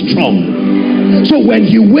become strong. So when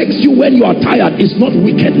he wakes you when you are tired, it's not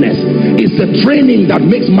wickedness, it's the training that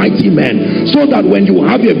makes mighty men. So that when you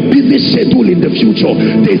have a busy schedule in the future,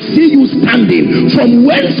 they see you standing. From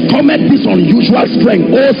whence cometh this unusual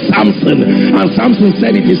strength, O Samson? And Samson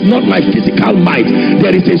said, it is not my physical might.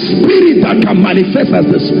 There is a spirit that can manifest as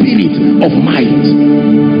the spirit of might.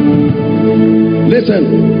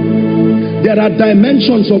 Listen, there are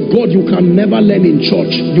dimensions of God you can never learn in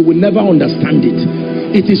church. You will never understand it.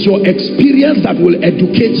 It is your experience that will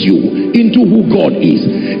educate you into who God is.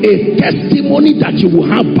 A testimony that you will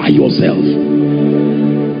have by yourself.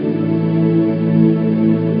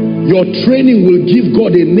 Your training will give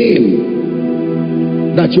God a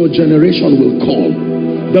name that your generation will call.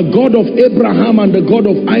 The God of Abraham and the God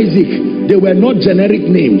of Isaac, they were not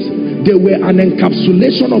generic names. They were an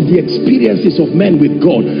encapsulation of the experiences of men with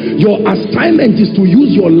God. Your assignment is to use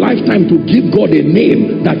your lifetime to give God a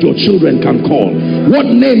name that your children can call. What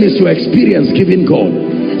name is your experience giving God?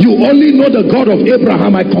 You only know the God of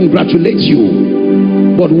Abraham. I congratulate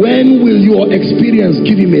you. But when will your experience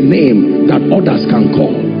give him a name that others can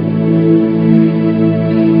call?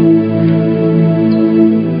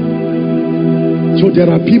 So there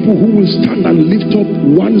are people who will stand and lift up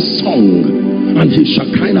one song, and his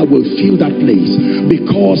Shekinah will fill that place,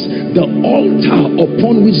 because the altar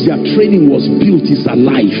upon which their training was built is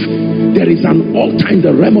alive. There is an altar in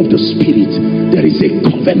the realm of the spirit. There is a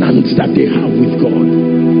covenant that they have with God.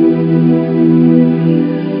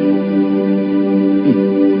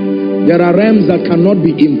 There are realms that cannot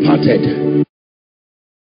be imparted.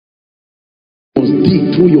 You must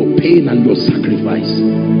dig through your pain and your sacrifice.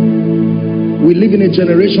 We live in a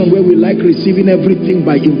generation where we like receiving everything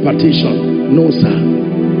by impartation. No, sir.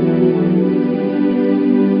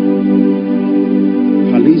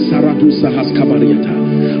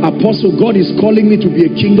 Apostle, God is calling me to be a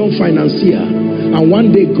kingdom financier. And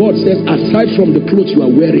one day God says, aside from the clothes you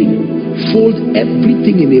are wearing, fold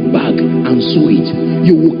everything in a bag and sew it.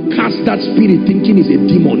 You will cast that spirit thinking it's a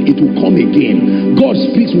demon. It will come again. God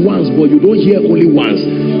speaks once, but you don't hear only once.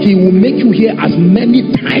 He will make you hear as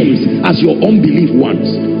many times as your unbelief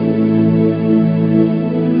wants.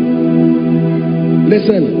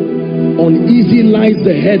 Listen, uneasy lies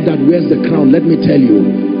the head that wears the crown. Let me tell you,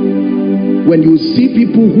 when you see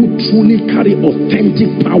people who truly carry authentic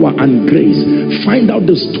power and grace, find out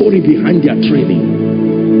the story behind their training.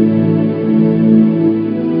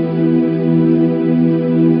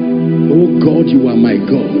 Oh God, you are my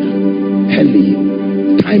God. Heli.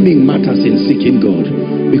 Timing matters in seeking God,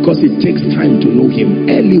 because it takes time to know him.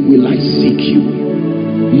 Early will I seek you.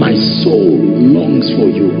 My soul longs for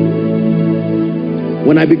you.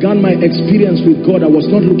 When I began my experience with God, I was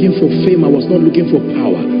not looking for fame. I was not looking for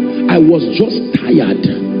power. I was just tired.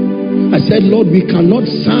 I said, Lord, we cannot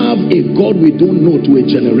serve a God we don't know to a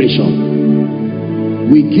generation.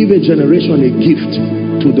 We give a generation a gift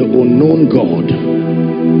to the unknown God.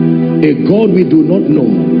 A God we do not know.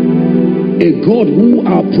 A a God who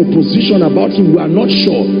our proposition about him, we are not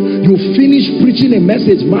sure. You finish preaching a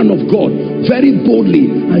message, man of God, very boldly,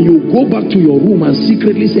 and you go back to your room and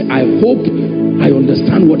secretly say, I hope I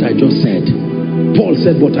understand what I just said. Paul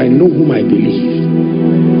said, but I know whom I believe.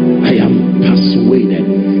 I am persuaded.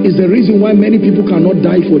 It's the reason why many people cannot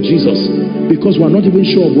die for Jesus, because we are not even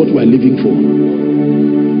sure of what we are living for.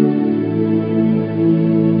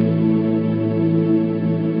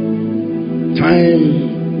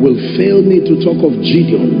 Time will fail me to talk of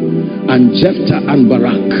Gideon and Jephthah and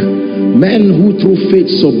Barak, men who through faith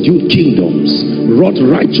subdued kingdoms, wrought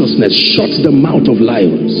righteousness, shut the mouth of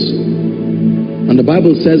lions. And the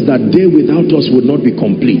Bible says that they without us would not be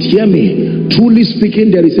complete. Hear me, truly speaking,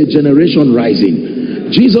 there is a generation rising.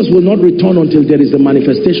 Jesus will not return until there is the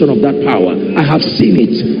manifestation of that power. I have seen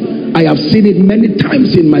it. I have seen it many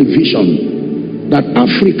times in my vision. That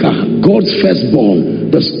Africa, God's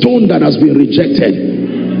firstborn, the stone that has been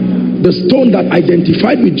rejected, the stone that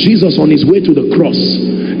identified with Jesus on his way to the cross.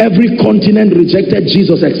 Every continent rejected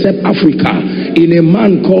Jesus except Africa, in a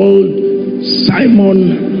man called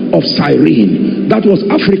Simon of Cyrene. That was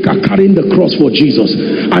Africa carrying the cross for Jesus.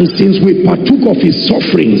 And since we partook of his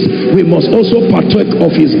sufferings, we must also partake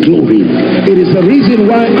of his glory. It is the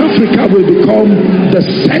reason why Africa will become the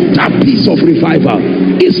centerpiece of revival.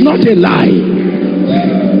 It's not a lie.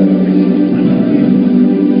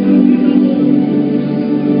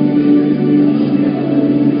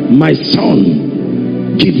 My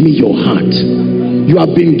son, give me your heart. You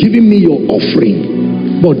have been giving me your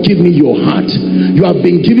offering, but give me your heart. You have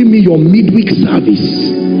been giving me your midweek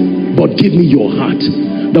service, but give me your heart.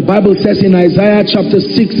 The Bible says in Isaiah chapter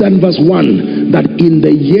 6 and verse 1 that in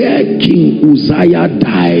the year King Uzziah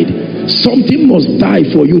died, something must die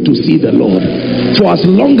for you to see the Lord. For as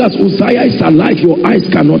long as Uzziah is alive, your eyes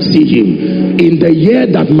cannot see him. In the year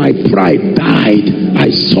that my pride died, I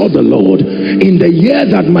saw the Lord. In the year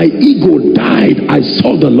that my ego died, I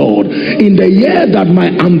saw the Lord. In the year that my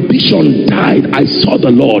ambition died, I saw the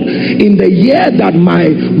Lord. In the year that my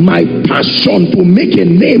passion to make a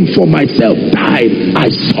name for myself died, I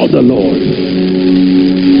saw the Lord.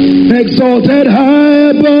 Exalted high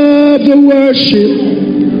above the worship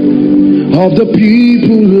of the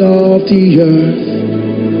people of the earth,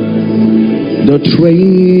 the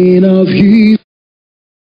train of his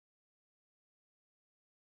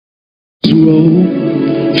robe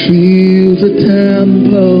fills the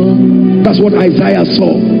temple. That's what Isaiah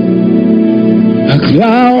saw. A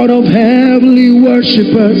cloud of heavenly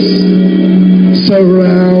worshippers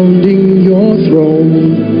surrounding your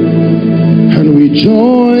throne, and we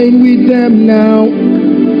join with them now,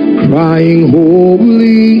 crying,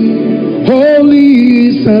 holy, holy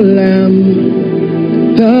is the Lamb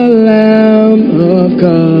of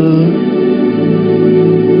God.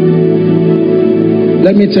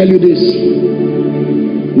 Let me tell you this.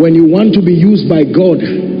 When you want to be used by God,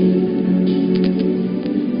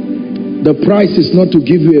 the price is not to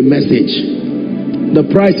give you a message. The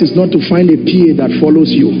price is not to find a PA that follows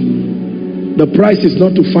you. The price is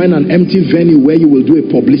not to find an empty venue where you will do a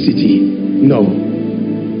publicity. No.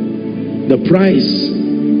 The price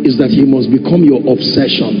is that he must become your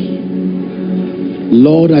obsession.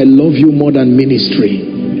 Lord, I love you more than ministry.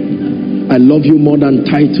 I love you more than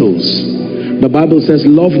titles. The Bible says,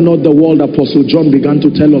 love not the world. Apostle John began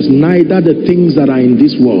to tell us, neither the things that are in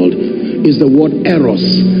this world. Is the word eros.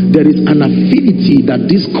 There is an affinity that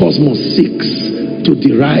this cosmos seeks to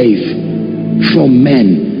derive from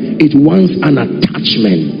men. It wants an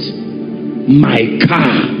attachment. My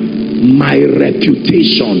car, my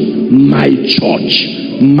reputation, my church,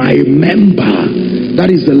 my member.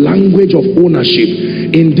 That is the language of ownership.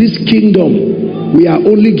 In this kingdom, we are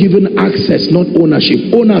only given access, not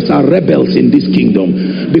ownership. Owners are rebels in this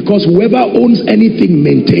kingdom, because whoever owns anything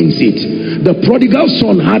maintains it. The prodigal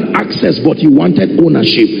son had access, but he wanted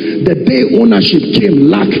ownership. The day ownership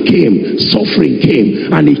came, lack came, suffering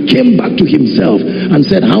came, and he came back to himself and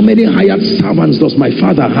said, how many hired servants does my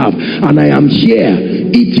father have? And I am here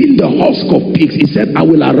eating the husk of pigs. He said, I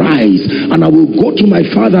will arise and I will go to my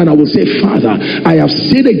father and I will say, Father, I have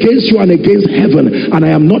sinned against you and against heaven, and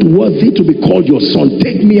I am not worthy to be called your son.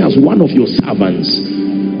 Take me as one of your servants.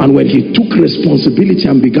 And when he took responsibility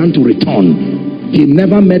and began to return, he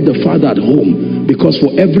never met the father at home, because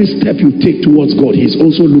for every step you take towards God, he's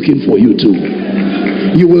also looking for you too.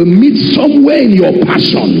 You will meet somewhere in your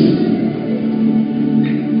passion.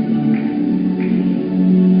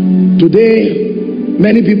 Today,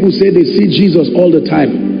 many people say they see Jesus all the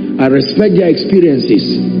time. I respect their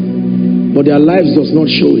experiences, but their lives does not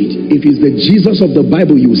show it. If it's the Jesus of the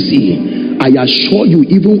Bible you see, I assure you,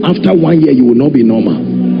 even after 1 year, you will not be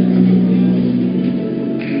normal.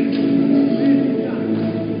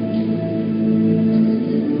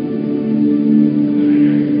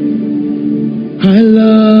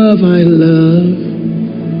 I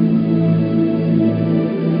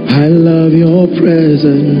love your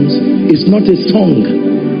presence. It's not a song.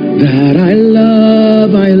 That I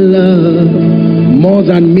love more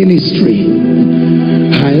than ministry.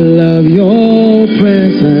 I love your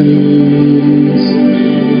presence.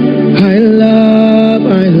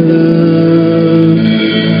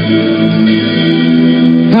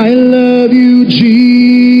 I love you,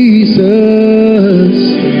 Jesus.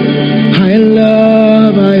 I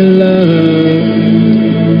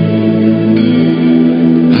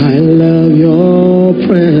love your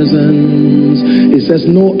presence. It says,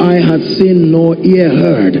 no eye hath seen, nor ear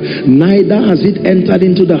heard, neither has it entered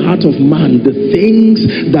into the heart of man the things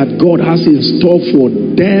that God has in store for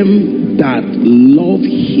them that love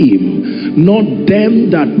him. Not them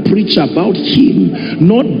that preach about him,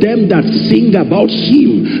 not them that sing about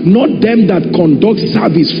him, not them that conduct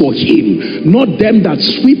service for him, not them that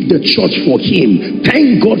sweep the church for him.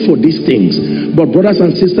 Thank God for these things. But brothers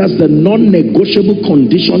and sisters, the non-negotiable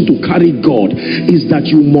condition to carry God is that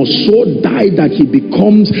you must so die that he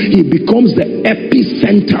becomes the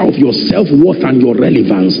epicenter of your self-worth and your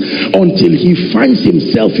relevance. Until he finds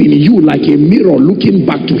himself in you like a mirror looking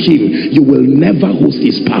back to him, you will never host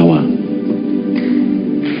his power.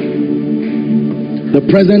 The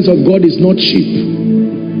presence of God is not cheap.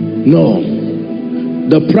 No.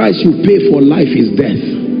 The price you pay for life is death.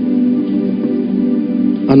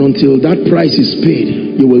 And until that price is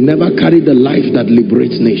paid, you will never carry the life that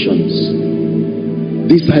liberates nations.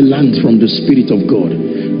 This I learned from the Spirit of God.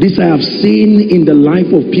 This I have seen in the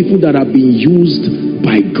life of people that have been used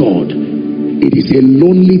by God. It is a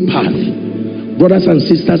lonely path. Brothers and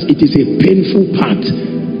sisters, it is a painful path.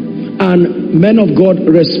 And men of God,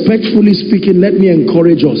 respectfully speaking, let me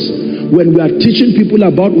encourage us. When we are teaching people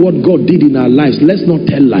about what God did in our lives, let's not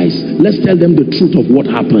tell lies. Let's tell them the truth of what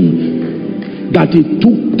happened. That it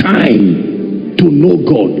took time to know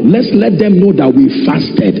God. Let's let them know that we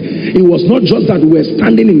fasted. It was not just that we were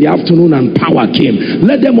standing in the afternoon and power came.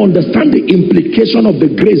 Let them understand the implication of the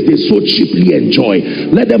grace they so cheaply enjoy.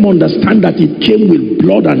 Let them understand that it came with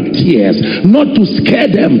blood and tears. Not to scare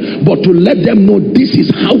them, but to let them know this is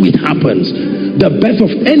how it happens. The birth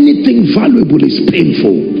of anything valuable is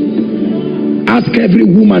painful. Ask every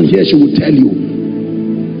woman here, she will tell you.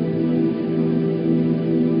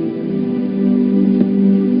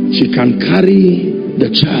 She can carry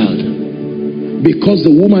the child. Because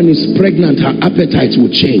the woman is pregnant, her appetite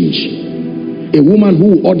will change. A woman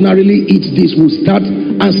who ordinarily eats this will start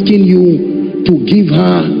asking you to give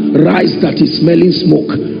her rice that is smelling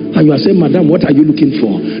smoke. And you are saying, madam, what are you looking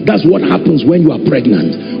for? That's what happens when you are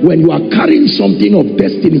pregnant. When you are carrying something of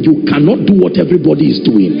destiny, you cannot do what everybody is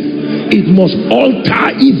doing. It must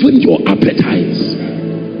alter even your appetites.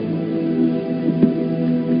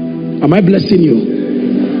 Am I blessing you?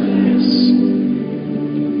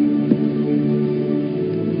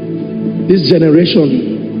 This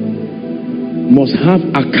generation must have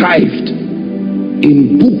archived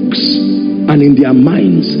in books and in their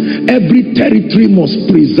minds. Every territory must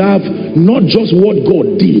preserve not just what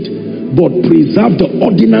God did, but preserve the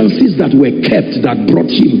ordinances that were kept that brought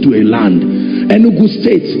him to a land. Enugu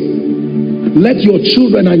State, let your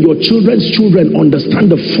children and your children's children understand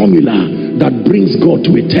the formula that brings God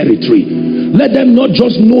to a territory. Let them not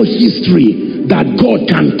just know history, that God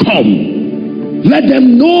can come. Let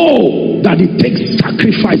them know that it takes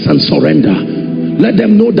sacrifice and surrender. Let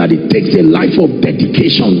them know that it takes a life of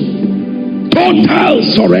dedication. Total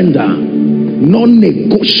surrender.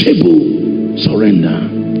 Non-negotiable surrender.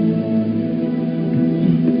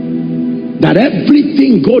 That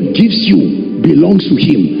everything God gives you belongs to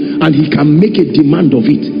him, and he can make a demand of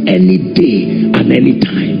it any day and any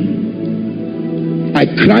time. I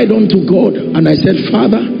cried unto God and I said,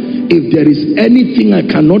 Father, if there is anything I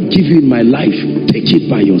cannot give you in my life, take it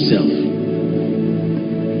by yourself.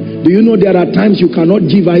 Do you know there are times you cannot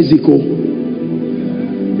give Isaac?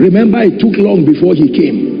 Remember, it took long before he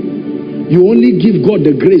came. You only give God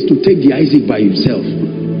the grace to take the Isaac by himself.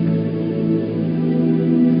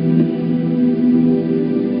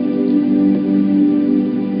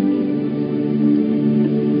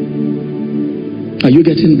 Are you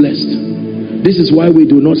getting blessed? This is why we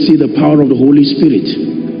do not see the power of the Holy Spirit.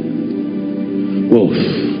 Oh,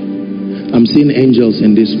 I'm seeing angels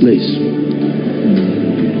in this place.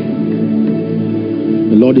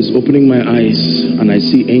 The Lord is opening my eyes and I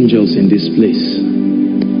see angels in this place.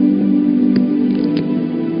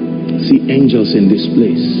 I see angels in this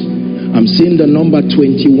place. I'm seeing the number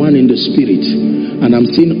 21 in the spirit, and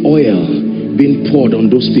I'm seeing oil being poured on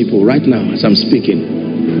those people right now as I'm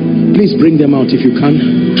speaking. Please bring them out if you can.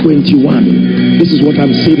 21. This is what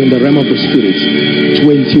I'm seeing in the realm of the spirit.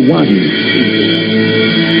 21.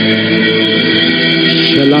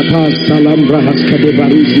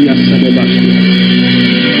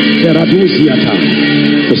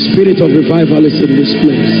 The spirit of revival is in this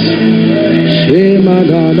place.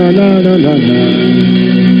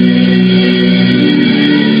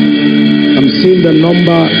 I'm seeing the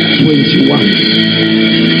number 21.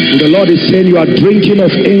 The Lord is saying you are drinking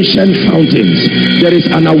of ancient fountains. There is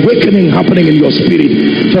an awakening happening in your spirit.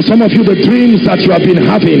 For some of you, the dreams that you have been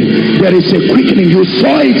having, there is a quickening. You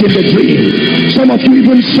saw it in the dream. Some of you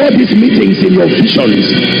even saw these meetings in your visions.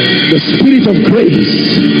 The spirit of grace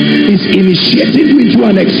is initiating you into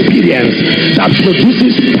an experience that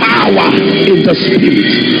produces power in the spirit.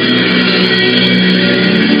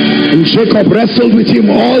 And Jacob wrestled with him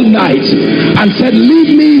all night and said,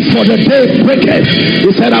 leave me, for the day breaketh.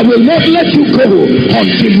 He said, I will not let you go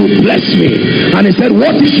until you bless me. And he said,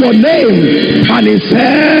 what is your name? And he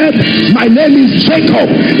said, my name is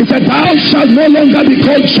Jacob. He said, thou shalt no longer be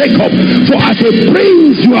called Jacob, for as a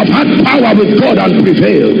prince you have had power with God and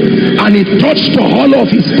prevailed. And he touched the hollow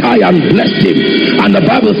of his thigh and blessed him. And the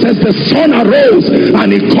Bible says the sun arose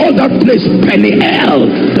and he called that place Peniel,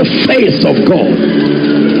 the face of God.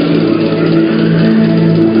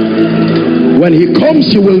 When he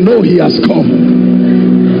comes, you will know he has come.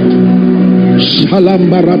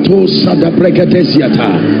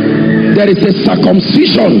 There is a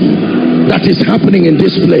circumcision that is happening in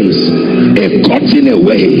this place, a cutting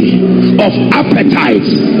away of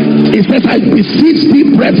appetites. It says, I beseech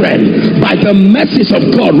thee, brethren, by the mercies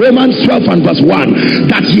of God, Romans 12 and verse 1,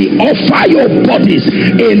 that ye offer your bodies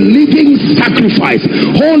a living sacrifice,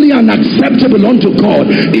 holy and acceptable unto God.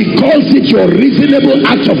 He calls it your reasonable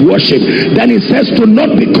act of worship. Then it says, to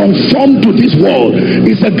not be conformed to this world.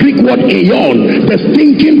 It's the Greek word aeon, the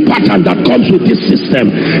thinking pattern that comes with this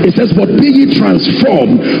system. It says, but be ye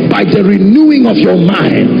transformed by the renewing of your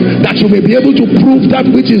mind, that you may be able to prove that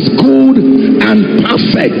which is good and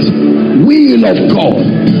perfect will of God.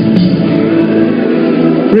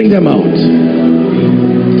 Bring them out.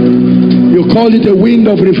 You call it a wind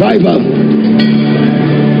of revival,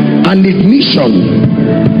 an ignition.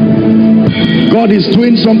 God is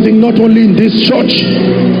doing something not only in this church,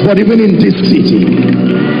 but even in this city.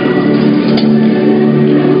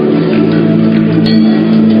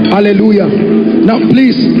 Hallelujah. Now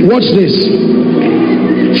please watch this.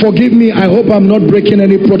 Forgive me, I hope I'm not breaking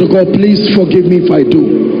any protocol. Please forgive me if I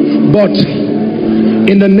do. But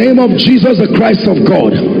in the name of Jesus the Christ of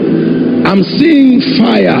God, I'm seeing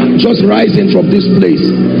fire just rising from this place,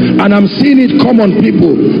 and I'm seeing it come on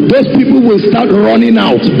people. Those people will start running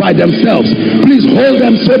out by themselves. Please hold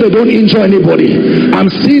them so they don't injure anybody. I'm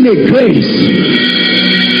seeing a grace.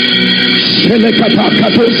 It's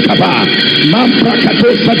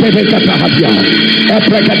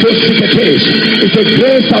a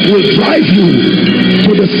grace that will drive you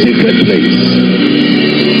to the secret place.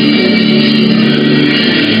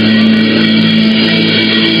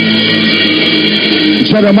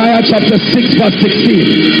 Jeremiah chapter 6 verse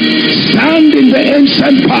 16. Stand in the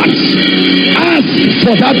ancient paths. Ask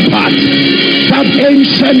for that path, that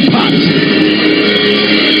ancient path.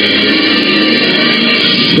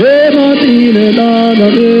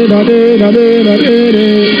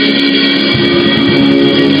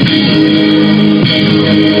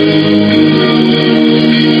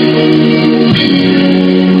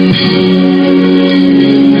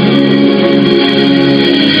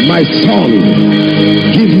 My son,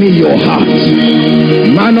 give me your heart.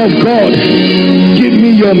 Man of God, give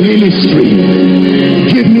me your ministry.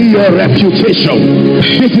 Give me your reputation.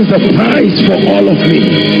 This is the price for all of me.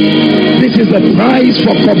 This is the price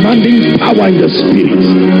for commanding power in the spirit.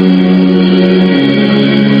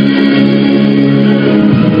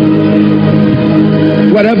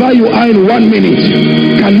 Wherever you are in 1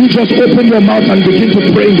 minute, can you just open your mouth and begin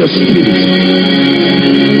to pray in the spirit?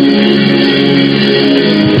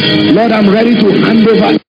 Lord, I'm ready to hand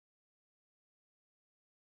over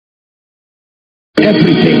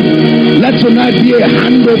everything. Let tonight be a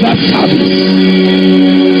handover service.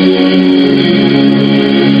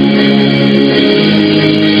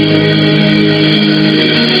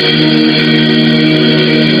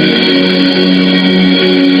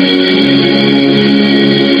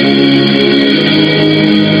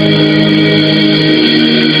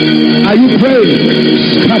 Are you praying?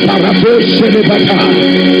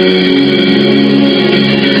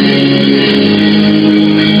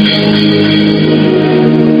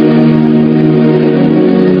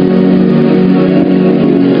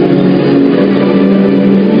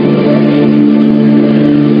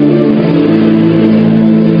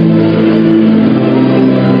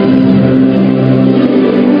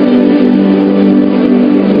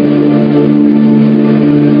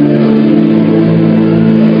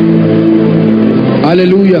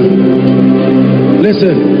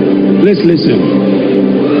 Listen. Let's listen.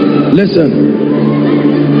 Listen.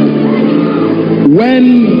 When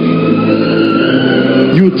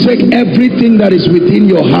you take everything that is within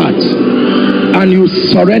your heart and you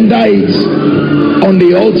surrender it on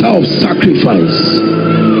the altar of sacrifice,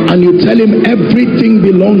 and you tell him everything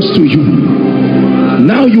belongs to you,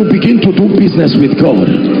 now you begin to do business with God,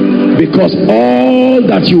 because all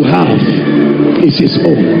that you have is his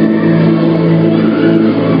own.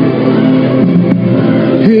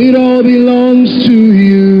 It all belongs to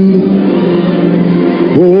you.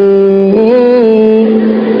 Oh,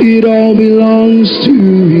 it all belongs to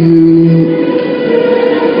you.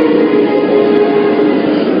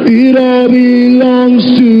 It all belongs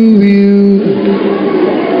to you.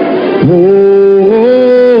 Oh,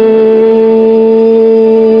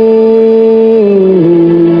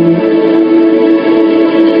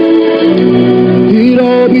 it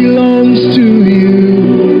all belongs to you.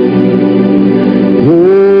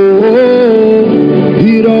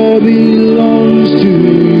 It all belongs to you.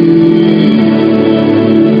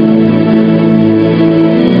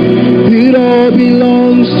 It all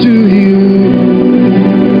belongs to you.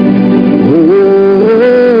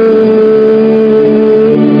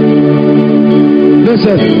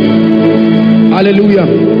 Listen. Hallelujah.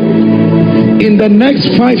 In the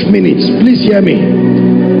next 5 minutes, please hear me,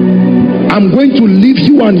 I'm going to leave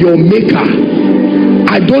you and your maker.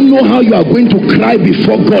 I don't know how you are going to cry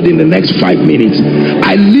before God in the next 5 minutes.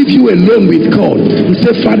 I leave you alone with God. You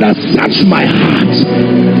say, Father, search my heart,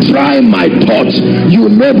 try my thoughts. You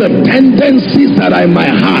know the tendencies that are in my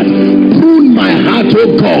heart. Prune my heart,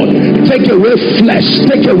 oh God. Take away flesh,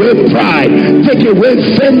 take away pride, take away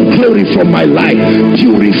vain glory from my life.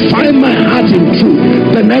 Purify my heart in truth.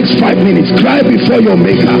 The next 5 minutes, cry before your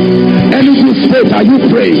maker. Any good state, are you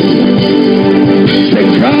praying? Say,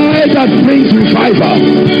 cry that brings revival.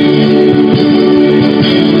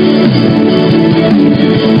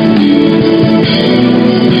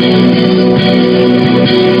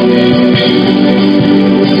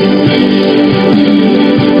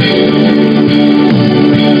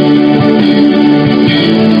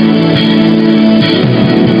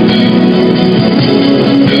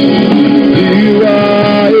 Here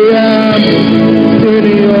I am in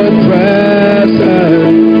your presence.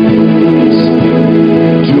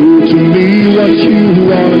 Do to me what you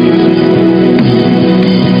want.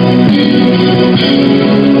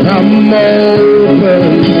 I'm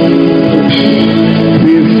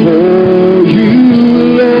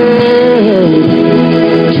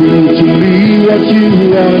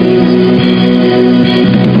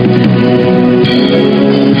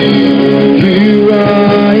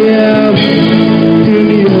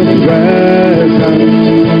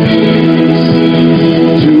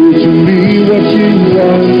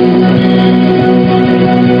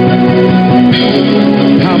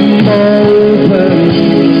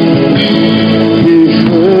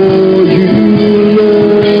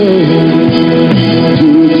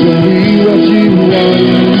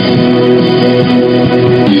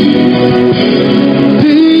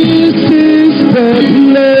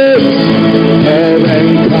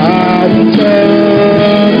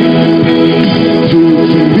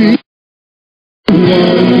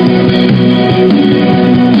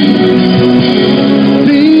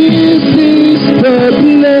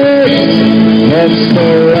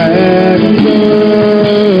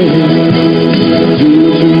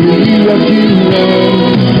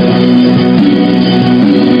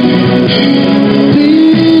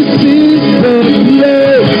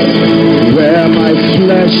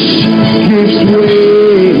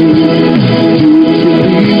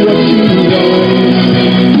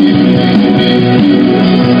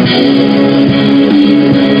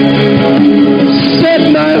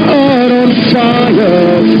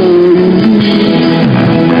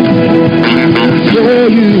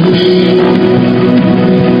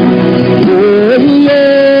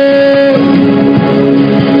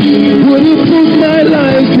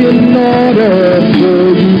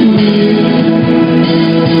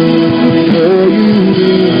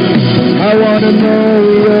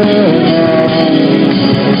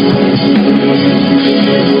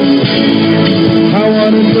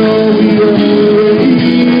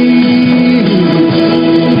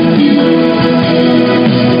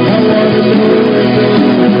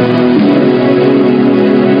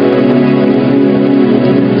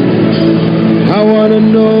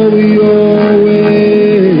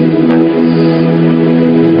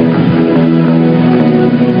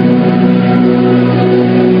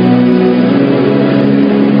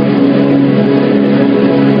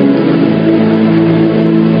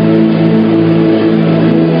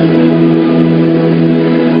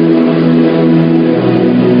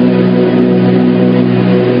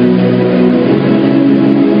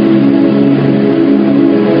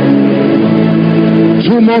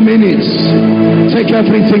 2 more minutes. Take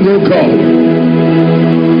everything, oh God.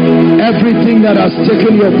 Everything that has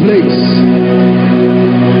taken your place,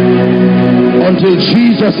 until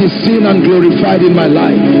Jesus is seen and glorified in my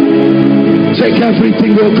life. Take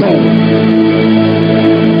everything, oh God.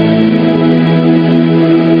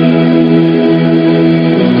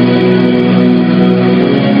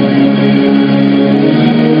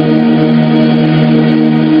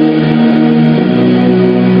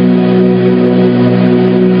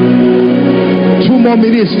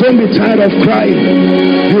 Minutes. Don't be tired of crying.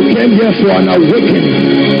 You came here for an awakening.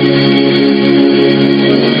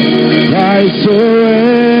 I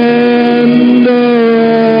surrender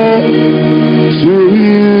to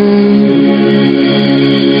you.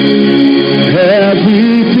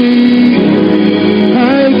 Everything I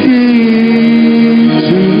give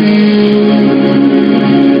to you.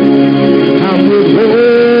 I'm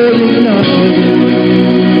withholding nothing.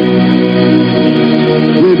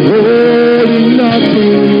 Withholding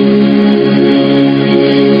nothing.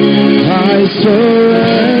 I surrender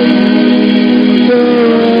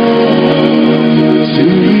to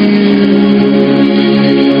you.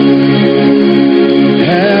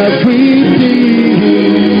 Everything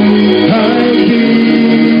I give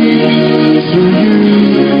to you.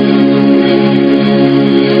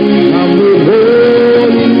 I'm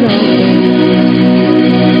withholding nothing.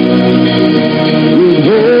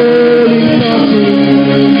 Withholding nothing.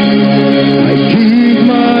 I give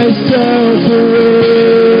myself away.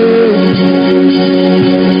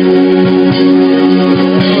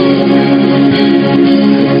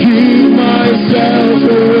 Give myself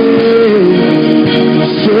away.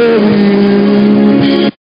 So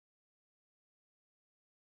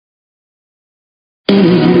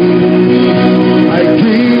I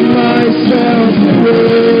give myself away.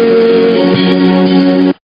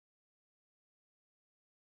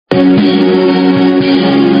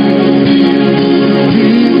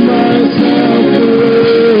 Give myself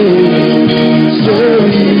away, so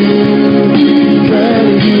you can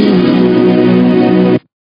use.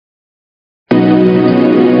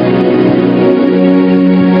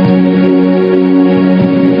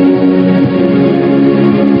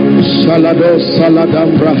 Salado saladam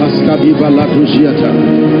brahaskadi valadujiata.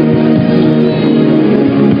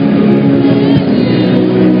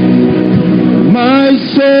 My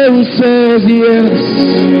soul says yes.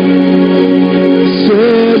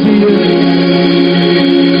 Says yes.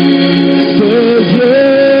 Says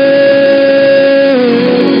yes.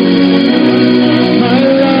 My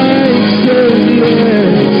life says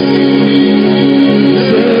yes.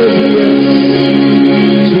 Says yes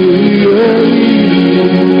to your will.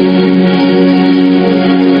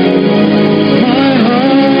 My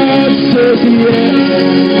heart says yes.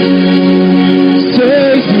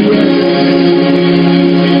 Says yes.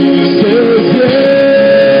 Says yes.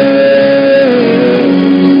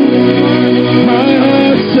 My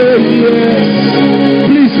heart says yes.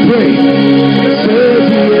 Please pray. Says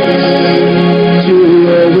yes to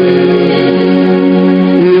your will.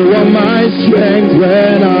 You are my strength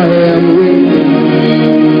when I am weak.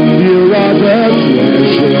 You are the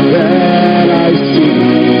treasure that I see.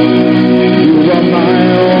 You are my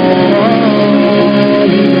all.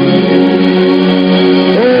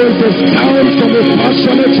 Oh, it's a sound from a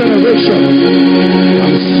passionate generation.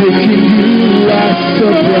 I'm seeking you as a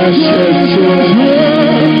precious treasure,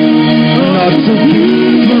 not to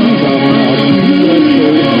give up.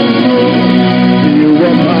 You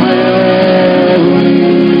are my all.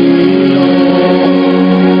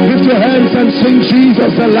 Lift your hands and sing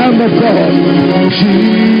Jesus, the Lamb of God.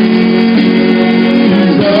 Jesus,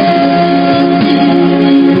 Lamb.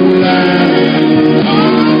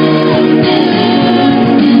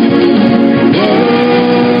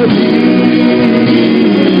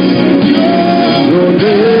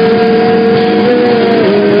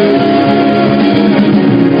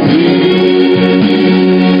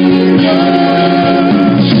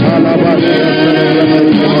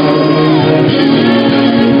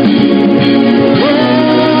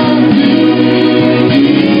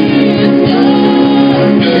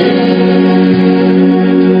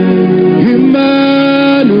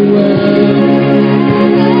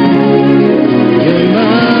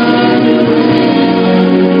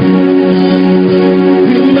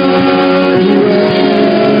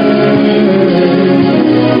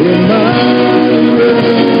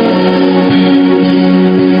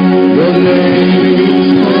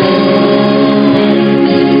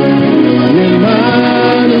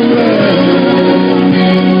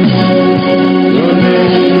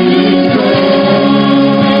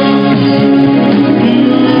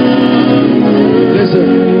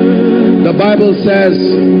 Bible says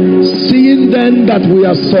Seeing then that we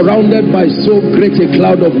are surrounded by so great a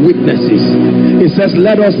cloud of witnesses, it says,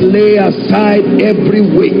 let us lay aside every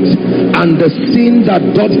weight and the sin that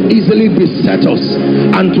doth easily beset us,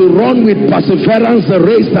 and to run with perseverance the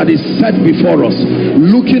race that is set before us,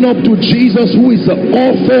 looking up to Jesus, who is the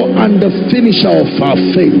author and the finisher of our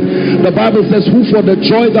faith. The Bible says, who for the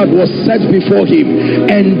joy that was set before him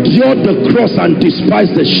endured the cross and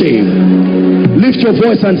despised the shame. Lift your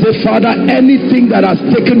voice and say, Father, anything that has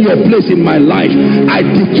taken your place in my life, I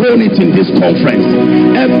dethrone it in this conference.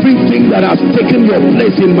 Everything that has taken your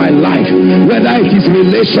place in my life, whether it is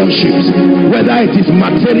relationships, whether it is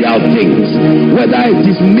material things, whether it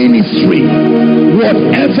is ministry,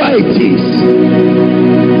 whatever it is,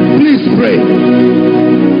 please pray.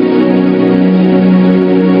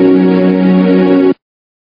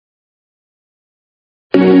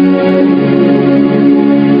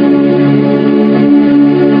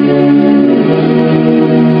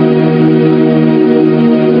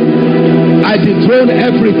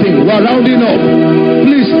 Everything. We're rounding up.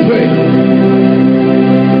 Please pray.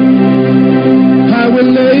 I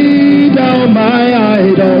will lay down my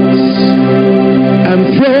idols and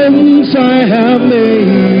thrones I have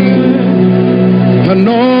made, and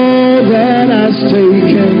all that has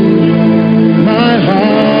taken my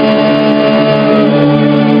heart.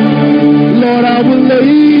 Lord, I will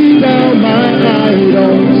lay down my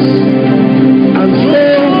idols and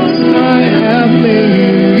thrones I have made,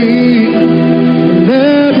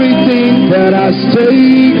 that has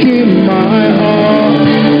taken my heart.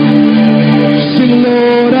 Sing,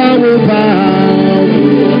 Lord, I will bow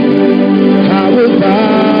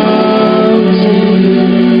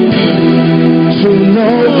to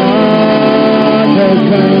no other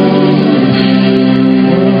God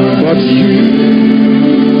but you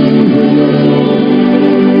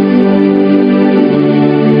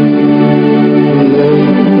alone.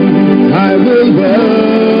 I will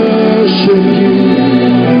worship you.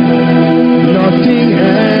 Nothing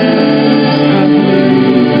else.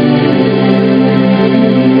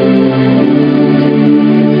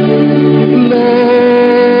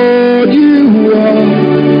 Lord, you are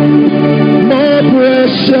more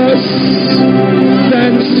precious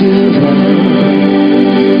than silver.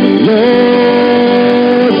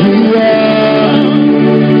 Lord, you are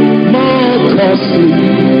more costly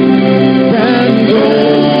than gold.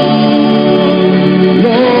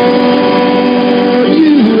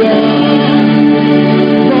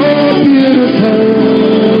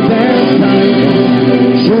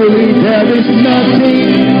 There is nothing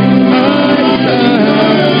I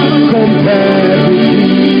can compare with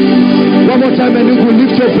you. One more time, and you will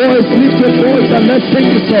lift your voice, and let's sing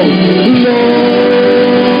the song.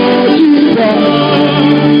 Lord, you are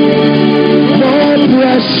more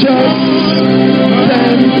precious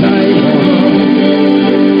than diamond.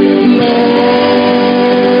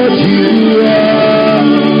 Lord, you are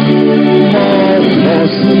more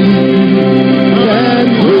costly than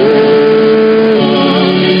gold.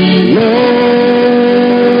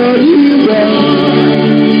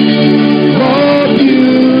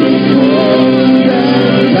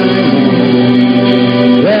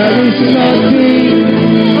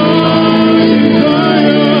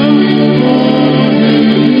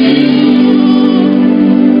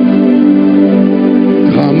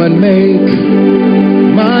 And make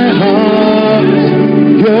my heart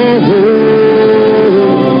your home.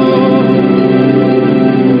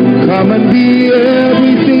 Come and be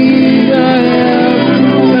everything I am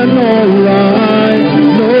and all I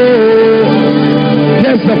know.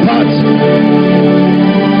 Here's the part.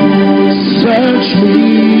 Search me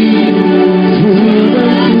through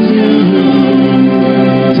and through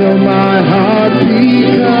till my heart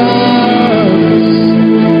becomes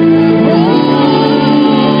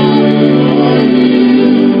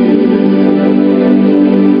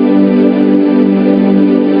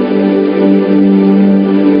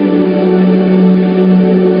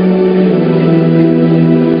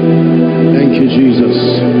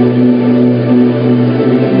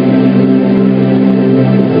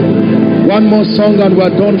one more song and we're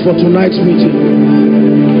done for tonight's meeting.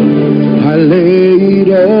 I lay it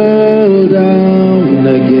all down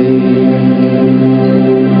again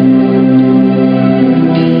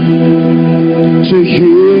to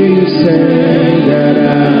hear you say that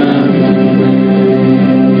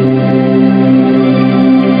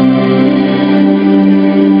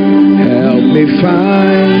help me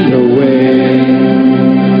find a way.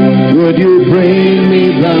 Would you bring me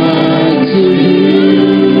back to you?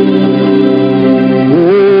 Oh,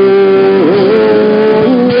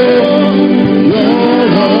 you're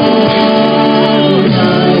all I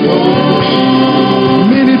want.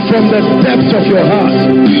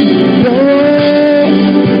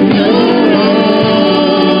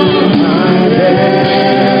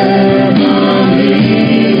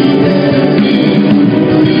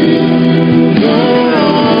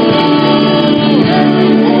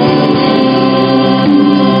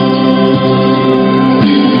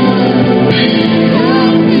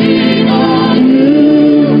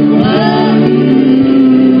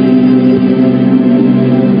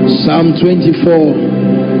 Psalm 24,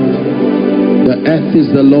 the earth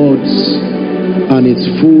is the Lord's and its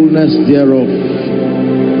fullness thereof,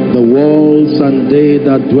 the worlds and they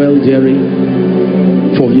that dwell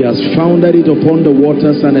therein. For he has founded it upon the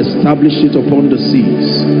waters and established it upon the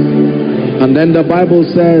seas. And then the Bible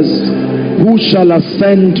says, who shall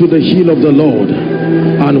ascend to the hill of the Lord,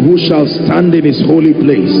 and who shall stand in his holy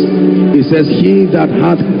place? It says, he that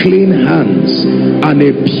hath clean hands and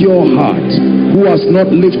a pure heart, who has not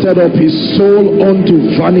lifted up his soul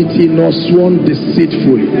unto vanity, nor sworn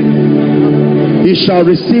deceitfully. He shall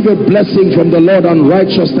receive a blessing from the Lord and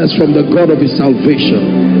righteousness from the God of his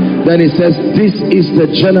salvation. Then it says, this is the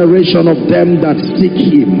generation of them that seek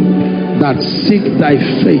him, that seek thy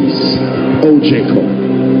face, O Jacob.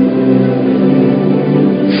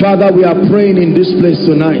 Father, we are praying in this place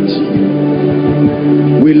tonight.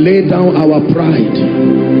 We lay down our pride.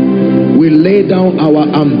 We lay down our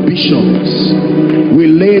ambitions. We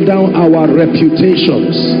lay down our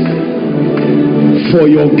reputations for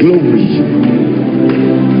your glory.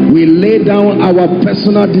 We lay down our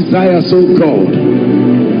personal desires, oh God.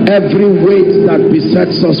 Every weight that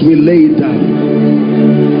besets us, we lay it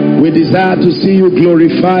down. We desire to see you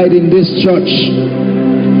glorified in this church.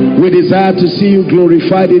 We desire to see you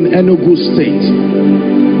glorified in Enugu State.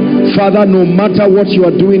 Father, no matter what you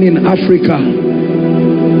are doing in Africa,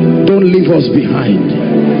 don't leave us behind.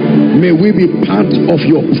 May we be part of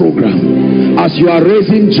your program. As you are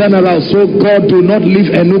raising generals, so God, do not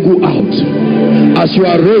leave Enugu out. As you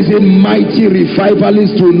are raising mighty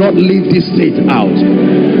revivalists, do not leave this state out.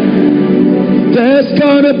 There's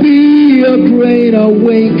gonna be a great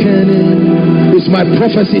awakening. It's my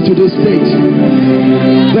prophecy to this state.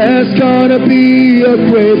 There's gonna be a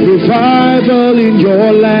great revival in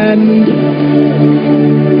your land.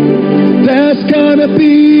 There's gonna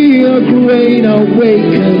be a great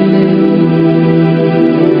awakening.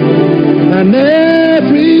 And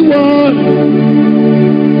everyone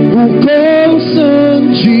who calls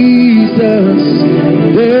on Jesus,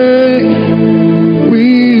 they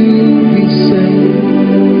will be saved.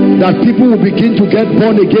 That people will begin to get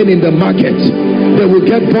born again in the market. They will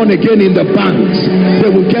get born again in the banks. They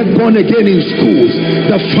will get born again in schools.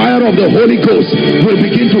 The fire of the Holy Ghost will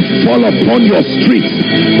begin to fall upon your streets.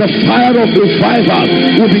 The fire of revival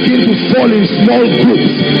will begin to fall in small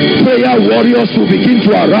groups. Prayer warriors will begin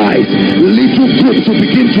to arise. Little groups will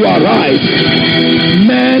begin to arise.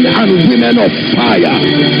 Men and women of fire,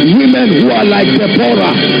 women who are like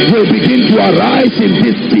Deborah, will begin to arise in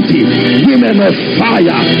this city. Women of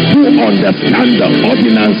fire who understand the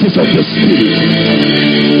ordinances of the Spirit.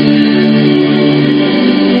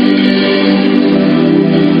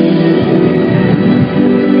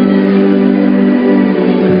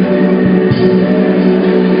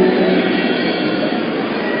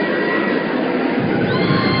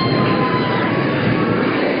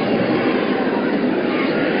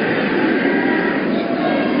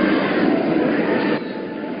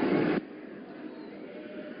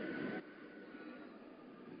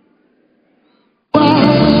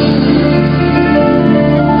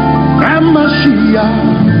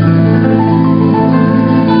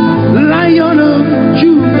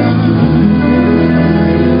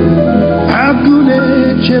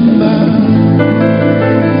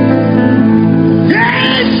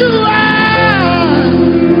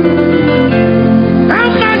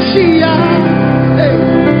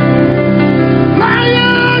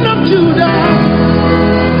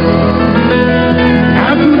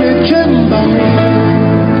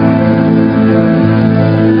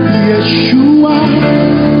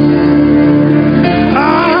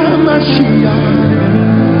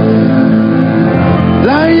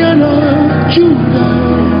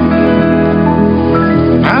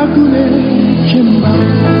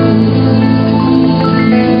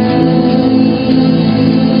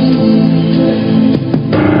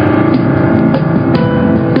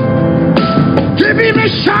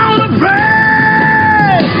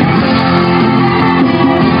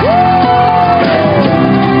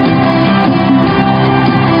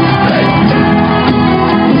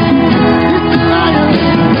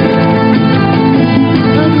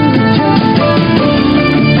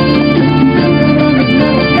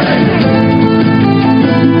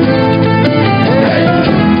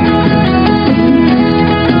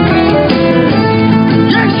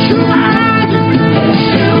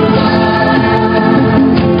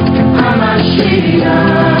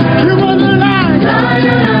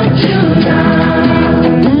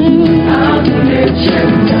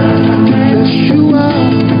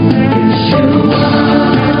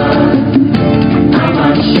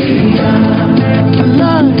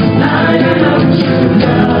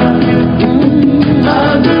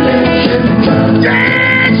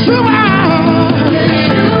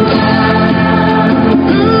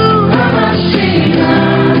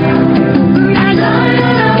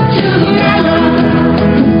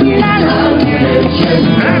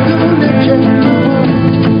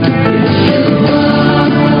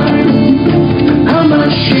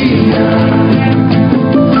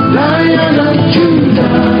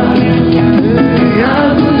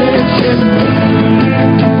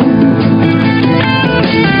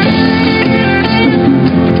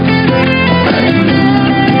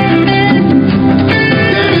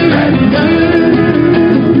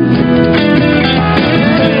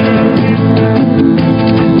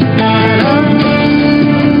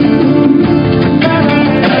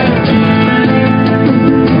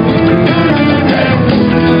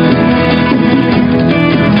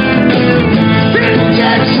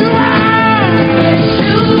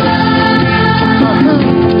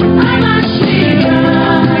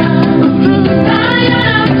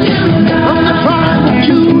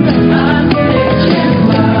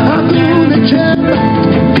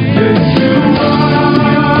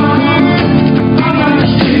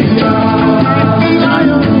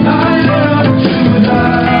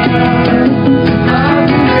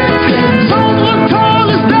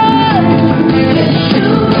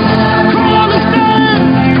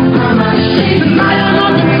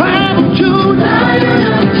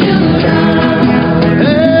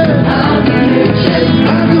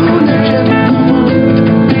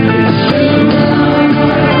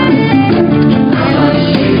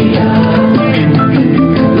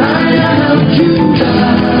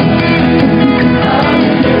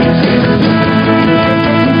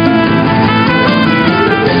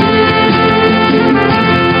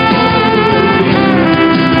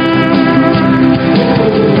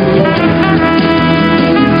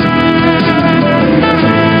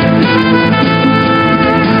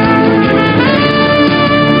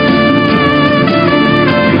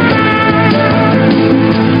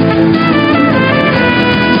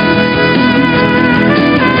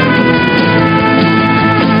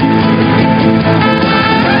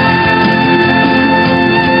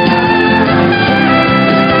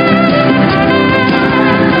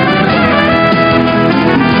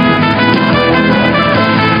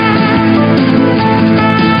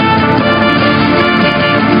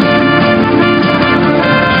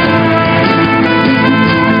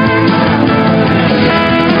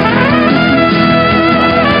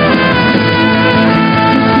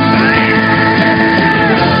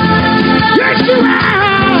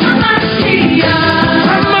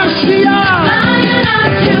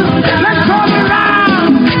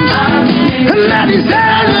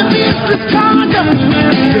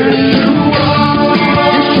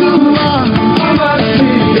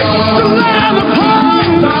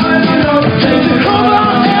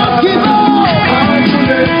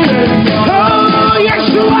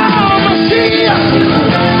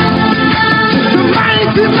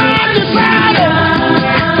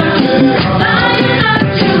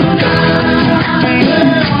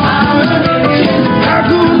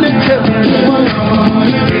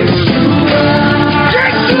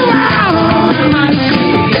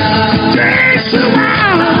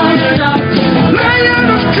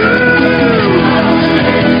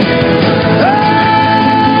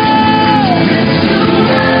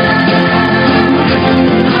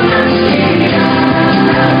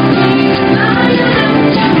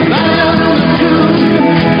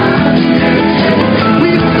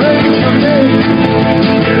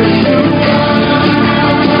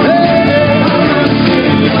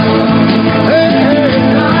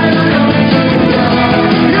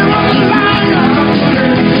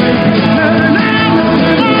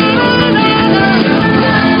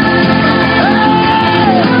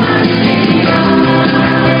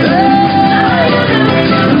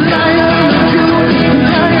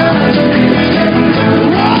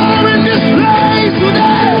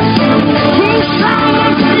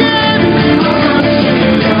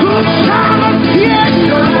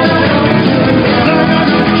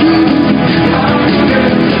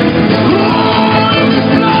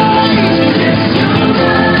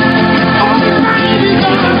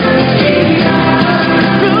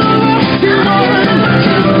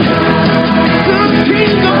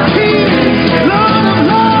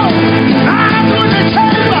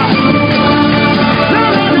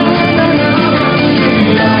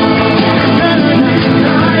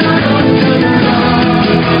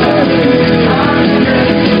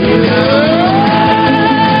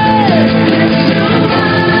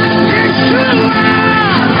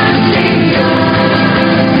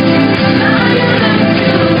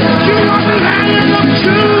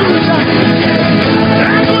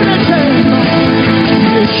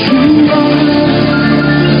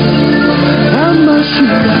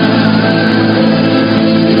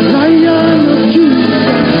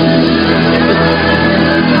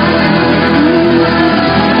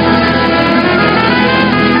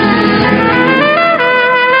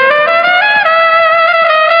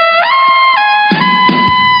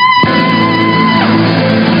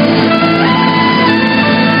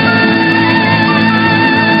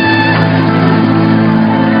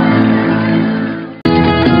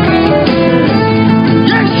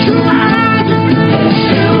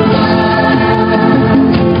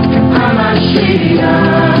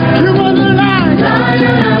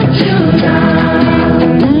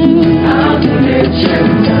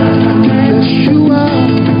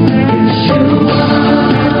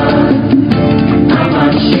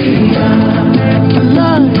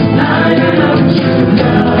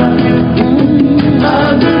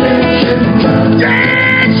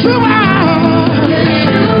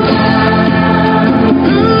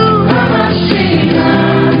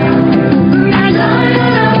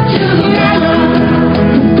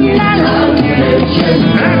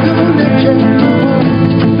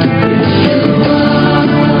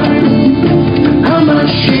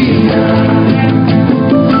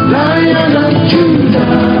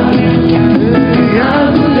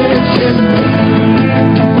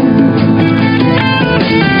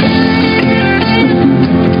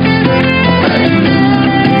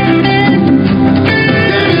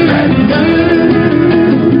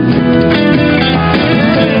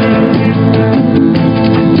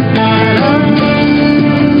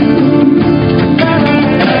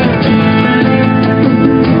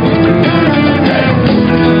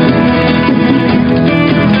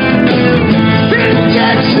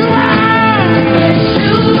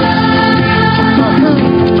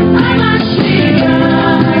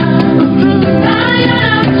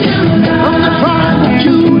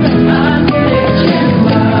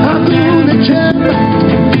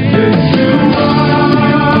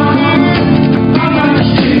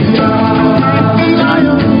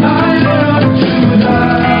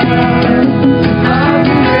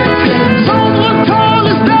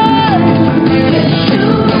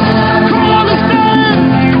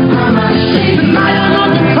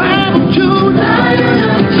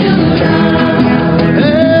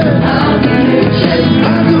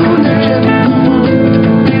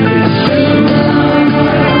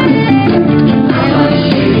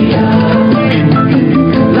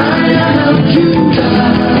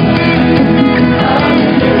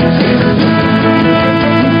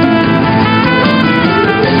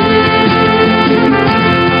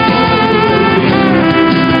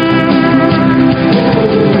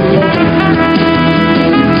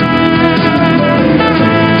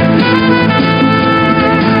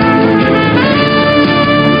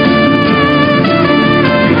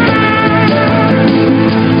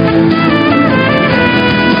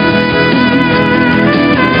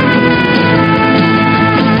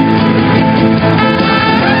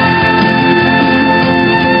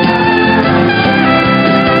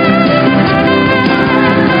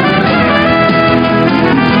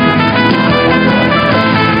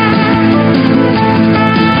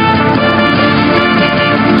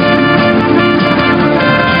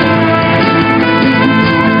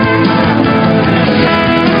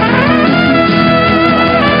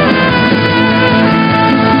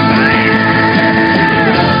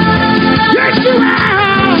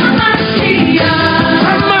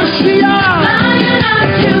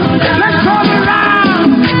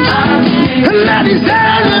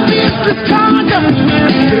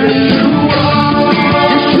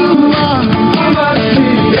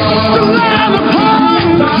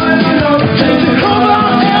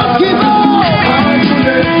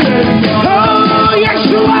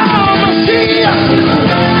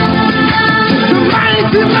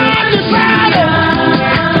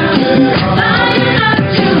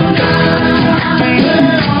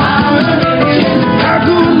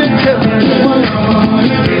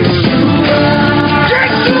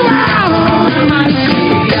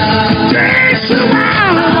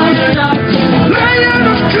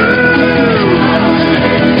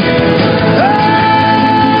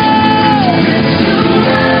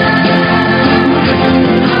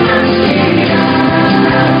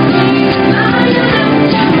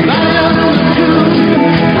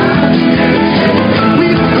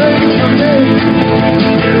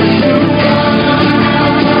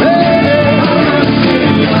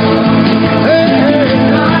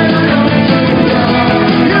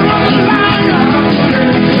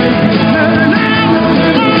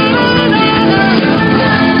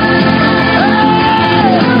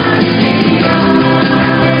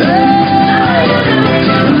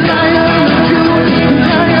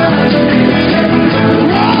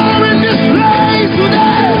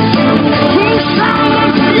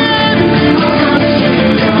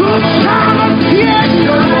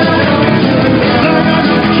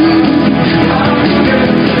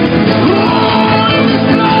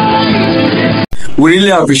 We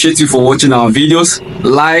really appreciate you for watching our videos.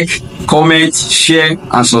 Like, comment, share,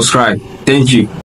 and subscribe. Thank you.